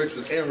 getting rich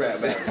was in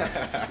rap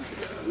battles.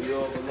 We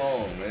all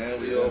belong, man.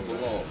 We all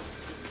belong.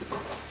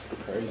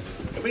 Crazy.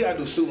 And we gotta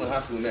do Suitland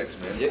High School next,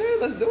 man. Yeah,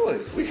 let's do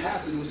it. We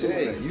have to do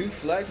Suitland next. You,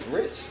 Flexx,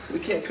 Rich. We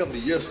can't come to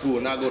your school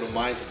and not go to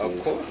my school.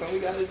 Of course, and we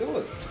gotta do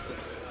it.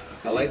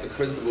 I like the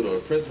principal though.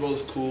 The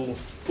principal's cool.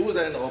 Who was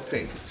that in all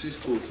pink? She's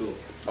cool too.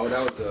 Oh,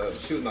 that was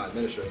she was my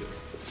administrator.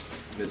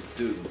 Miss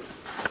Dew.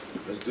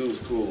 Miss Dew's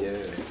cool. Yeah.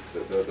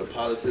 The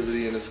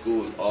positivity in the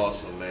school is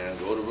awesome, man.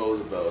 Go to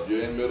Roosevelt. If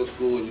you're in middle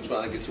school and you're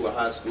trying to get to a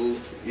high school,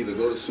 either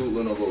go to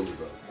Suitland or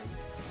Roosevelt.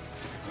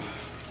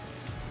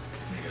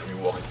 You got me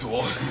walking through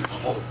all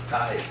I'm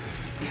tired.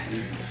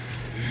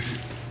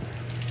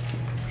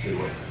 Say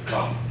what?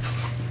 Come.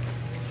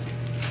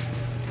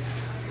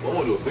 I want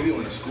to do a video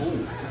in the school.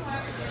 You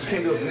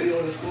can't do a video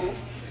in the school?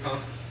 Huh?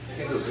 You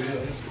can't do a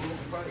video in the school?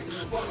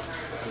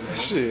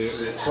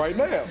 Shit, right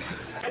now.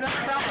 And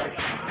I'm sour.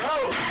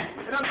 No,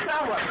 and I'm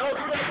sour. No, do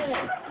that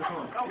one.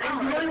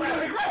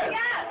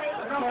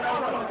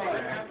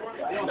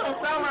 Don't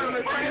sound on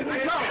the train. Do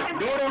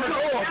it on the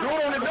door. Do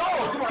it on the door.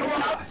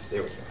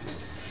 There we go.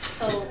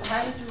 So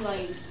how did you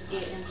like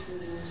get into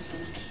the music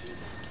industry?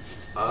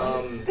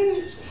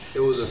 It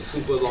was a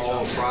super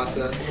long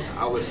process.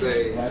 I would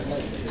say I'm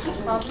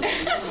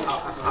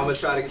gonna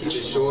try to keep it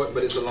short,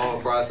 but it's a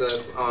long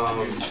process.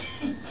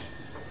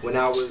 When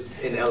I was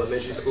in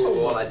elementary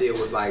school, all I did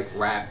was like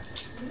rap.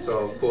 So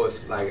of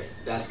course, like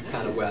that's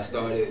kind of where I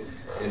started.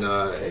 And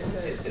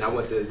I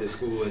went to this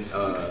school in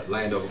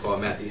Landover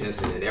called Matthew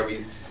Henson, and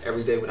every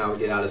day when I would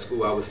get out of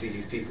school, I would see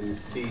these people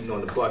beating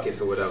on the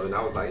buckets or whatever, and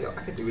I was like, yo,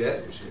 I could do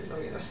that.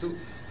 That's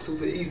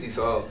super easy.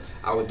 So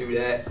I would do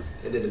that,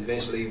 and then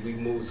eventually we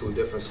moved to a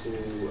different school,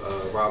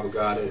 Robert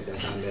Goddard.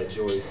 That's how I met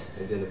Joyce,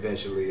 and then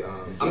eventually,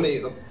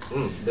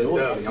 that's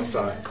Dudley. I'm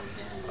sorry.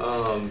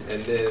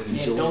 And then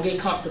yeah, don't get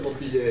comfortable,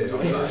 people. Yeah,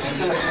 I'm sorry.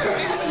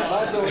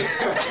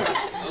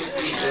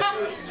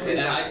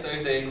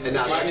 And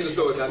now that's the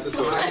story. That's the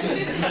story.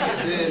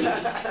 And then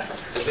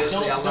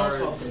eventually I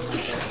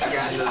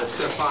got in a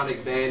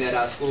symphonic band at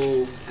our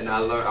school, and I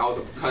was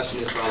a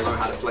percussionist, so I learned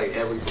how to play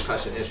every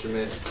percussion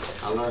instrument.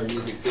 I learned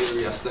music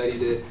theory. I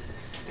studied it,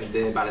 and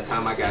then by the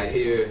time I got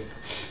here,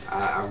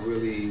 I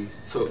really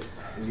took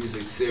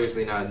music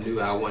seriously, and I knew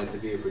I wanted to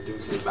be a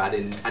producer, but I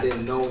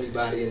didn't know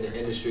anybody in the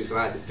industry, so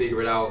I had to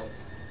figure it out.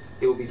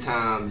 It would be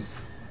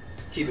times,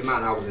 keep in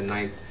mind I was in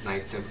 9th,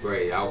 10th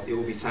grade, it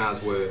would be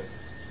times where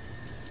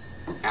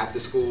after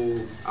school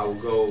I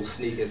would go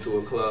sneak into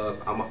a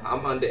club.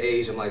 I'm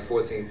underage, I'm like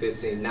 14,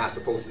 15, not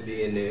supposed to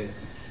be in there,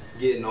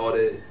 getting all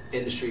the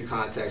industry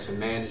contacts from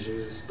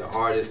managers, the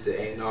artists, the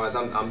A&Rs.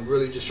 I'm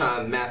really just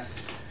trying to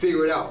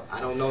figure it out.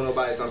 I don't know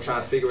nobody, so I'm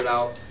trying to figure it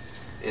out.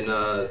 And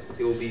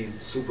it would be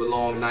super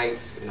long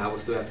nights, and I would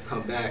still have to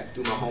come back,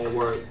 do my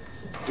homework,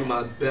 do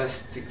my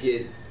best to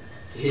get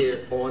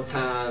here on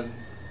time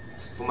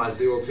for my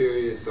 0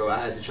 period, so I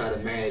had to try to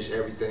manage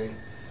everything.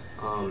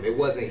 It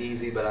wasn't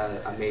easy, but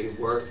I made it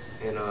work,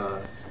 and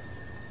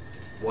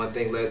one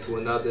thing led to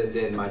another, and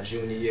then my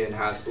junior year in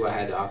high school, I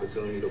had the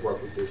opportunity to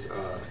work with this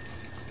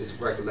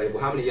record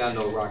label. How many of y'all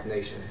know Rock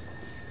Nation?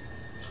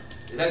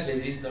 Is that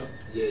Jay-Z's though?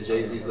 Yeah,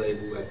 Jay-Z's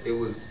label. It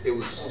was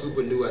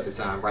super new at the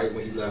time, right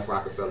when he left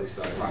Rockefeller, he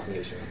started Rock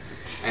Nation.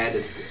 I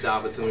had the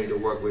opportunity to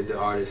work with the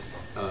artist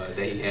that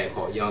he had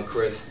called Young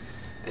Chris,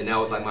 and that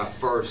was like my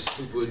first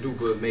super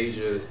duper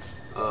major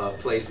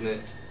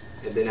placement.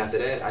 And then after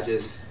that, I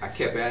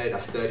kept at it. I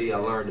studied, I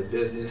learned the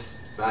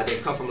business, but I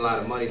didn't come from a lot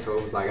of money, so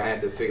it was like I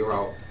had to figure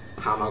out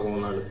how am I going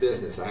to learn the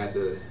business. I had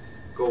to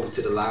go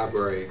to the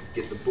library,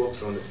 get the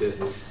books on the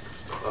business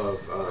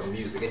of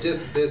music and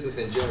just business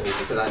in general,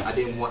 because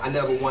I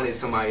never wanted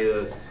somebody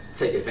to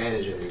take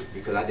advantage of me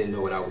because I didn't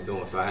know what I was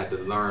doing. So I had to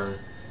learn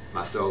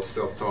myself,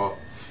 self-taught,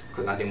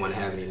 because I didn't want to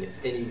have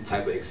any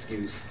type of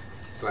excuse.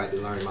 So I had to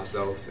learn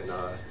myself, and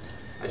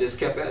I just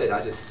kept at it.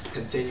 I just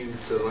continued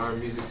to learn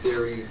music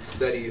theory,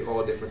 study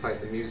all different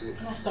types of music.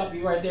 Can I stop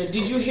you right there?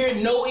 Did you hear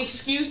no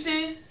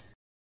excuses?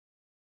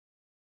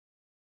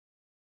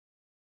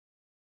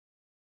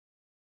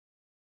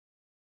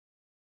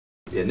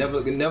 Yeah,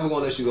 Never Gonna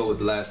Let You Go was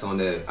the last song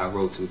that I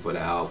wrote to for the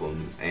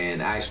album,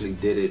 and I actually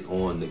did it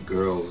on the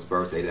girl's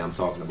birthday that I'm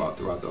talking about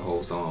throughout the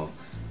whole song.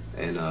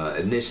 And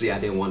initially I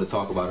didn't want to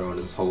talk about her on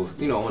this whole,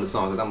 on the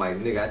song, because I'm like,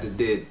 nigga, I just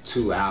did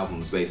 2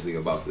 albums basically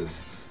about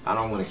this. I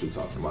don't want to keep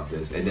talking about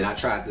this. And then I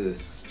tried to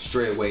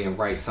stray away and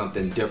write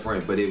something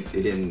different, but it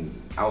didn't,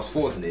 I was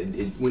forcing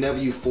it. Whenever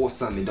you force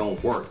something, it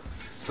don't work.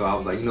 So I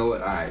was like, you know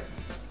what, all right,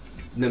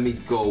 let me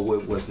go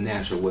with what's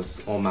natural,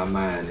 what's on my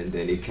mind, and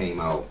then it came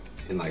out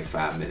in like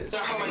 5 minutes. I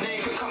heard my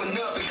name quit coming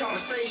up in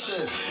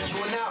conversations.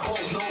 You and I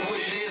both know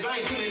what it is. I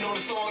ain't putting on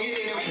the song, it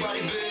ain't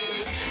everybody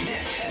business.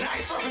 And I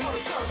ain't surfing on the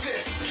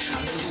surface.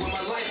 I know you in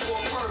my life for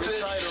a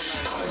purpose.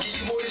 I'ma give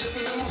you more than just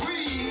a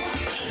memory.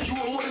 You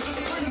are more than just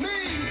a friend to me.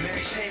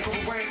 Mary Jane,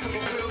 purple rain, silver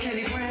real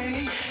candy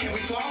rain. And we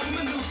fall from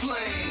a new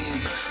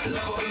flame.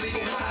 Love or believe a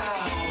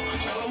while.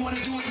 All I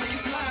wanna do is make you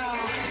smile.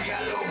 You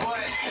got a little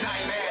butt, and I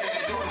ain't mad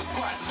at it. Throwing the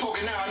squats,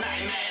 talking now, and I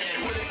ain't mad at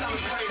it. When the time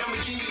is right, I'ma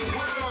give you the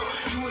world.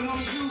 You and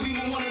only you be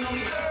my one and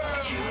only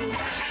girl. You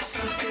got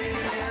something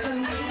I never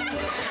knew.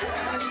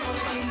 I just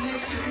wanna keep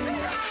next to you.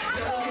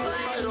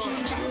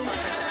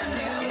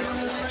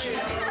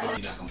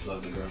 You're not gonna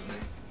plug the girl's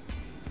name?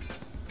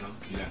 No?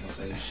 You're not gonna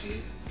say who she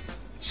is?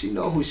 She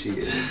know who she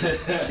is.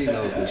 She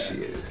knows who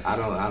she is. I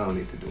don't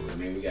need to do it. I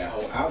mean, we got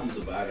whole albums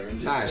about her.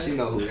 Nah, she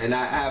know who, and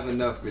I have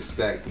enough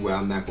respect where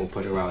I'm not gonna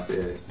put her out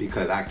there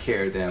because I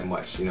care that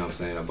much. You know what I'm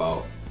saying,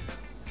 about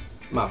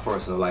my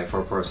personal life,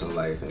 her personal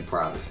life, and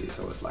privacy.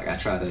 So it's like I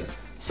try to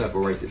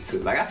separate the two.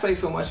 Like I say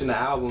so much in the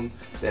album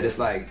that it's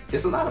like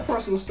it's a lot of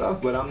personal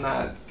stuff, but I'm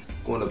not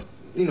gonna.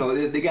 You know,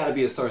 there got to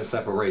be a certain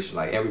separation.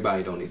 Like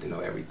everybody don't need to know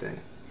everything.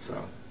 So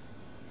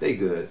they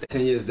good.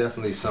 10 years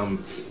definitely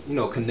some, you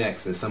know,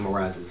 connects and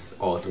summarizes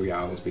all 3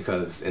 albums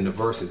because in the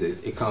verses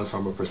it comes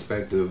from a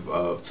perspective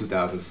of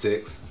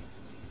 2006,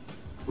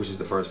 which is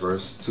the first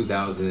verse,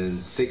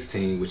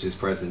 2016, which is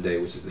present day,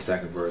 which is the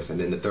second verse, and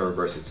then the third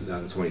verse is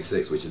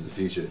 2026, which is the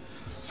future.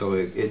 So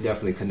it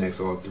definitely connects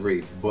all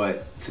 3.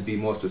 But to be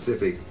more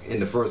specific, in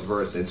the first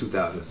verse in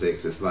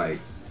 2006, it's like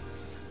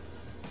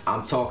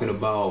I'm talking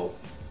about.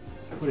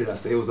 What did I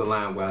say? It was a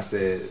line where I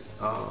said,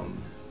 now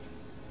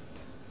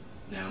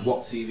I'm on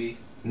TV?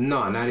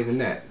 No, not even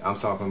that. I'm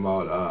talking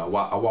about,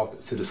 I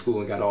walked to the school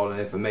and got all the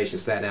information,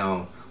 sat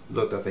down,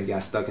 looked up and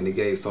got stuck in the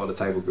gate, saw the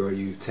type of girl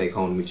you take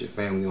home to meet your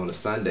family on a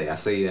Sunday. I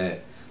say that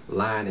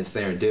line in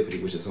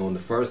Serendipity, which is on the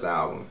first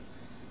album.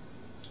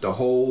 The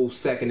whole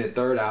second and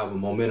third album,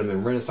 Momentum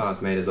and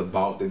Renaissance Man, is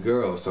about the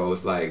girl. So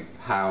it's like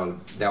how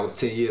that was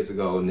 10 years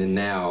ago, and then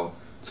now,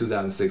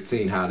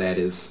 2016, how that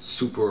is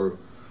super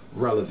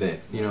relevant,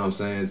 you know what I'm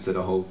saying, to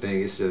the whole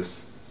thing. It's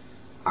just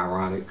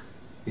ironic,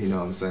 you know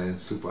what I'm saying,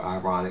 super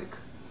ironic,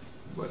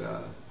 but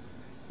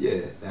yeah,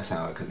 that's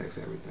how it connects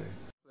everything.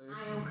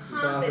 I am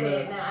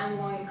confident that I'm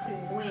going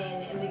to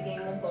win in the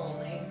game of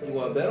bowling. You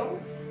want to bet on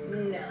it?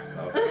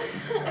 No.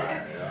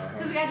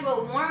 Because we got to do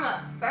a warm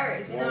up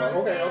first, you know what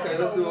I'm saying? Okay,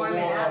 let's do a warm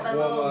it up a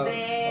little bit.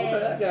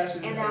 Okay, I got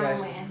you. And then I'll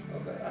win.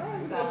 Okay,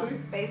 alright, so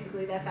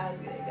basically that's how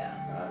it's going to go.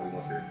 Alright, we're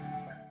going to see.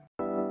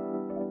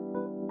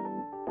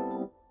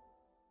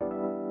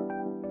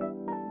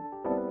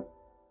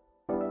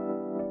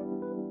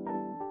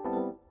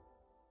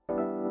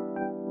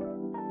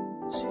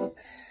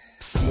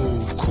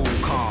 Smooth, cool,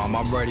 calm,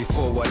 I'm ready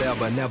for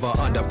whatever. Never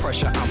under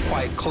pressure, I'm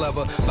quite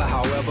clever. But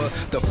however,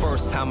 the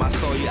first time I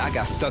saw you, I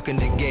got stuck in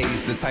the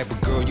gaze. The type of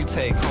girl you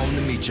take home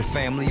to meet your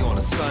family on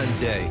a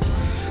Sunday.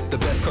 The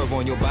best curve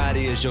on your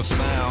body is your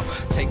smile.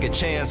 Take a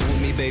chance with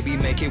me, baby,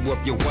 make it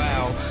worth your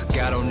while.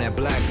 Got on that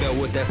black belt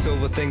with that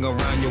silver thing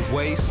around your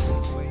waist.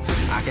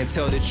 I can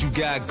tell that you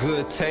got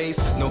good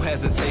taste. No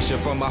hesitation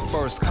from my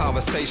first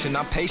conversation,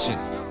 I'm patient.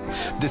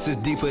 This is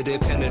deeper than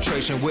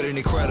penetration, with an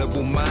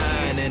incredible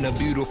mind and a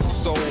beautiful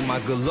soul, my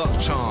good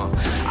luck charm.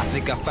 I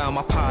think I found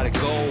my pot of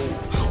gold.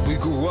 We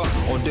grew up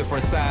on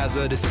different sides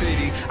of the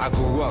city. I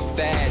grew up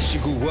fast, she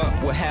grew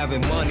up with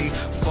having money.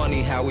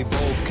 Funny how we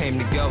both came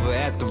together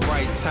at the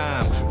right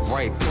time,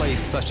 right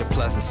place, such a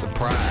pleasant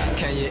surprise.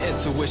 Can your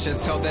intuition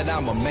tell that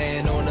I'm a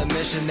man on a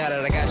mission? Now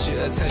that I got your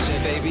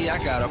attention, baby,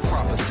 I got a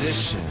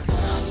proposition.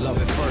 Love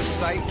at first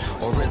sight,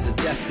 or is it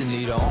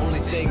destiny? The only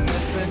thing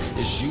missing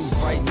is you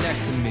right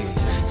next to me.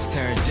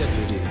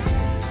 Serendipity.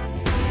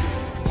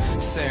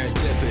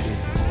 Serendipity.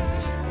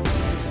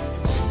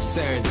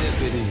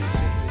 Serendipity.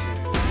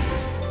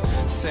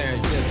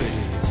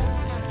 Serendipity.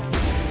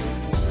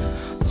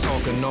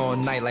 Talking all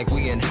night like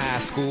we in high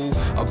school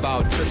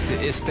about trips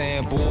to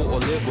Istanbul or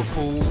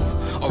Liverpool.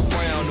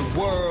 Around the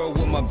world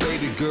with my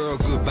baby girl,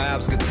 good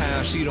vibes, good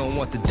time. She don't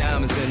want the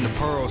diamonds and the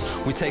pearls.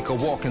 We take a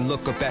walk and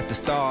look up at the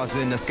stars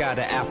in the sky,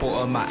 the apple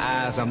of my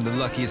eyes. I'm the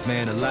luckiest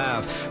man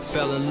alive.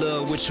 Fell in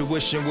love with you,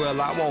 wishing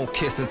well, I won't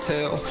kiss and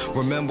tell.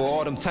 Remember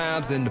all them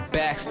times in the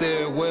back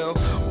stairwell.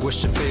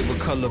 What's your favorite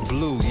color?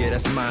 Blue, yeah,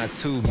 that's mine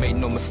too. Make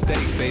no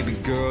mistake, baby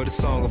girl, the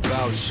song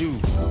about you.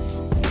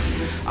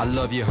 I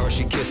love your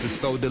Hershey kisses,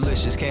 so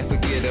delicious. Can't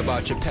forget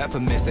about your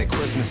peppermints at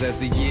Christmas. As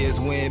the years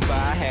went by,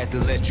 I had to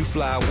let you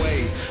fly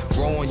away.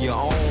 Grow on your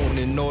own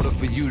in order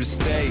for you to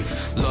stay.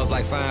 Love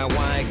like fine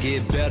wine,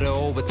 get better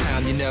over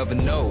time, you never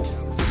know.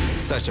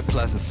 Such a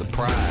pleasant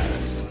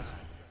surprise.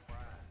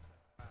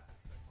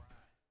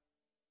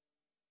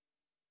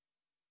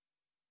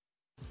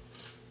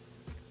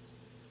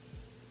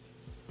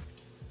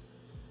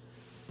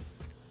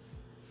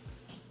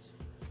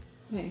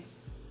 Hey.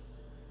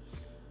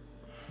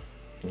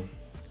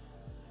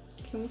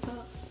 Can we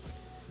talk?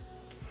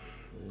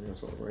 We're gonna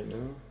talk right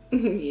now?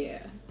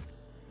 Yeah.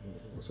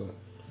 What's up?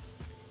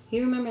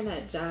 You remember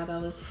that job I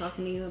was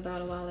talking to you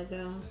about a while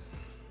ago?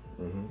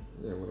 Mm-hmm.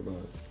 Yeah, what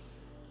about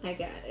it? I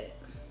got it.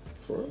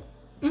 For real?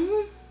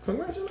 Mm-hmm.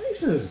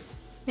 Congratulations.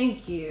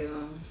 Thank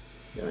you.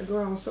 You gotta go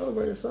out and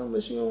celebrate or something,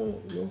 but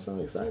you don't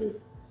sound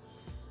excited.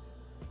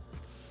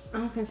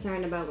 I'm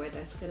concerned about where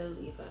that's gonna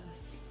leave us.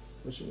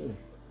 What you mean?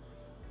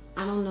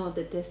 I don't know if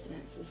the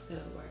distance is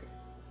gonna work.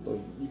 Look,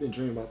 you've been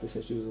dreaming about this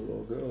since you was a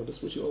little girl.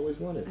 That's what you always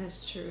wanted.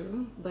 That's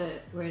true,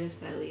 but where does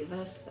that leave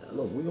us, though?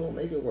 Look, we gonna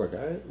make it work, all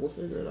right? We'll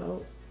figure it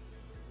out.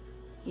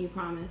 You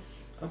promise?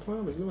 I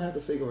promise. We don't have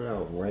to figure it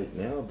out right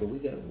now, but we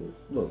got.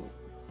 Look,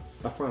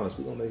 I promise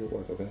we gonna make it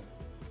work, okay?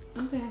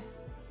 Okay.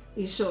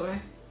 You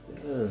sure?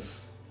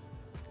 Yes.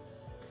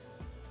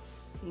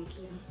 Thank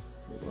you.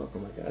 You're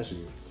welcome. I got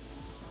you.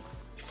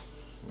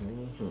 I'm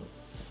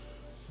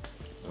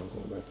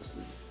going back to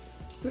sleep.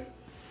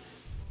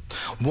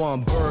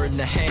 One bird in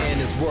the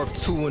hand is worth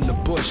two in the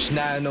bush.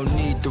 Now no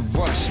need to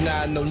rush,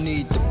 now no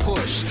need to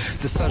push.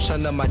 The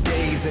sunshine of my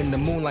days and the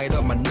moonlight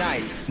of my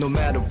nights. No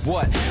matter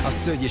what, I'll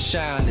still your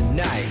shine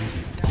tonight.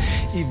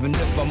 Even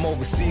if I'm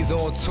overseas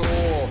on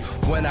tour,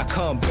 when I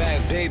come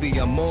back, baby,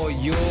 I'm all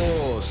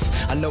yours.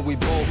 I know we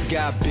both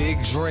got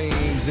big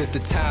dreams. If the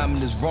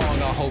timing is wrong,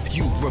 I hope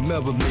you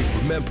remember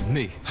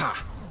me,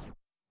 ha.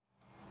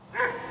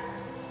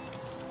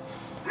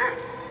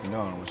 You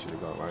know I don't want you to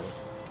go, right?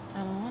 I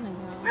don't want to go.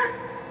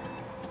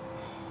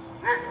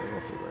 We're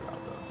gonna figure it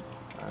out, though.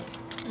 All right?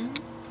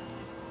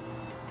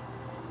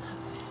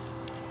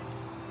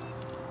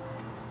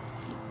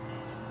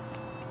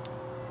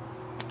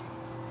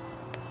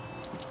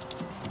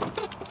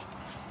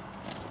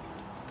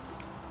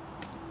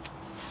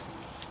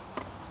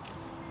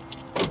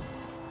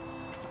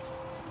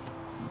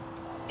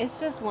 It's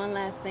just one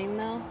last thing,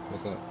 though.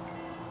 What's up?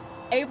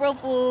 April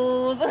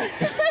Fools.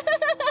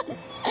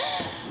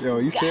 Yo,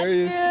 you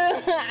serious?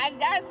 I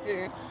got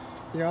you.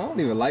 Yo, I don't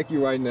even like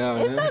you right now,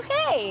 It's man.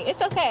 okay.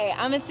 It's okay.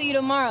 I'm gonna see you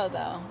tomorrow,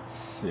 though.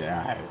 Yeah,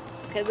 all right.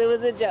 Because it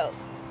was a joke.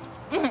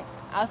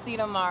 I'll see you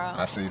tomorrow.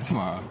 I'll see you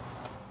tomorrow.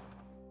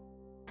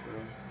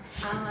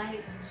 I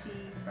like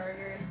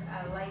cheeseburgers.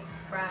 I like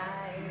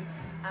fries.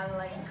 I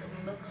like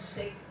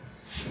milkshakes.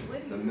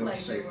 What do you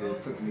like, Jerome?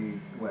 that took me,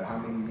 what, how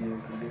many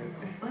years to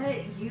get?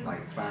 But you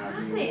like 5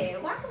 got years.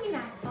 it. Why are we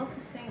not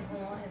focusing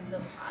on the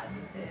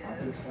positive?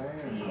 I'm just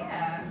saying.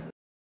 Yeah.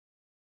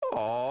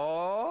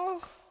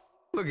 Aww,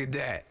 look at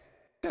that.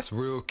 That's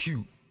real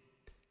cute.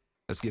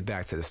 Let's get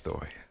back to the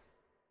story.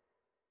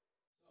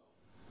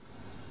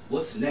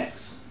 What's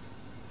next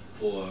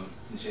for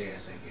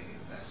JS and Getting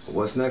Best?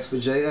 What's next for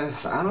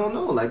JS? I don't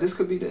know. Like, this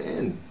could be the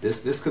end.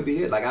 This could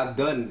be it. Like, I've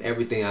done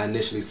everything I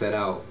initially set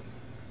out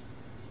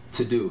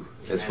to do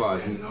as far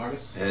as an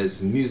artist?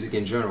 As music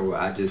in general.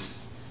 I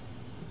just,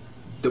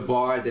 the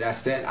bar that I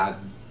set, I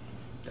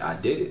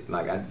did it.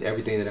 Like,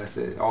 everything that I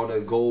said, all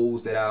the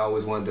goals that I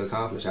always wanted to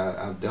accomplish,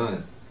 I've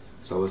done.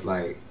 So it's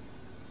like,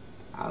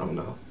 I don't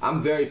know. I'm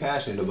very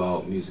passionate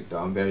about music, though.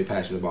 I'm very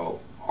passionate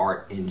about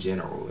art in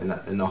general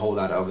and a whole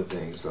lot of other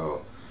things.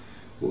 So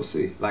we'll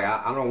see. Like,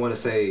 I don't want to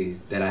say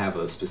that I have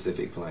a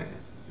specific plan,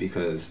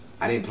 because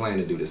I didn't plan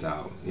to do this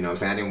album. You know what I'm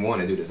saying? I didn't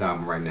want to do this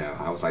album right now.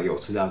 I was like, yo,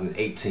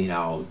 2018,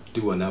 I'll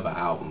do another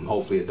album,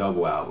 hopefully a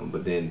double album.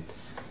 But then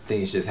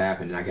things just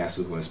happened and I got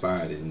super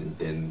inspired, and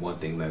then one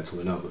thing led to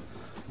another.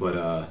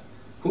 But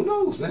who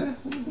knows, man?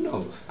 Who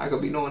knows? I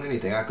could be knowing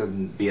anything. I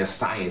could be a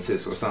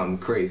scientist or something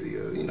crazy,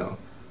 or, you know.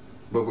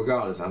 But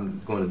regardless,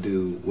 I'm going to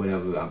do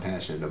whatever I'm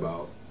passionate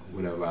about,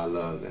 whatever I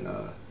love, and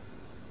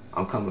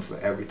I'm coming for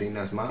everything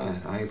that's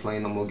mine. I ain't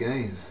playing no more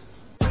games.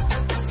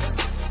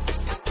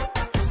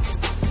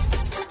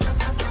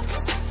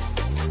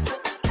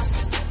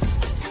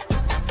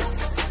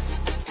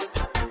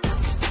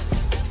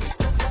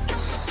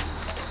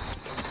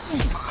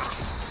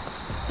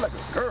 Like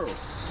a girl.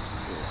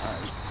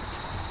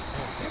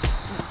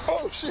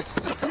 Oh shit.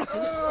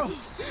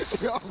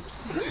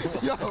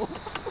 Yo.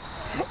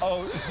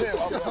 Oh shit,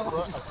 my bad,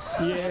 bro.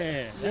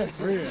 Yeah, that's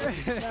real.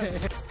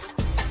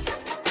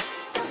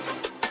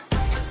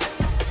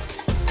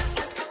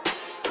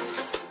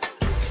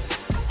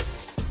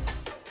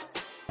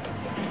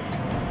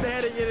 They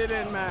had to get it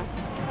in, man.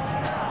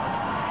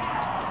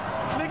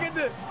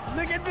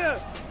 Look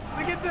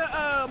at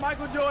the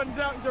Michael Jordan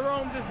dunk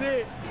Jerome just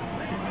did.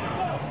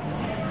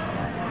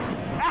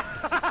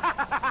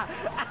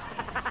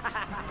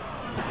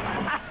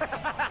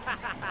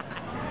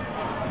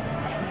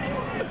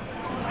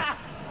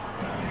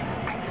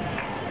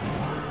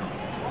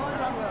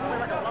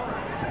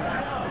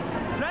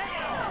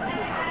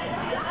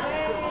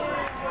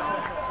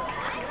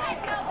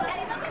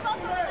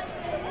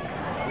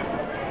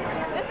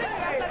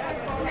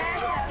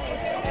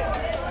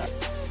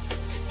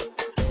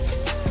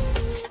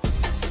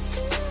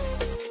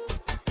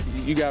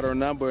 You got her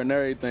number and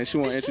everything. She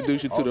want to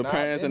introduce you to the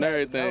parents and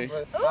everything.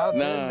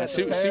 Nah,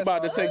 she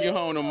about to take you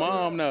home to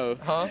mom, no.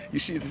 Huh?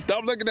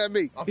 Stop looking at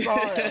me. I'm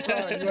sorry.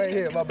 You ain't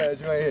here. My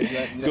bad. You ain't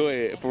here. Go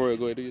ahead, for real.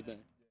 Go ahead, do your thing.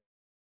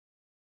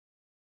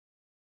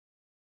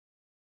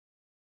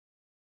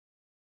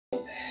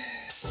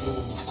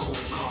 Smooth, cool,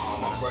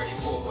 calm, I'm ready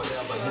for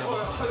whatever,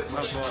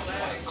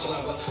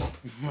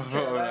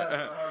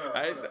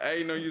 I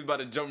didn't know you was about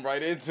to jump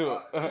right into it.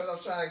 Because I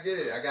was trying to get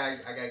it. I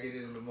gotta get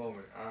it in the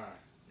moment. All right.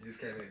 You just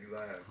can't make me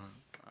laugh.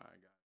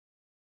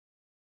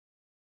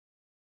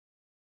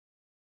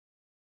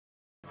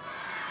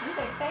 You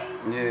say face?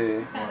 Yeah.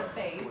 What kind of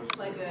face?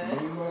 Like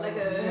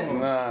a.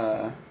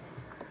 Nah.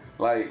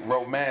 like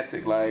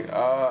romantic. Like,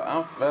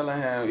 I'm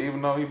feeling him,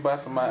 even though he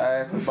busting my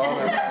ass and balling.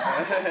 Wait a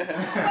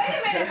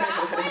minute, but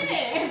I'm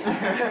winning.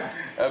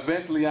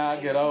 Eventually, I'll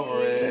get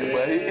over it.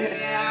 But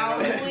I'm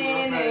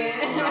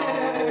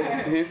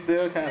winning. He's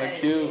still kind of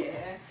cute.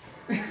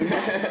 The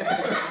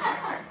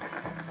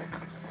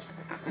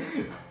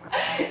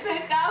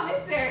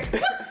commentary.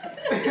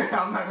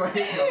 I'm not gonna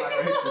hit you. I'm not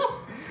gonna hit you.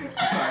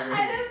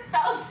 I just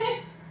felt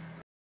it.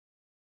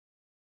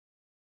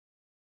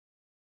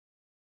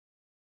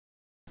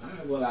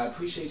 Alright, well, I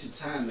appreciate your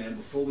time, man.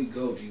 Before we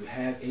go, do you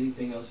have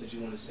anything else that you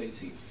want to say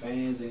to your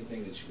fans?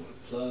 Anything that you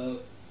want to plug?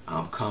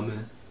 I'm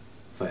coming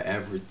for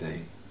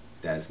everything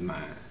that's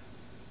mine.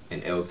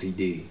 And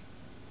LTD,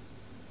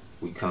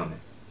 we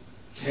coming.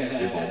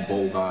 We're gonna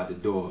bogart the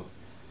door,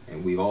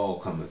 and we all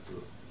coming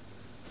through.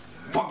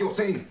 Fuck your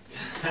team.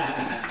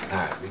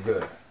 Alright, we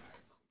good.